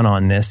lay down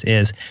on this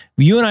is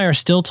you and I are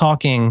still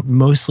talking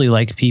mostly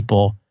like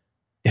people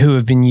who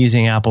have been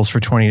using Apples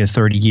for 20 to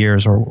 30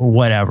 years or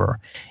whatever,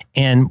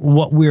 and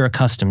what we're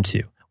accustomed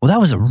to. Well, that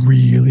was a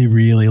really,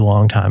 really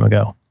long time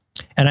ago.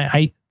 And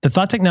the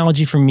thought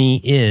technology for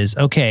me is,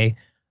 okay,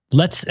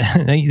 this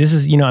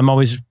is, I'm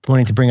always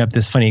wanting to bring up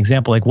this funny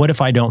example, like, what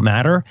if I don't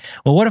matter?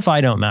 Well, what if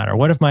I don't matter?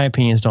 What if my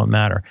opinions don't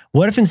matter?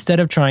 What if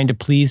instead of trying to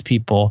please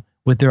people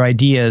with their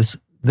ideas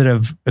that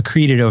have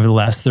accreted over the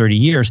last 30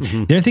 years,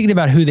 they're thinking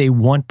about who they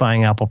want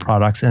buying Apple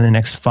products in the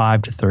next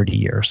 5 to 30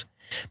 years.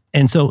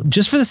 And so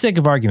just for the sake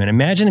of argument,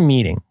 imagine a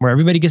meeting where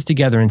everybody gets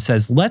together and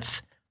says,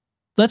 let's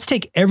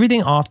take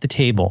everything off the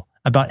table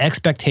about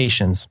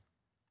expectations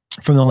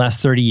from the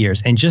last 30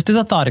 years. And just as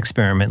a thought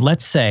experiment,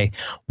 let's say,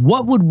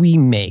 what would we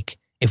make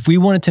if we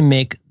wanted to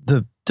make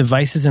the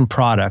devices and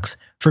products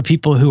for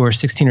people who are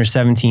 16 or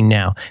 17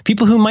 now?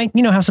 People who might,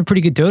 have some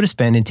pretty good dough to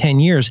spend in 10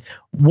 years.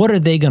 What are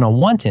they going to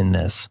want in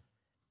this?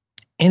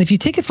 And if you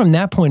take it from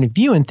that point of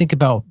view and think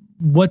about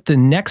what the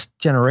next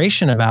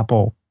generation of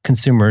Apple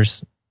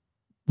consumers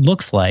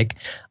looks like,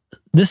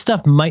 this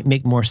stuff might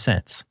make more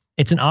sense.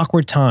 It's an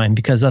awkward time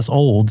because us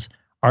olds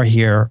are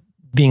here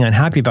being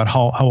unhappy about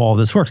how all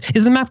this works.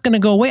 Is the Mac going to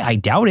go away? I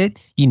doubt it.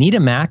 You need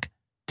a Mac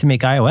to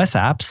make iOS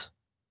apps.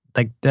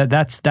 Like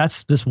that's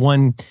this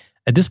one,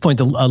 at this point,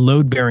 a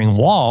load-bearing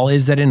wall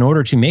is that in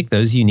order to make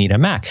those, you need a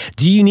Mac.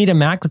 Do you need a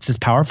Mac that's as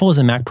powerful as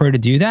a Mac Pro to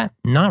do that?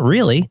 Not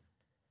really.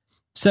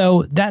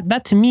 So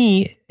that to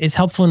me is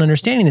helpful in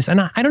understanding this. And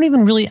I've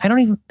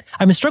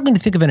been struggling to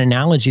think of an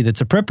analogy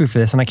that's appropriate for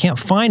this, and I can't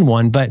find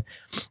one, but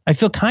I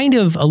feel kind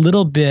of a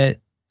little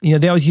bit,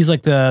 they always use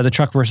like the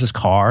truck versus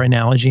car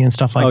analogy and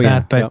stuff like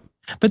that.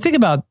 But think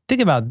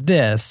about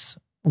this,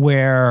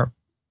 where,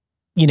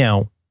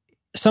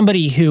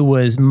 somebody who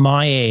was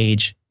my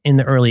age in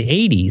the early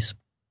 80s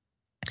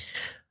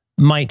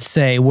might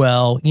say,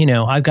 well,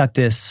 I've got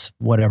this,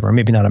 whatever,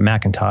 maybe not a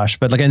Macintosh,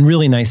 but like a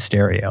really nice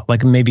stereo,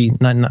 like maybe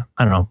not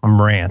I don't know, a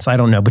Marantz, I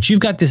don't know, but you've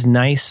got this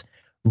nice,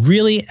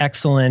 really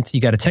excellent, you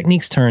got a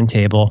Technics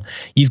turntable,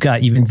 you've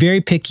been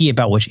very picky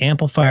about which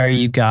amplifier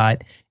you've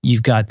got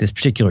this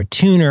particular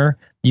tuner,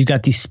 you've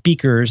got these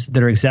speakers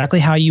that are exactly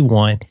how you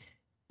want,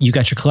 you've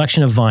got your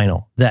collection of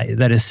vinyl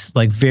that is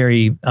like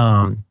very,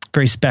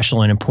 very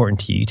special and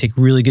important to you. You take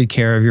really good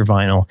care of your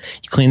vinyl.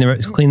 You clean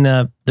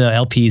the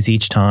LPs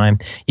each time.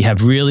 You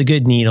have really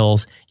good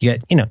needles. You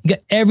got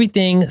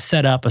everything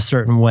set up a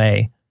certain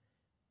way.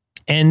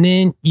 And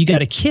then you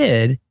got a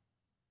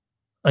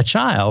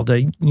child,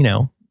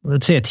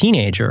 let's say a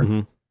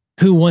teenager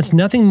who wants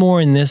nothing more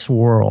in this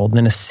world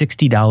than a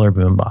 $60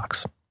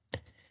 boombox.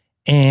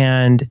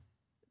 And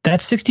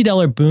that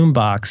 $60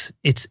 boombox,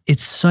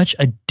 it's such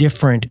a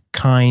different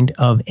kind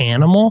of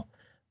animal.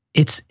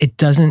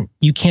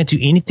 You can't do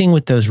anything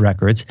with those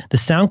records. The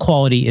sound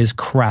quality is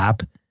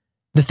crap.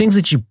 The things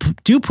that you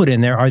do put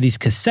in there are these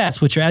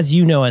cassettes, which are, as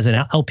you know, as an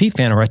LP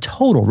fan, are a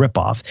total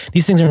ripoff.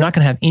 These things are not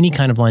going to have any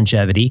kind of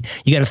longevity.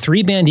 You got a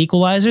 3-band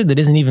equalizer that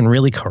isn't even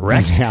really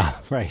correct. Yeah,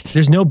 right.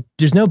 There's no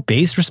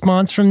bass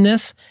response from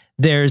this.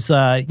 There's,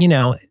 and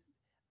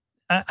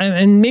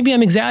maybe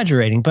I'm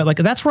exaggerating, but like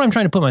that's where I'm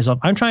trying to put myself.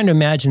 I'm trying to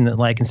imagine that,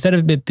 like, instead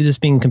of this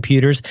being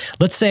computers,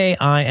 let's say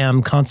I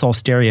am console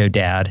stereo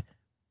dad,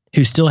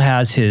 who still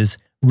has his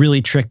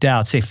really tricked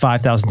out, say,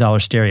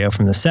 $5,000 stereo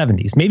from the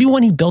 70s. Maybe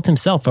one he built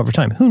himself over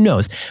time. Who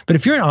knows? But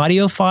if you're an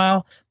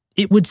audiophile,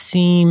 it would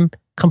seem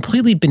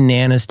completely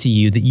bananas to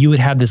you that you would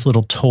have this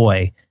little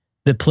toy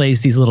that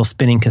plays these little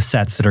spinning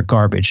cassettes that are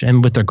garbage,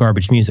 and with their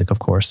garbage music, of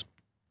course.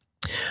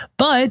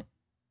 But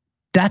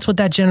that's what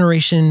that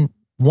generation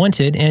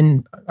wanted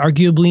and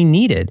arguably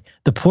needed.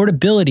 The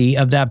portability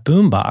of that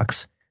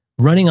boombox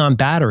running on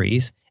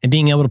batteries and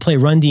being able to play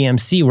Run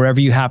DMC wherever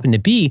you happen to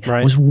be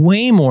was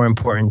way more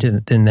important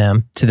to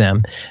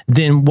them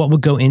than what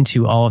would go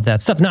into all of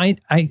that stuff. Now,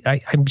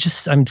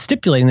 I'm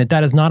stipulating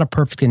that is not a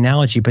perfect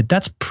analogy, but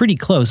that's pretty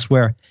close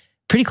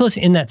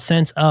in that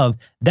sense of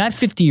that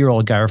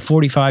 50-year-old guy or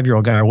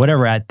 45-year-old guy or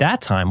whatever at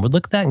that time would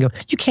look at that and go,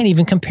 you can't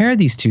even compare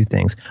these two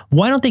things.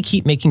 Why don't they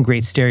keep making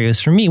great stereos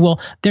for me? Well,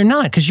 they're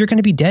not, because you're going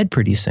to be dead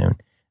pretty soon.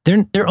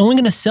 They're only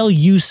going to sell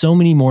you so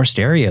many more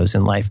stereos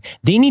in life.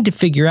 They need to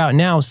figure out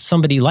now,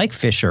 somebody like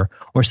Fisher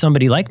or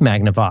somebody like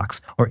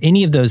Magnavox or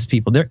any of those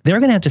people, they're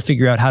going to have to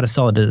figure out how to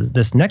sell it to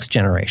this next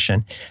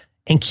generation.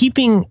 And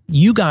keeping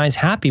you guys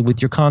happy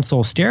with your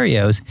console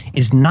stereos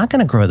is not going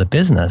to grow the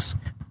business.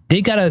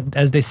 They got to,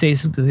 as they say,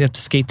 they have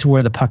to skate to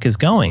where the puck is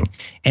going.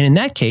 And in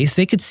that case,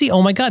 they could see,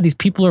 oh my God, these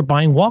people are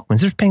buying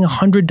Walkmans. They're paying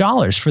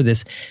 $100 for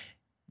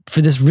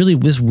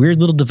this weird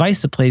little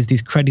device that plays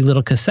these cruddy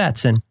little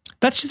cassettes. And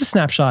that's just a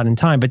snapshot in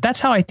time. But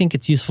that's how I think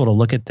it's useful to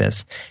look at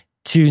this,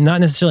 to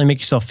not necessarily make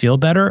yourself feel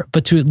better,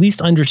 but to at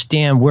least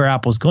understand where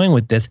Apple's going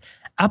with this.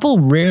 Apple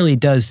rarely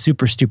does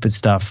super stupid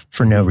stuff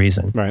for no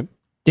reason. Right.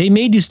 They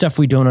may do stuff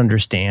we don't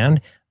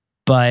understand,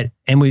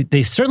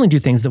 they certainly do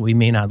things that we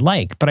may not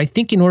like. But I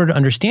think in order to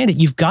understand it,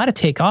 you've got to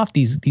take off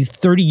these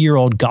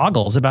 30-year-old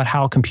goggles about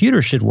how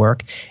computers should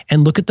work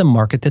and look at the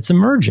market that's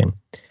emerging.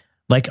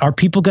 Like, are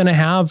people going to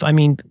have,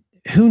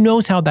 who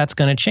knows how that's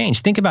going to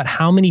change? Think about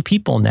how many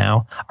people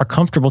now are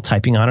comfortable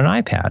typing on an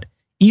iPad.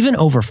 Even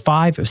over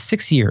 5 or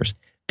 6 years,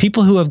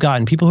 people who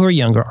are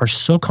younger are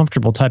so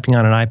comfortable typing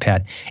on an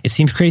iPad. It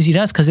seems crazy to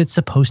us because it's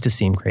supposed to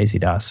seem crazy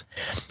to us.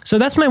 So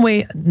that's my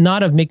way,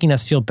 not of making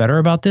us feel better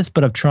about this,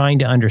 but of trying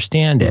to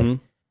understand it,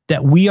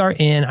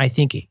 that I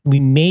think we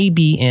may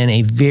be in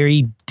a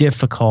very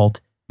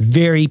difficult,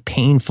 very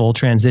painful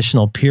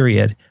transitional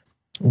period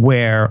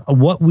where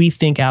what we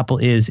think Apple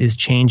is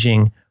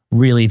changing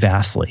really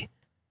vastly.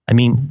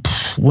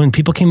 When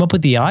people came up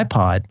with the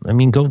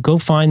iPod, go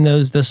find the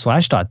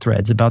Slashdot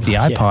threads about the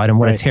iPod and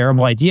what a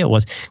terrible idea it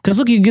was. Because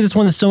look, you get this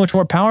one that's so much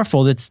more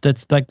powerful.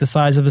 That's like the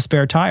size of a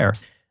spare tire,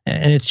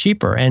 and it's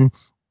cheaper.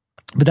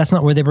 But that's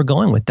not where they were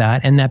going with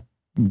that, and that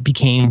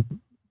became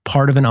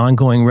part of an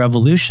ongoing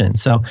revolution.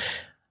 So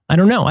I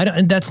don't know.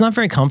 That's not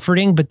very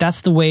comforting, but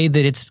that's the way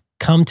that it's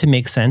come to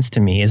make sense to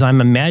me. Is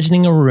I'm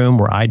imagining a room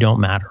where I don't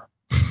matter.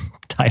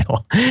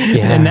 Title,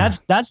 and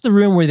that's the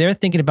room where they're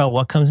thinking about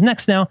what comes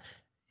next. Now,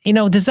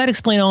 does that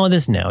explain all of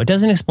this? No, it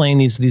doesn't explain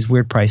these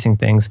weird pricing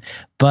things.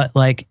 But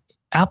like,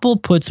 Apple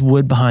puts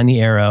wood behind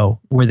the arrow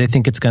where they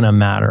think it's going to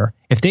matter.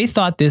 If they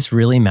thought this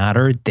really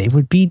mattered, they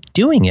would be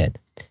doing it.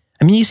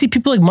 You see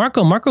people like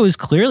Marco. Marco is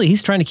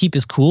he's trying to keep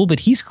his cool, but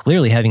he's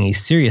clearly having a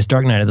serious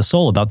dark night of the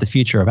soul about the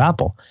future of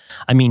Apple.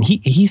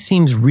 He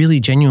seems really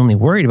genuinely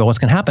worried about what's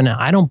going to happen. And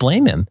I don't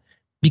blame him,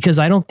 because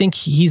I don't think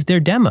he's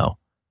their demo.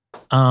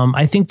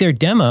 I think their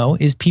demo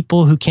is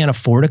people who can't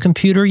afford a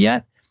computer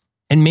yet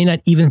and may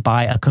not even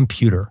buy a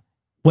computer.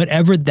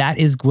 Whatever that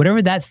is, whatever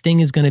that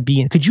thing is going to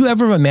be. Could you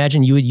ever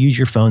imagine you would use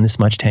your phone this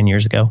much 10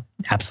 years ago?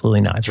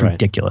 Absolutely not. It's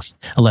ridiculous.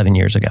 11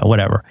 years ago,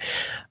 whatever.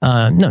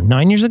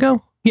 9 years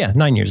ago? Yeah,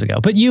 9 years ago.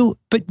 But you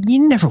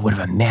never would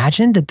have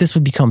imagined that this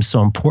would become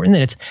so important,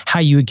 that it's how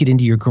you would get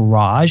into your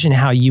garage and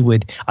how you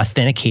would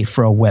authenticate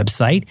for a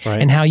website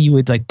and how you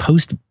would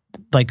post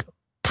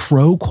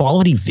pro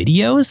quality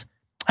videos.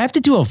 I have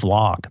to do a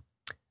vlog.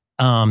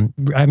 I'm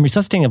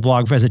resuscitating a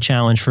vlog as a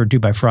challenge for Due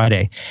by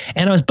Friday.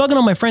 And I was bugging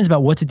all my friends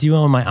about what to do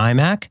on my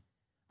iMac.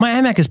 My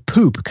iMac is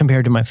poop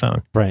compared to my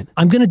phone. Right.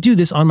 I'm going to do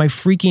this on my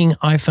freaking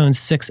iPhone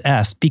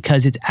 6S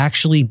because it's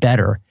actually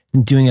better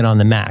than doing it on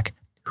the Mac.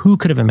 Who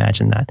could have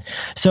imagined that?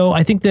 So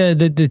I think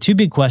the two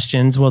big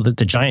questions,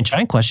 the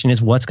giant question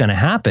is what's going to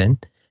happen?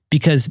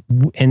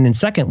 And then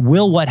second,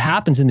 will what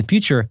happens in the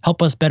future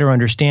help us better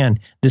understand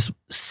this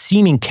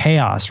seeming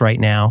chaos right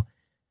now?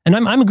 And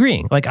I'm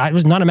agreeing. I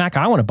was not a Mac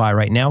I want to buy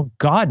right now.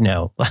 God,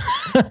 no.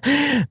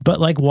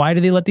 But why do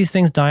they let these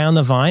things die on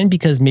the vine?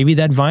 Because maybe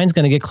that vine's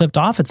going to get clipped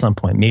off at some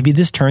point. Maybe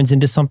this turns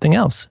into something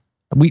else.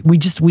 We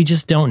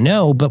just don't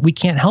know, but we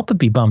can't help but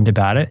be bummed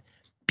about it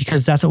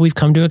because that's what we've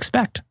come to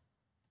expect.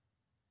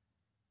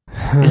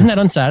 Isn't that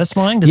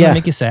unsatisfying? Does that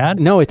make you sad?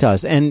 No, it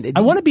does. And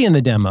I want to be in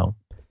the demo.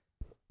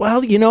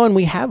 Well, and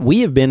we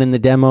have been in the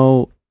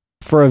demo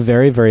for a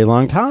very, very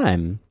long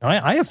time.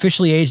 I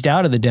officially aged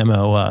out of the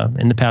demo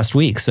in the past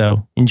week,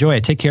 so enjoy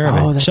it. Take care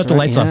of it. Shut the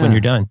lights off when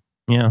you're done.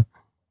 Yeah.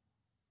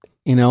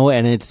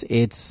 And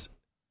it's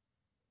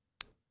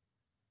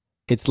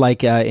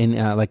like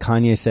like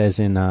Kanye says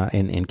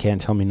in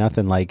Can't Tell Me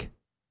Nothing,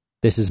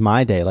 this is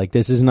my day.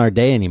 This isn't our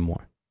day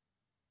anymore.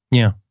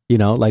 Yeah.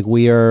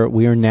 We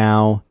are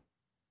now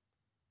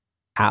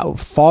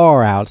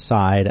far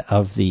outside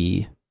of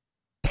the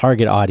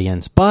target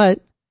audience,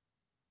 but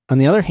on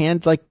the other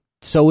hand,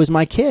 so is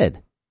my kid.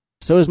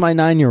 So is my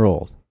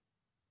 9-year-old.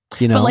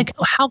 You know? But like,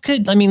 how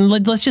could, I mean,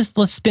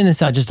 let's spin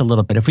this out just a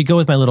little bit. If we go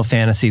with my little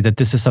fantasy that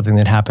this is something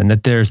that happened,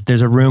 that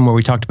there's a room where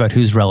we talked about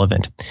who's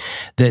relevant,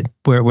 that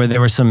where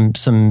there were some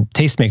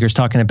tastemakers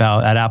talking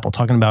about at Apple,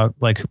 talking about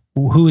like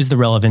who is the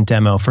relevant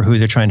demo for who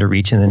they're trying to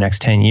reach in the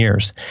next 10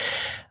 years.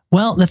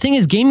 Well, the thing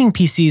is, gaming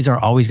PCs are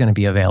always going to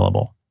be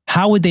available.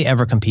 How would they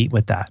ever compete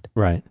with that?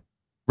 Right.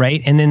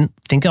 Right. And then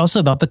think also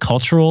about the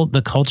cultural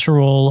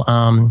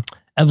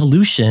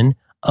evolution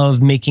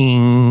of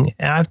making.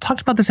 I've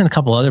talked about this in a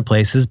couple other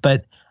places,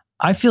 but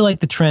I feel like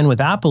the trend with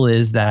Apple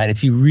is that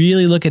if you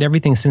really look at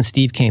everything since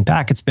Steve came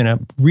back, it's been a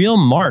real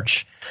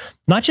march,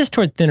 not just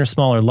toward thinner,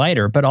 smaller,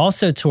 lighter, but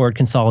also toward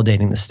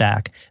consolidating the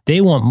stack.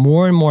 They want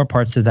more and more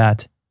parts of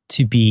that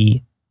to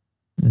be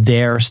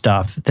their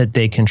stuff that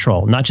they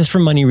control, not just for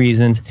money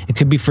reasons. It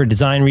could be for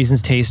design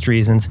reasons, taste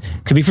reasons,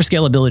 it could be for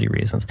scalability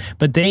reasons,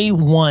 but they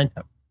want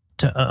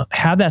to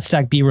have that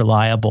stack be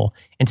reliable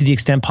and to the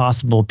extent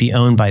possible be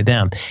owned by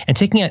them. And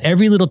taking out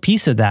every little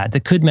piece of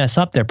that could mess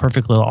up their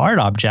perfect little art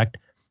object,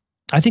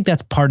 I think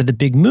that's part of the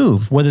big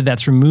move, whether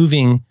that's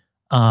removing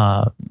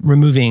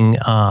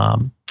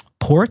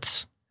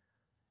ports.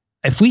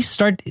 If we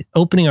start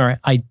opening our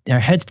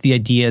heads to the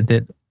idea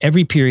that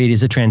every period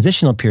is a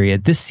transitional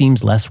period, this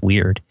seems less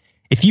weird.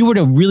 If you were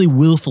to really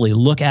willfully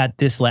look at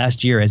this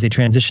last year as a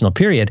transitional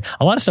period,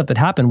 a lot of stuff that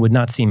happened would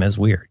not seem as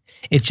weird.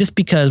 It's just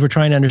because we're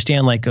trying to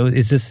understand, like, oh,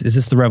 is this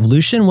the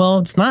revolution? Well,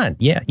 it's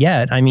not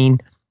yet. I mean,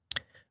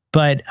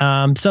 but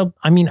so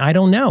I mean, I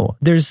don't know.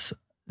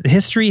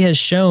 History has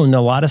shown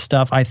a lot of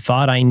stuff I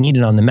thought I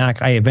needed on the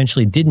Mac, I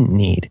eventually didn't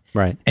need.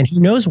 Right. And who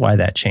knows why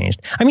that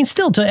changed? I mean,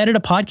 still, to edit a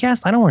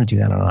podcast, I don't want to do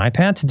that on an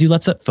iPad. To do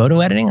lots of photo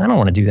editing, I don't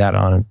want to do that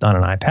on an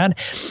iPad.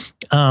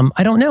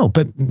 I don't know,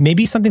 but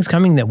maybe something's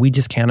coming that we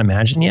just can't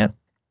imagine yet.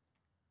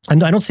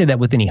 And I don't say that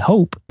with any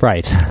hope,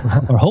 right,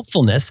 or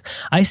hopefulness.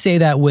 I say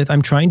that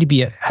I'm trying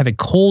to have a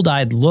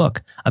cold-eyed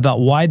look about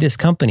why this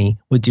company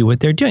would do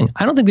what they're doing.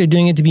 I don't think they're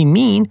doing it to be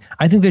mean.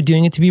 I think they're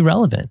doing it to be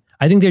relevant.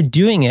 I think they're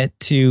doing it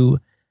to.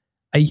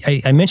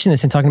 I mentioned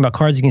this in talking about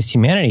Cards Against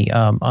Humanity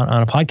on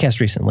a podcast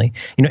recently.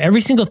 You know,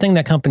 every single thing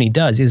that company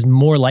does is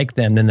more like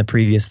them than the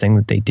previous thing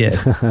that they did.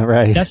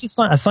 Right. That's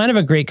a sign of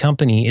a great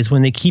company is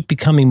when they keep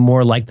becoming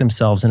more like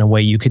themselves in a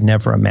way you could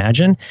never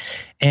imagine.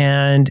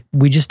 And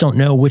we just don't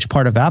know which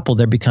part of Apple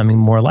they're becoming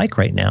more like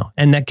right now.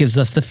 And that gives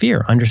us the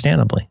fear,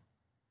 understandably.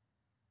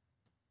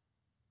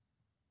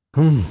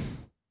 We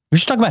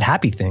should talk about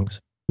happy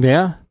things.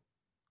 Yeah.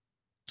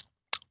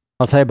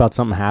 I'll tell you about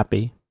something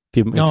happy.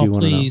 If you want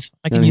please. To know.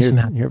 I can use some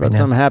happy. Hear about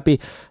something happy.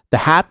 The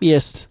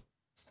happiest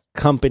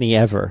company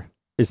ever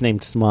is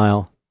named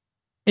Smile.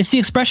 It's the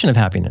expression of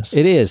happiness.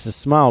 It is. The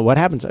smile. What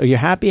happens? Are you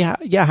happy?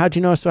 Yeah. How'd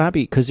you know I was so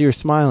happy? Because you're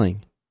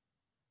smiling.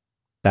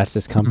 That's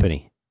this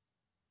company.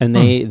 And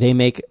they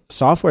make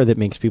software that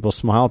makes people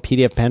smile.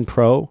 PDF Pen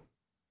Pro.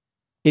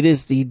 It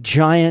is the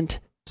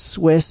giant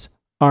Swiss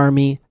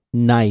Army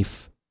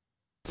knife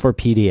for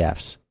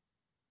PDFs.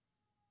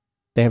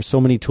 They have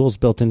so many tools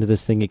built into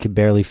this thing, it could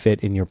barely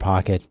fit in your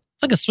pocket.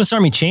 It's like a Swiss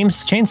Army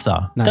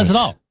chainsaw. Nice. Does it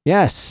all.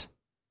 Yes.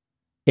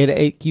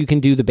 You can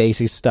do the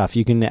basic stuff.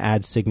 You can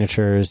add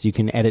signatures. You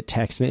can edit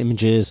text and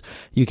images.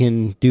 You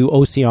can do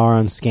OCR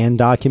on scanned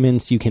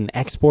documents. You can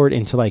export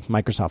into like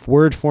Microsoft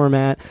Word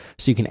format.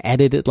 So you can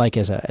edit it like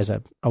as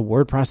a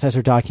word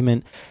processor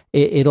document.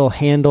 It'll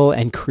handle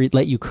and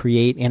let you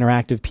create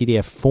interactive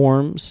PDF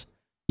forms.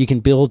 You can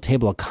build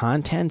table of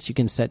contents. You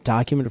can set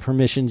document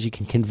permissions. You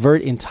can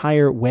convert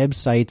entire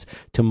websites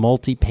to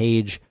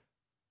multi-page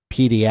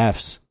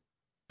PDFs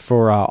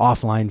for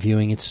offline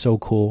viewing. It's so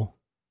cool.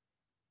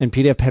 In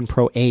PDF Pen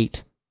Pro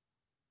 8,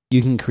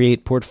 you can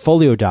create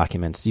portfolio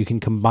documents. You can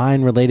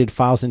combine related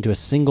files into a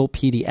single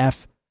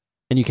PDF,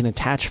 and you can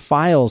attach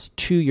files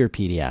to your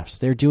PDFs.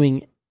 They're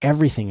doing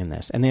everything in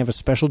this, and they have a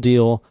special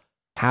deal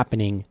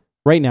happening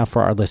right now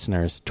for our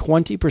listeners.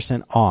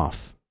 20%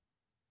 off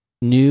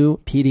new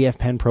PDF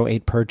Pen Pro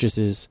 8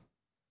 purchases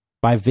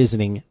by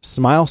visiting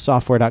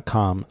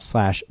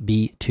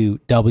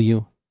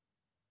smilesoftware.com/B2W.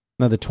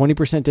 Now, the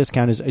 20%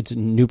 discount it's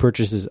new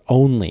purchases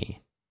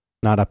only,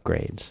 not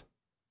upgrades.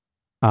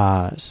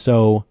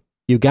 So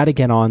you got to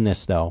get on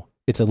this, though.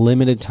 It's a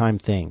limited time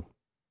thing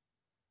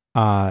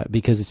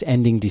because it's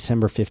ending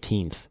December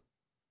 15th,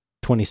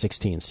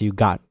 2016. So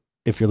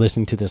if you're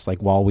listening to this like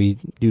while we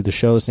do the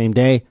show the same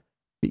day,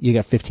 you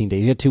got 15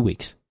 days. You got 2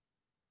 weeks.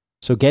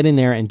 So get in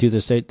there and do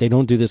this. They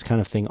don't do this kind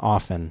of thing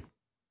often.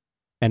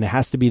 And it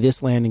has to be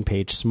this landing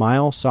page,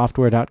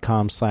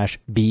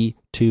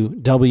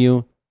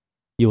 smilesoftware.com/B2W.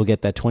 You will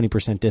get that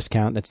 20%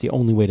 discount. That's the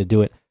only way to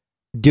do it.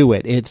 Do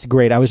it. It's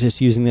great. I was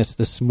just using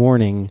this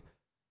morning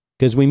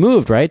because we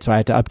moved, right? So I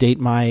had to update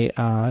my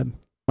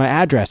my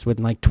address with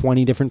like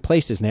 20 different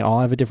places, and they all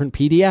have a different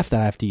PDF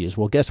that I have to use.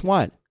 Well, guess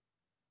what?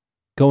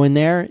 Go in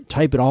there,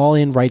 type it all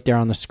in right there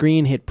on the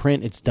screen, hit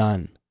print, it's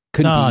done.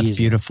 Couldn't be easier. It's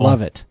beautiful.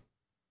 Love it.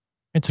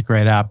 It's a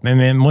great app. I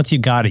mean, once you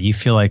got it, you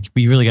feel like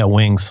you really got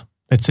wings.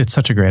 It's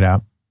such a great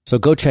app. So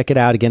go check it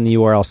out. Again, the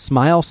URL,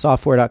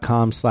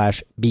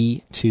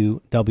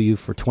 smilesoftware.com/B2W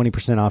for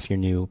 20% off your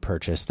new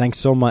purchase. Thanks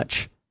so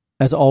much,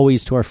 as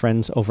always, to our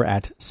friends over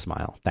at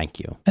Smile. Thank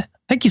you.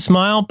 Thank you,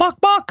 Smile.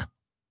 Bok.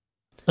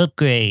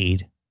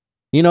 Upgrade.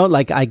 You know,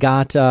 like I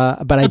got,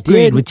 but Upgrade I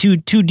did with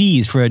two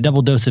Ds for a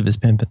double dose of his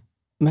pimpin'.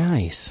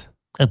 Nice.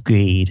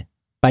 Upgrade.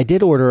 I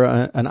did order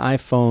an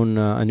iPhone,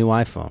 a new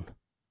iPhone.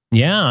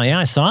 Yeah,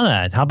 I saw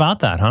that. How about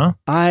that, huh?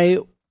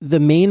 The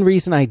main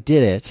reason I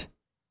did it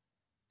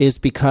is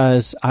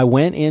because I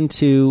went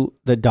into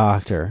the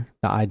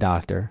eye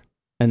doctor,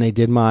 and they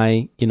did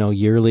my,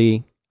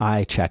 yearly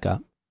eye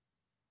checkup.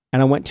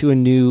 And I went to a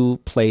new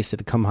place that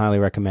had come highly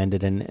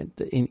recommended. And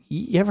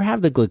you ever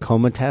have the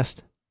glaucoma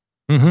test?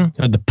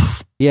 Mm-hmm. Or the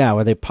poof. Yeah,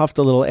 where they puffed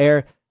a little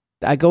air.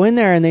 I go in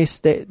there and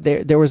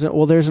there's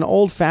an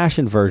old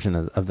fashioned version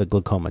of the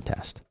glaucoma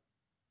test.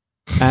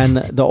 And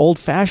the old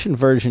fashioned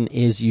version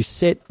is you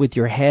sit with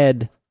your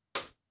head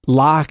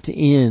locked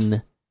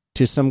in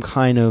to some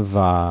kind of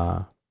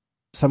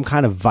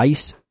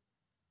vice.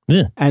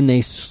 Yeah. And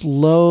they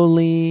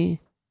slowly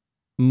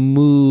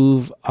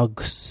move a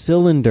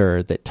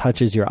cylinder that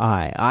touches your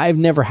eye. I've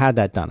never had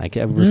that done. I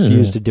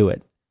refuse to do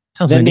it.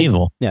 Sounds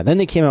medieval. Yeah. Then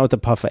they came out with a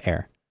puff of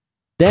air.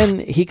 Then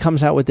he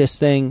comes out with this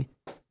thing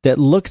that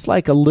looks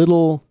like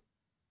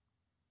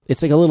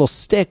it's like a little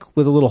stick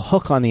with a little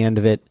hook on the end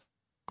of it.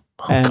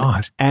 Oh,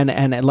 God.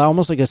 And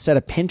almost like a set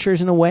of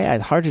pinchers in a way.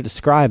 It's hard to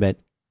describe it.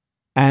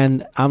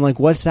 And I'm like,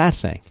 what's that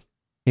thing?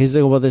 He's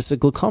like, well, this is a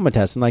glaucoma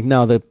test. I'm like,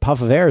 no, the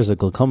puff of air is a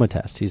glaucoma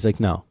test. He's like,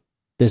 no,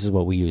 this is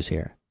what we use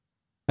here.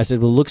 I said,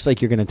 well, it looks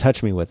like you're going to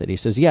touch me with it. He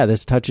says, yeah,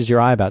 this touches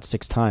your eye about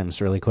 6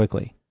 times really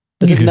quickly.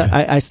 I said, no,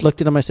 I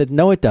looked at him. I said,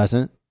 no, it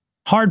doesn't.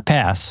 Hard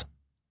pass.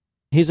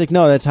 He's like,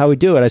 no, that's how we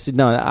do it. I said,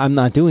 no, I'm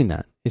not doing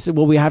that. He said,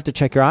 well, we have to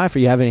check your eye for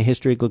you have any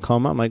history of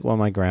glaucoma. I'm like, well,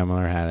 my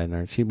grandmother had it.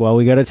 And she, well,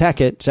 we got to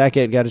check it,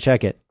 got to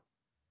check it.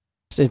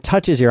 I said, it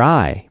touches your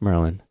eye,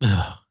 Merlin.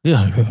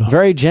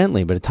 Very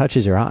gently, but it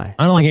touches your eye.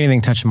 I don't like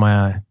anything touching my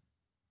eye.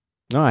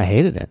 No, I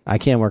hated it. I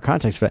can't wear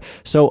contacts for that.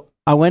 So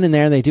I went in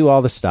there and they do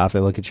all the stuff. They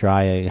look at your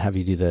eye, have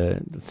you do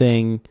the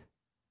thing.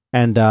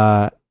 And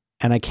I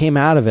came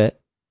out of it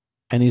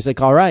and he's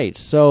like, all right,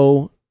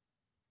 so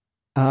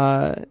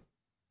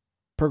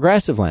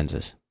progressive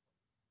lenses.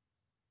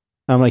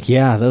 I'm like,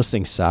 yeah, those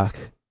things suck.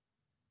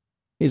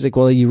 He's like,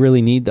 well, you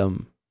really need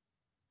them.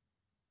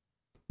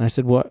 I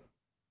said, what?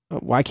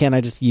 Why can't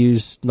I just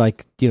use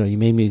he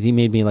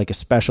made me like a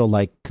special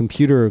like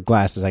computer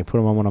glasses. I put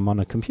them on when I'm on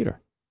a computer.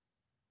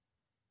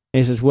 And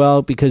he says,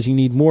 well, because you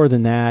need more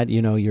than that.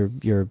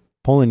 You're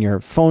pulling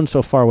your phone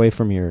so far away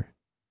from your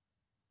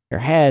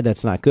head.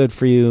 That's not good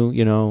for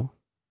you.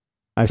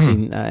 I've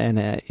seen,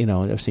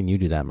 I've seen you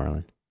do that,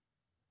 Merlin.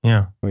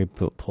 Yeah. Where you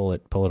pull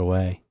it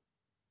away.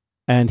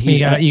 And you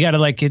gotta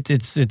like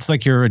it's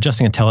like you're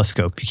adjusting a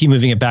telescope. You keep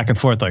moving it back and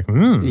forth like,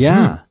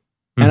 yeah.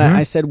 And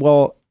I said,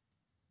 well,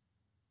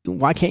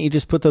 why can't you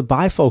just put the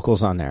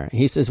bifocals on there?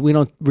 He says, we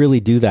don't really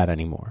do that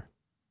anymore.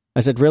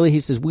 I said, really? He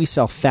says, we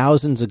sell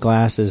thousands of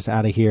glasses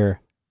out of here.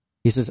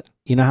 He says,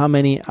 you know how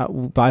many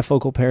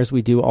bifocal pairs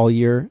we do all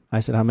year? I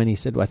said, how many? He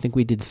said, well, I think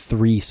we did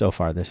 3 so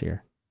far this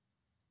year.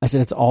 I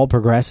said, it's all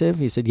progressive?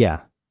 He said,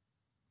 yeah.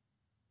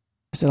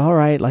 I said, all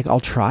right, like I'll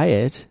try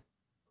it,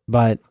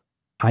 but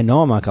I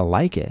know I'm not going to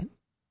like it.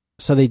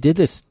 So they did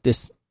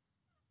this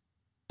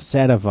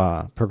set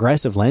of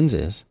progressive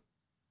lenses.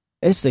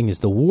 This thing is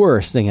the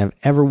worst thing I've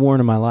ever worn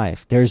in my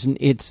life.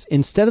 It's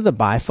instead of the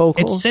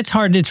bifocals. It's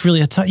hard. It's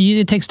really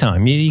it takes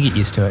time. You get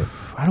used to it.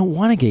 I don't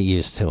want to get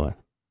used to it.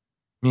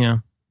 Yeah.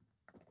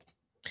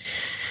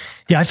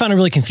 Yeah, I found it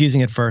really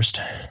confusing at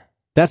first.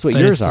 That's what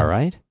yours are,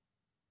 right?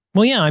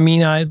 Well, yeah. I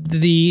mean,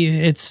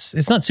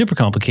 it's not super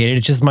complicated.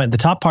 It's just the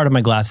top part of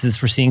my glasses is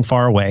for seeing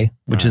far away,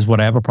 which is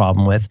what I have a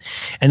problem with,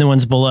 and the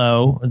ones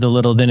below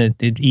then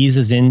it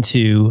eases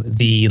into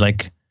the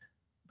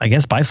I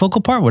guess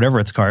bifocal part, whatever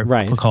it's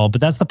called.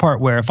 But that's the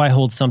part where if I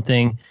hold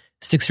something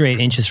 6 or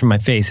 8 inches from my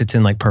face, it's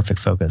in like perfect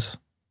focus.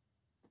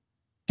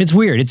 It's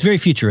weird. It's very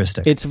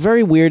futuristic. It's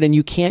very weird, and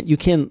you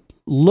can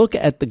look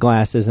at the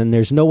glasses, and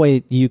there's no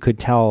way you could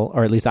tell,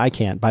 or at least I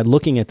can't, by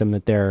looking at them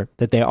that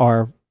they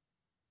are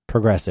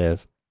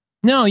progressive.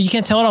 No, you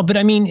can't tell at all. But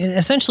I mean,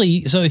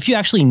 essentially, so if you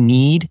actually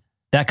need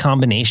that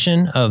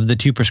combination of the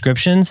 2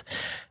 prescriptions,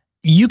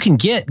 you can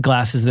get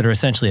glasses that are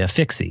essentially a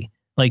fixie.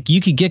 Like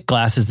you could get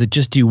glasses that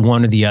just do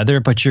one or the other,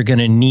 but you're going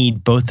to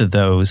need both of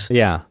those.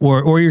 Yeah.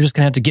 Or you're just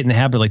going to have to get in the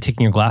habit of like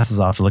taking your glasses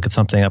off to look at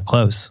something up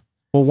close.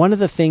 Well, one of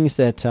the things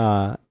that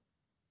I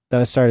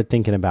started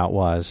thinking about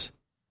was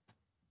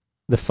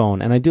the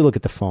phone. And I do look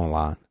at the phone a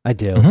lot. I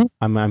do.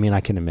 Mm-hmm. I mean,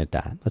 I can admit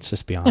that. Let's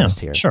just be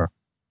honest here. Sure.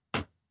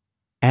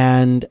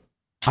 And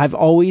I've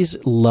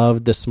always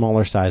loved the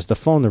smaller size. The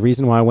phone, the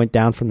reason why I went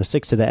down from the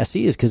 6 to the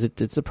SE is because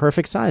it's a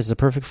perfect size. It's a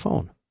perfect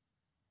phone.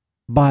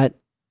 But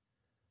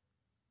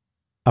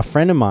a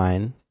friend of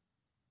mine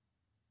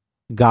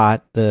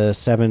got the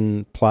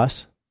 7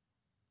 Plus,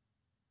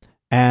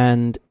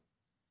 and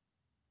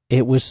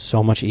it was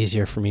so much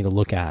easier for me to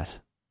look at.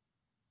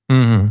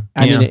 Mm-hmm.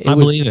 I mean, I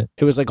believe it.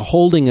 It was like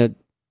holding a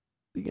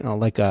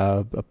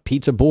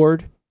pizza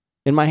board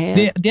in my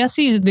hand. The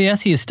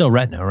SE is still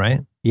Retina,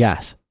 right?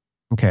 Yes.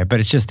 Okay, but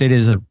it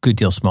is a good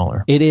deal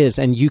smaller. It is,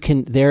 and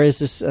there is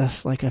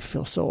this, like, I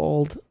feel so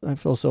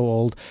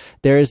old.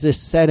 There is this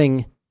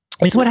setting.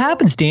 It's what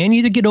happens, Dan. You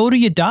either get old or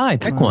you die.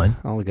 Pick one.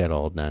 I'll get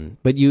old then.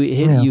 But you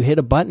hit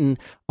a button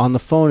on the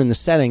phone in the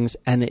settings,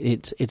 and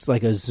it's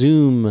like a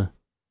zoom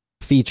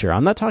feature.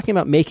 I'm not talking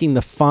about making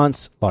the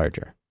fonts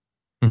larger.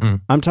 Mm-hmm.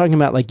 I'm talking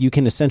about, like, you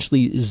can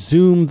essentially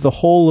zoom the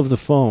whole of the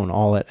phone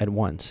all at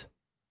once.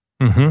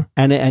 Mm-hmm.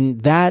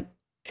 And that,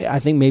 I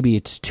think maybe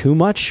it's too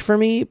much for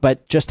me,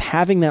 but just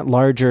having that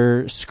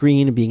larger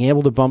screen and being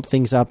able to bump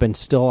things up and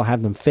still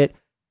have them fit,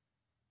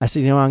 I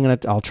said,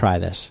 I'll try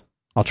this.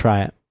 I'll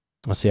try it.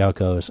 I'll see how it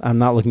goes. I'm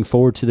not looking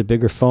forward to the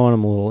bigger phone.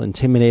 I'm a little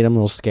intimidated. I'm a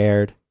little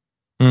scared.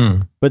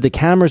 But the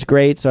camera's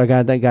great, so I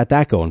got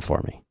that going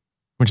for me.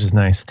 Which is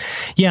nice.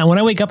 Yeah, when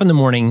I wake up in the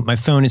morning, my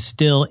phone is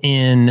still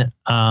in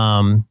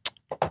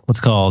what's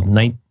called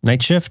night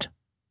shift.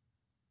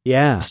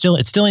 Yeah. It's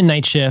still in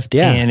night shift,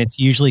 and it's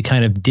usually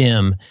kind of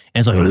dim.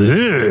 And it's like,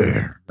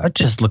 that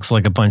just looks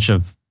like a bunch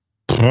of,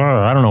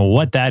 I don't know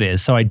what that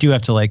is. So I do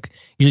have to, like,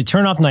 usually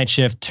turn off night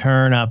shift,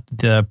 turn up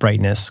the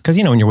brightness. Because,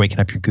 when you're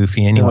waking up, you're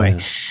goofy anyway. Oh,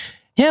 yeah.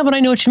 Yeah, but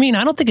I know what you mean.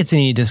 I don't think it's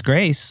any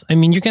disgrace. I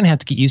mean, you're going to have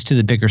to get used to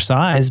the bigger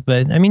size,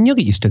 but I mean, you'll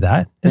get used to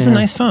that. It's a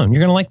nice phone.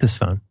 You're going to like this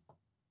phone.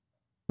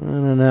 I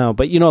don't know,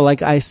 but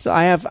like I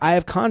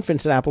have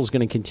confidence that Apple's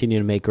going to continue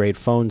to make great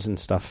phones and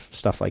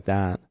stuff like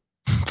that.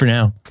 For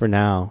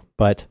now,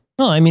 but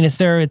well, I mean, it's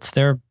their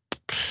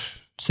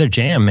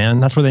jam, man.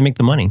 That's where they make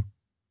the money.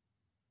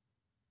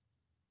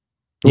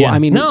 Well, yeah, I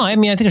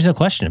think there's no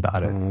question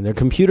about it. Their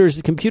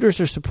computers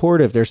are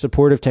supportive. They're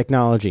supportive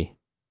technology.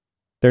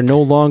 They're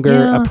no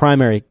longer a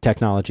primary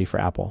technology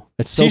for Apple.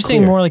 So you're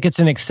saying more like it's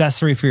an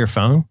accessory for your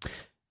phone?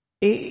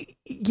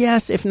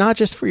 Yes, if not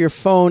just for your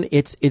phone,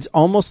 it's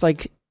almost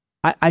like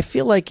I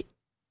feel like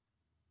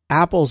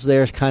Apple's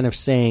there kind of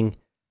saying,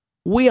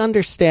 we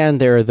understand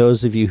there are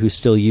those of you who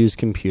still use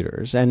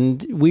computers,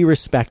 and we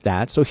respect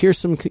that. So here's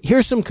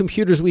some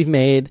computers we've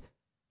made.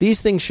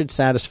 These things should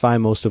satisfy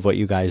most of what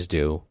you guys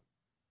do,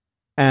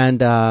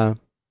 and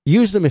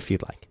use them if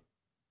you'd like.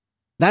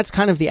 That's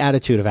kind of the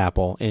attitude of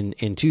Apple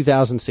in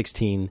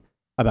 2016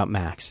 about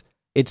Macs.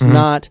 It's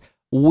not,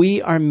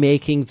 we are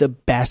making the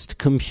best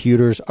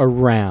computers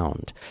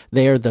around.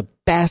 They are the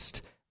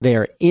best. They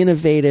are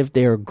innovative.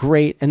 They are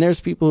great. And there's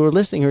people who are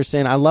listening who are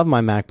saying, I love my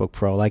MacBook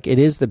Pro. Like, it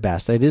is the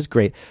best. It is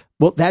great.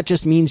 Well, that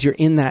just means you're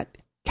in that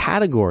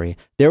category.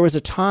 There was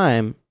a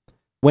time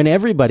when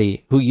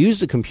everybody who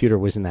used a computer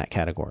was in that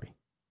category.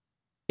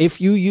 If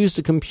you used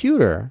a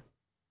computer,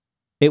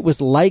 it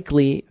was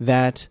likely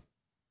that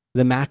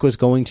the Mac was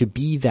going to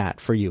be that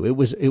for you. It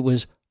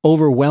was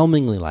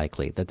overwhelmingly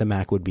likely that the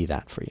Mac would be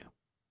that for you.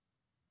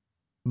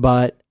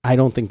 But I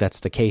don't think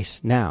that's the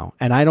case now.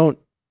 And I don't,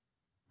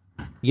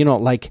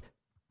 like,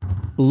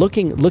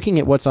 looking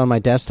at what's on my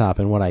desktop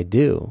and what I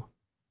do,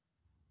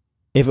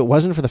 if it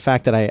wasn't for the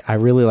fact that I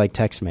really like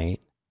TextMate,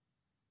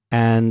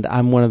 and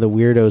I'm one of the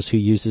weirdos who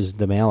uses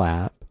the Mail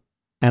app,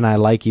 and I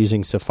like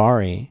using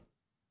Safari,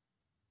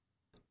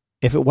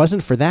 if it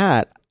wasn't for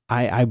that,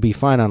 I'd be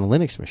fine on a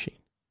Linux machine.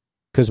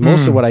 Because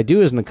most of what I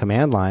do is in the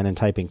command line and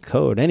typing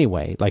code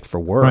anyway, like for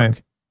work.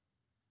 Right.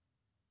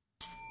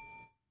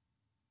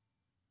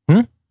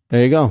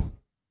 There you go.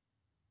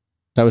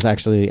 That was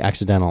actually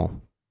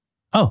accidental.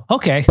 Oh,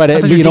 okay.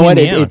 But you know what?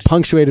 It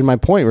punctuated my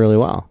point really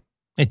well.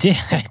 It did.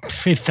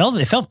 It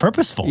felt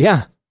purposeful.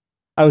 Yeah.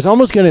 I was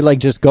almost going to, like,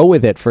 just go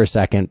with it for a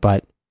second,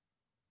 but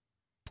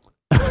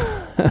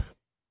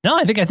no,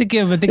 I think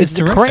it's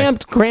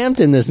terrific. Cramped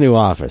in this new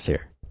office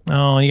here.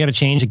 Oh, you got to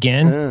change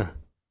again.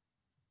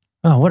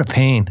 Oh, what a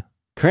pain.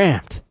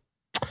 Cramped.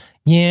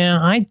 Yeah,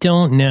 I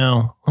don't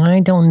know.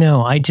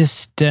 I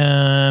just,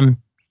 I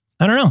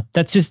don't know.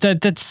 That's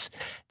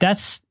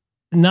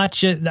not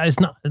just, that's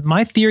not,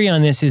 my theory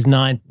on this is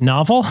not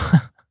novel.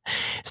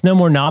 It's no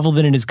more novel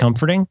than it is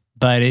comforting,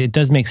 but it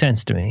does make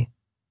sense to me,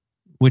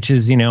 which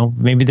is,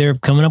 maybe they're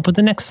coming up with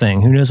the next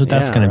thing. Who knows what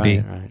that's going to be.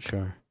 Right,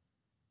 sure.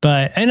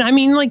 But, and I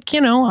mean, like, I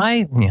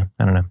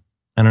don't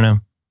know.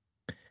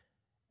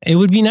 It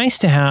would be nice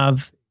to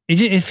have,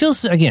 it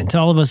feels, again, to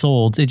all of us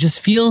olds, it just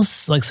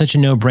feels like such a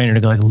no-brainer to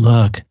go like,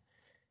 look,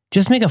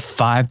 just make a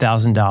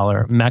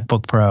 $5,000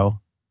 MacBook Pro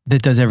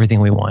that does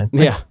everything we want.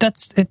 Like, yeah.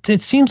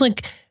 It seems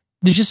like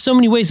there's just so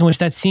many ways in which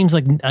that seems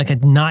like a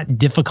not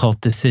difficult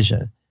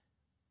decision.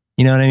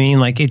 You know what I mean?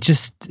 Like, it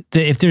just,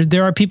 if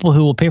there are people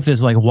who will pay for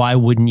this, like, why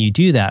wouldn't you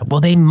do that? Well,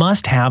 they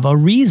must have a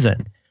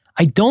reason.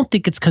 I don't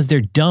think it's because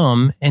they're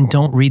dumb and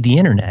don't read the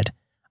internet.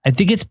 I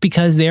think it's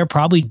because they're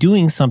probably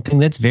doing something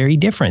that's very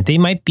different. We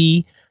might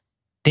be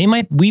in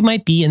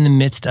the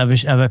midst of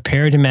a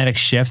paradigmatic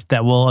shift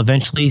that will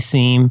eventually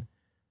seem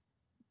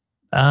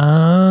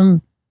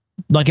like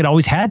it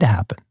always had to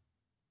happen.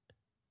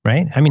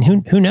 Right? I mean,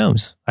 who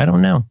knows? I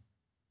don't know.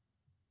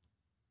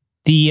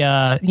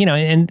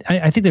 And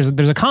I think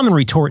there's a common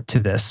retort to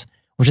this,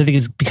 which I think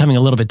is becoming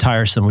a little bit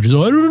tiresome, which is,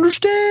 I don't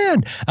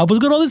understand. Apple's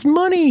got all this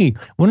money.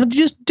 Why don't they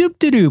just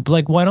doop-de-doop?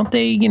 Like, why don't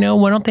they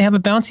have a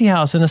bouncy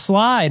house and a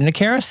slide and a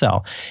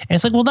carousel? And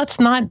it's like, well, that's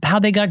not how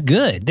they got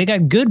good. They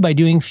got good by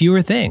doing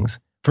fewer things.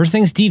 First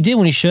thing Steve did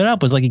when he showed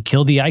up was like he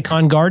killed the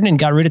Icon Garden and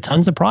got rid of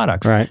tons of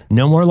products. Right.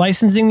 No more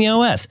licensing the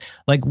OS.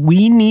 Like,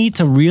 we need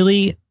to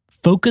really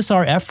focus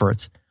our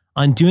efforts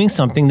on doing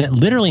something that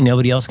literally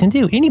nobody else can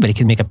do. Anybody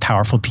can make a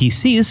powerful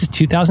PC. This is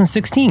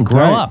 2016.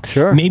 Grow up.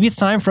 Sure. Maybe it's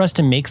time for us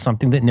to make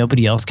something that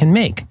nobody else can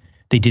make.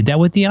 They did that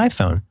with the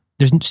iPhone.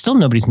 There's still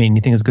nobody's made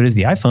anything as good as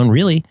the iPhone,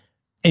 really.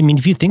 I mean,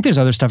 if you think there's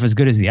other stuff as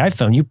good as the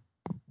iPhone,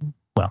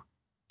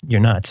 you're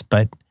nuts.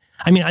 But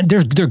I mean,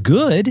 they're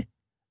good.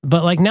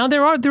 But like now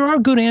there are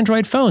good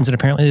Android phones, and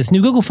apparently this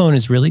new Google phone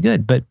is really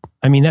good. But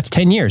I mean, that's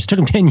 10 years. It took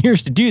them 10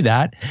 years to do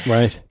that.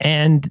 Right.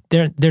 And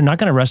they're not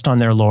going to rest on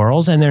their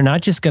laurels, and they're not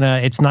just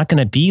it's not going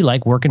to be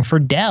like working for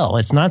Dell.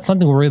 It's not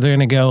something where they're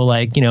going to go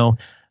like,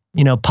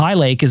 Pi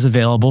Lake is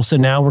available, so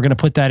now we're going to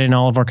put that in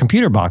all of our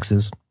computer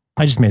boxes.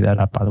 I just made that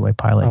up, by the way,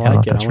 Pi Lake. I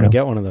like it. I want to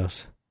get one of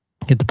those.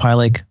 Get the Pi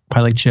Lake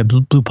chip,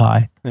 Blue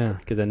Pi. Yeah,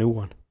 get that new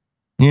one.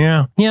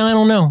 Yeah, I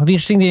don't know. It'll be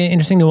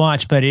interesting to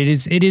watch, but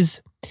it's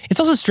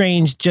also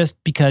strange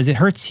just because it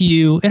hurts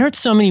you. It hurts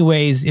so many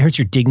ways. It hurts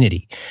your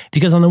dignity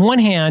because on the one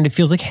hand, it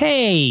feels like,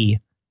 hey,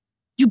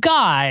 you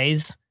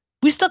guys,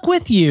 we stuck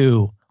with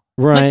you.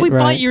 Right. Like we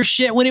bought your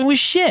shit when it was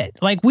shit.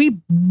 Like we've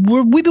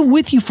been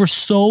with you for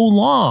so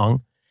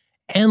long.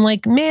 And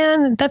like,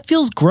 man, that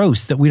feels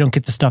gross that we don't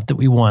get the stuff that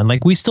we want.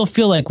 Like we still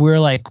feel like we're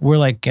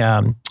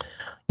on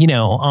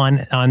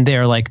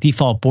their like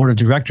default board of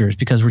directors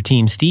because we're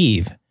Team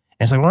Steve.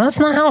 And it's like, well, that's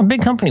not how a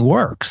big company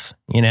works,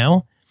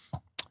 It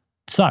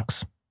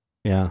sucks.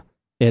 Yeah.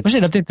 I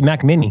should update the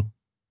Mac Mini.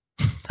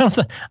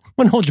 I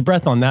wouldn't hold your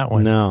breath on that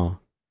one. No.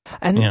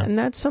 And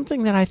that's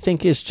something that I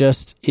think is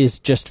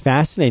just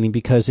fascinating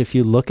because if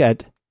you look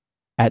at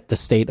the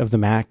state of the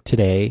Mac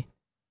today,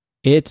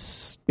 it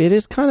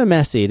is kind of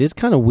messy. It is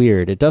kind of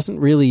weird. It doesn't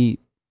really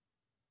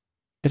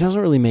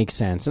make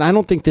sense. And I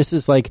don't think this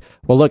is like,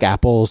 well, look,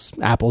 Apple's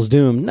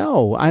doomed.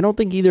 No, I don't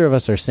think either of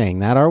us are saying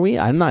that, are we?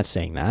 I'm not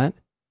saying that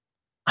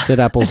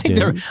Apple's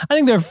doomed. I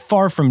think they're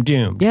far from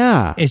doomed.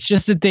 Yeah. It's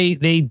just that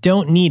they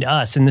don't need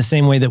us in the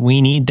same way that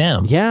we need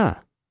them. Yeah.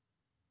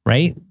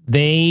 Right?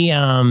 They're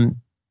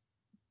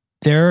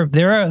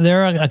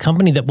a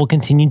company that will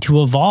continue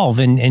to evolve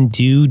and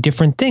do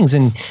different things.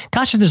 And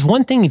gosh, if there's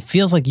one thing it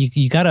feels like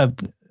you got to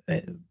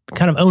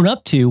kind of own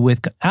up to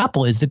with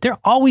Apple is that they're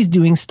always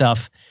doing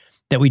stuff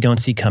that we don't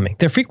see coming.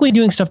 They're frequently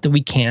doing stuff that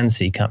we can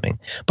see coming.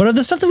 But of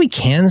the stuff that we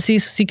can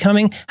see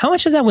coming, how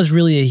much of that was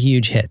really a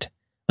huge hit?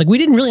 Like we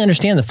didn't really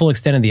understand the full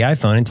extent of the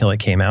iPhone until it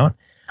came out.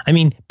 I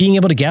mean, being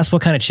able to guess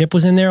what kind of chip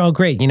was in there, oh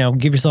great,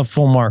 give yourself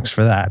full marks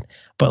for that.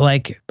 But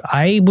like,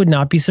 I would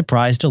not be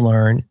surprised to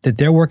learn that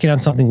they're working on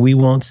something we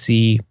won't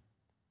see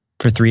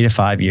for 3 to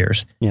 5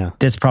 years. Yeah.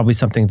 That's probably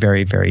something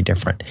very, very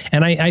different.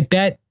 And I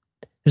bet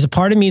there's a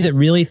part of me that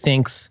really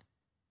thinks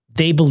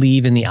they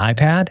believe in the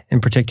iPad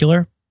in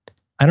particular.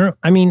 I don't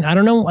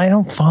know. I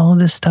don't follow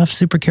this stuff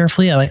super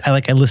carefully. I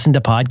listen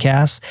to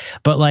podcasts,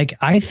 but like,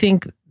 I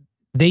think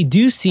they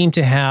do seem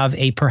to have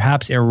a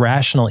perhaps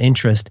irrational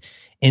interest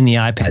in the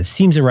iPad.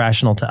 Seems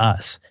irrational to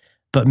us,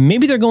 but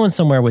maybe they're going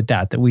somewhere with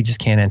that we just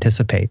can't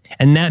anticipate.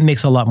 And that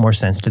makes a lot more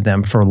sense to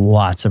them for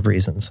lots of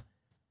reasons.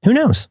 Who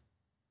knows?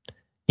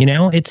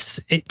 It's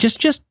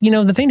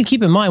the thing to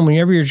keep in mind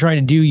whenever you're trying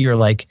to do your,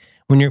 like,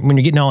 when you're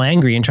getting all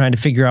angry and trying to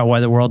figure out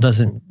why the world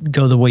doesn't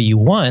go the way you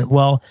want.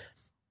 Well,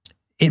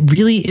 it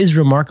really is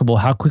remarkable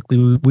how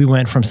quickly we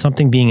went from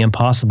something being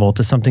impossible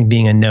to something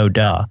being a no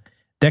duh.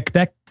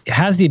 That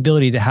has the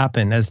ability to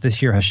happen, as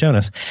this year has shown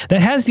us,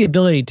 that has the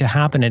ability to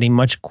happen at a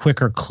much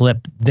quicker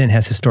clip than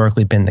has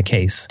historically been the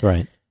case.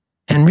 Right.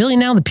 And really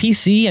now the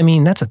PC, I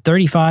mean, that's a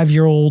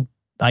 35-year-old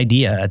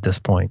idea at this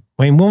point.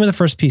 I mean, when were the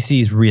first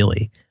PCs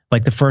really?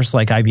 Like the first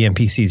like IBM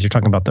PCs, you're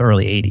talking about the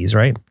early 80s,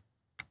 right?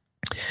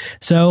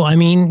 So, I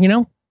mean,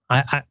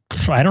 I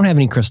don't have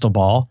any crystal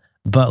ball,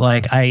 but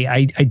like,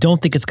 I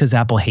don't think it's because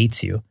Apple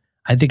hates you.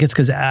 I think it's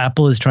because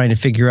Apple is trying to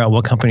figure out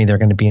what company they're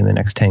going to be in the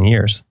next 10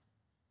 years.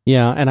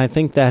 Yeah, and I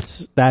think that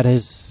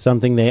is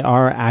something they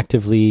are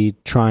actively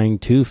trying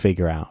to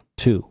figure out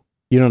too.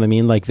 You know what I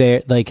mean?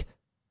 Like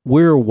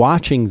we're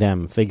watching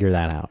them figure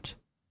that out.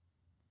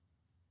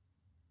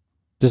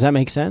 Does that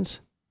make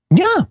sense?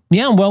 Yeah.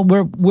 Well,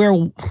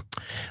 we're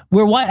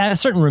at a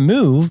certain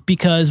remove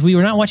because we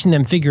were not watching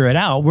them figure it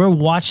out. We're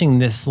watching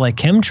this like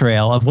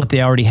chemtrail of what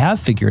they already have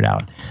figured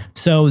out.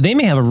 So they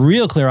may have a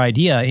real clear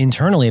idea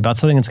internally about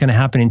something that's going to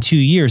happen in 2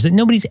 years that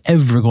nobody's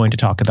ever going to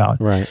talk about.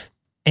 Right.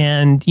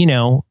 And,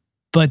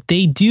 but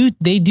they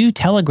do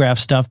telegraph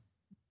stuff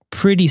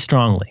pretty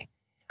strongly.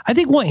 I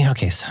think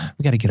so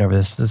we got to get over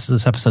this.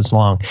 This episode's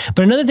long.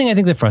 But another thing I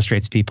think that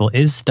frustrates people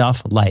is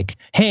stuff like,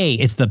 hey,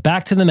 it's the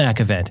Back to the Mac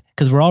event,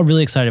 because we're all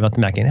really excited about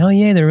the Mac. And oh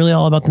yeah, they're really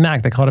all about the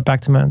Mac. They called it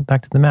Back to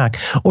the Mac.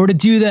 Or to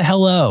do the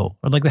hello,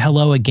 or like the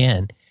hello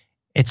again.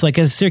 It's like,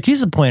 as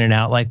Syracuse pointed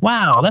out, like,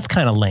 wow, that's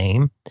kind of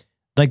lame.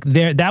 Like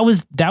that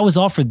was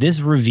all for this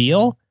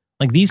reveal.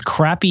 Like these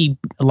crappy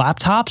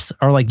laptops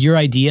are like your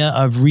idea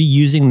of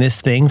reusing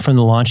this thing from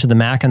the launch of the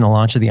Mac and the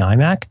launch of the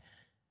iMac.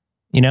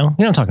 You know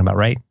what I'm talking about,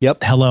 right? Yep.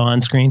 Hello on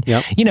screen.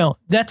 Yep. You know,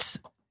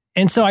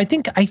 and so I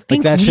think like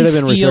that should have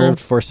been reserved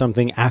for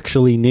something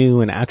actually new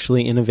and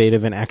actually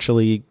innovative and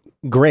actually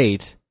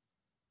great.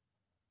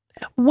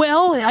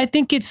 Well, I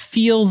think it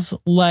feels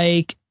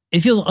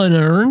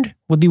unearned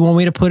would be one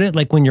way to put it.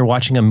 Like when you're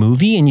watching a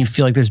movie and you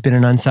feel like there's been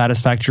an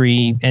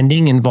unsatisfactory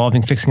ending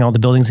involving fixing all the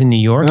buildings in New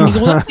York. And you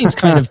go, well,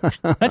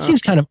 that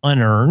seems kind of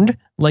unearned.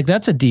 Like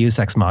that's a Deus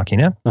Ex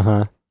Machina.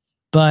 Uh-huh.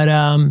 But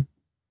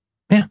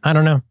yeah, I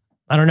don't know.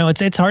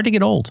 It's hard to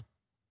get old.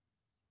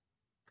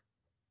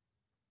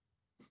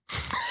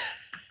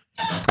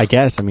 I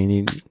guess. I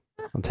mean,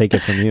 I'll take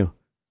it from you.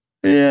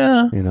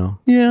 Yeah. You know.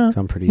 Yeah.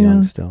 I'm pretty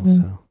young still,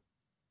 so.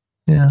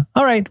 Yeah.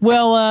 All right.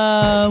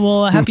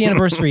 Well, happy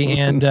anniversary,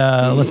 and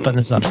let's button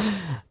this up.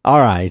 All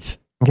right.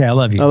 Okay, I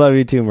love you. I love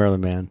you too, Merlin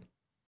Man.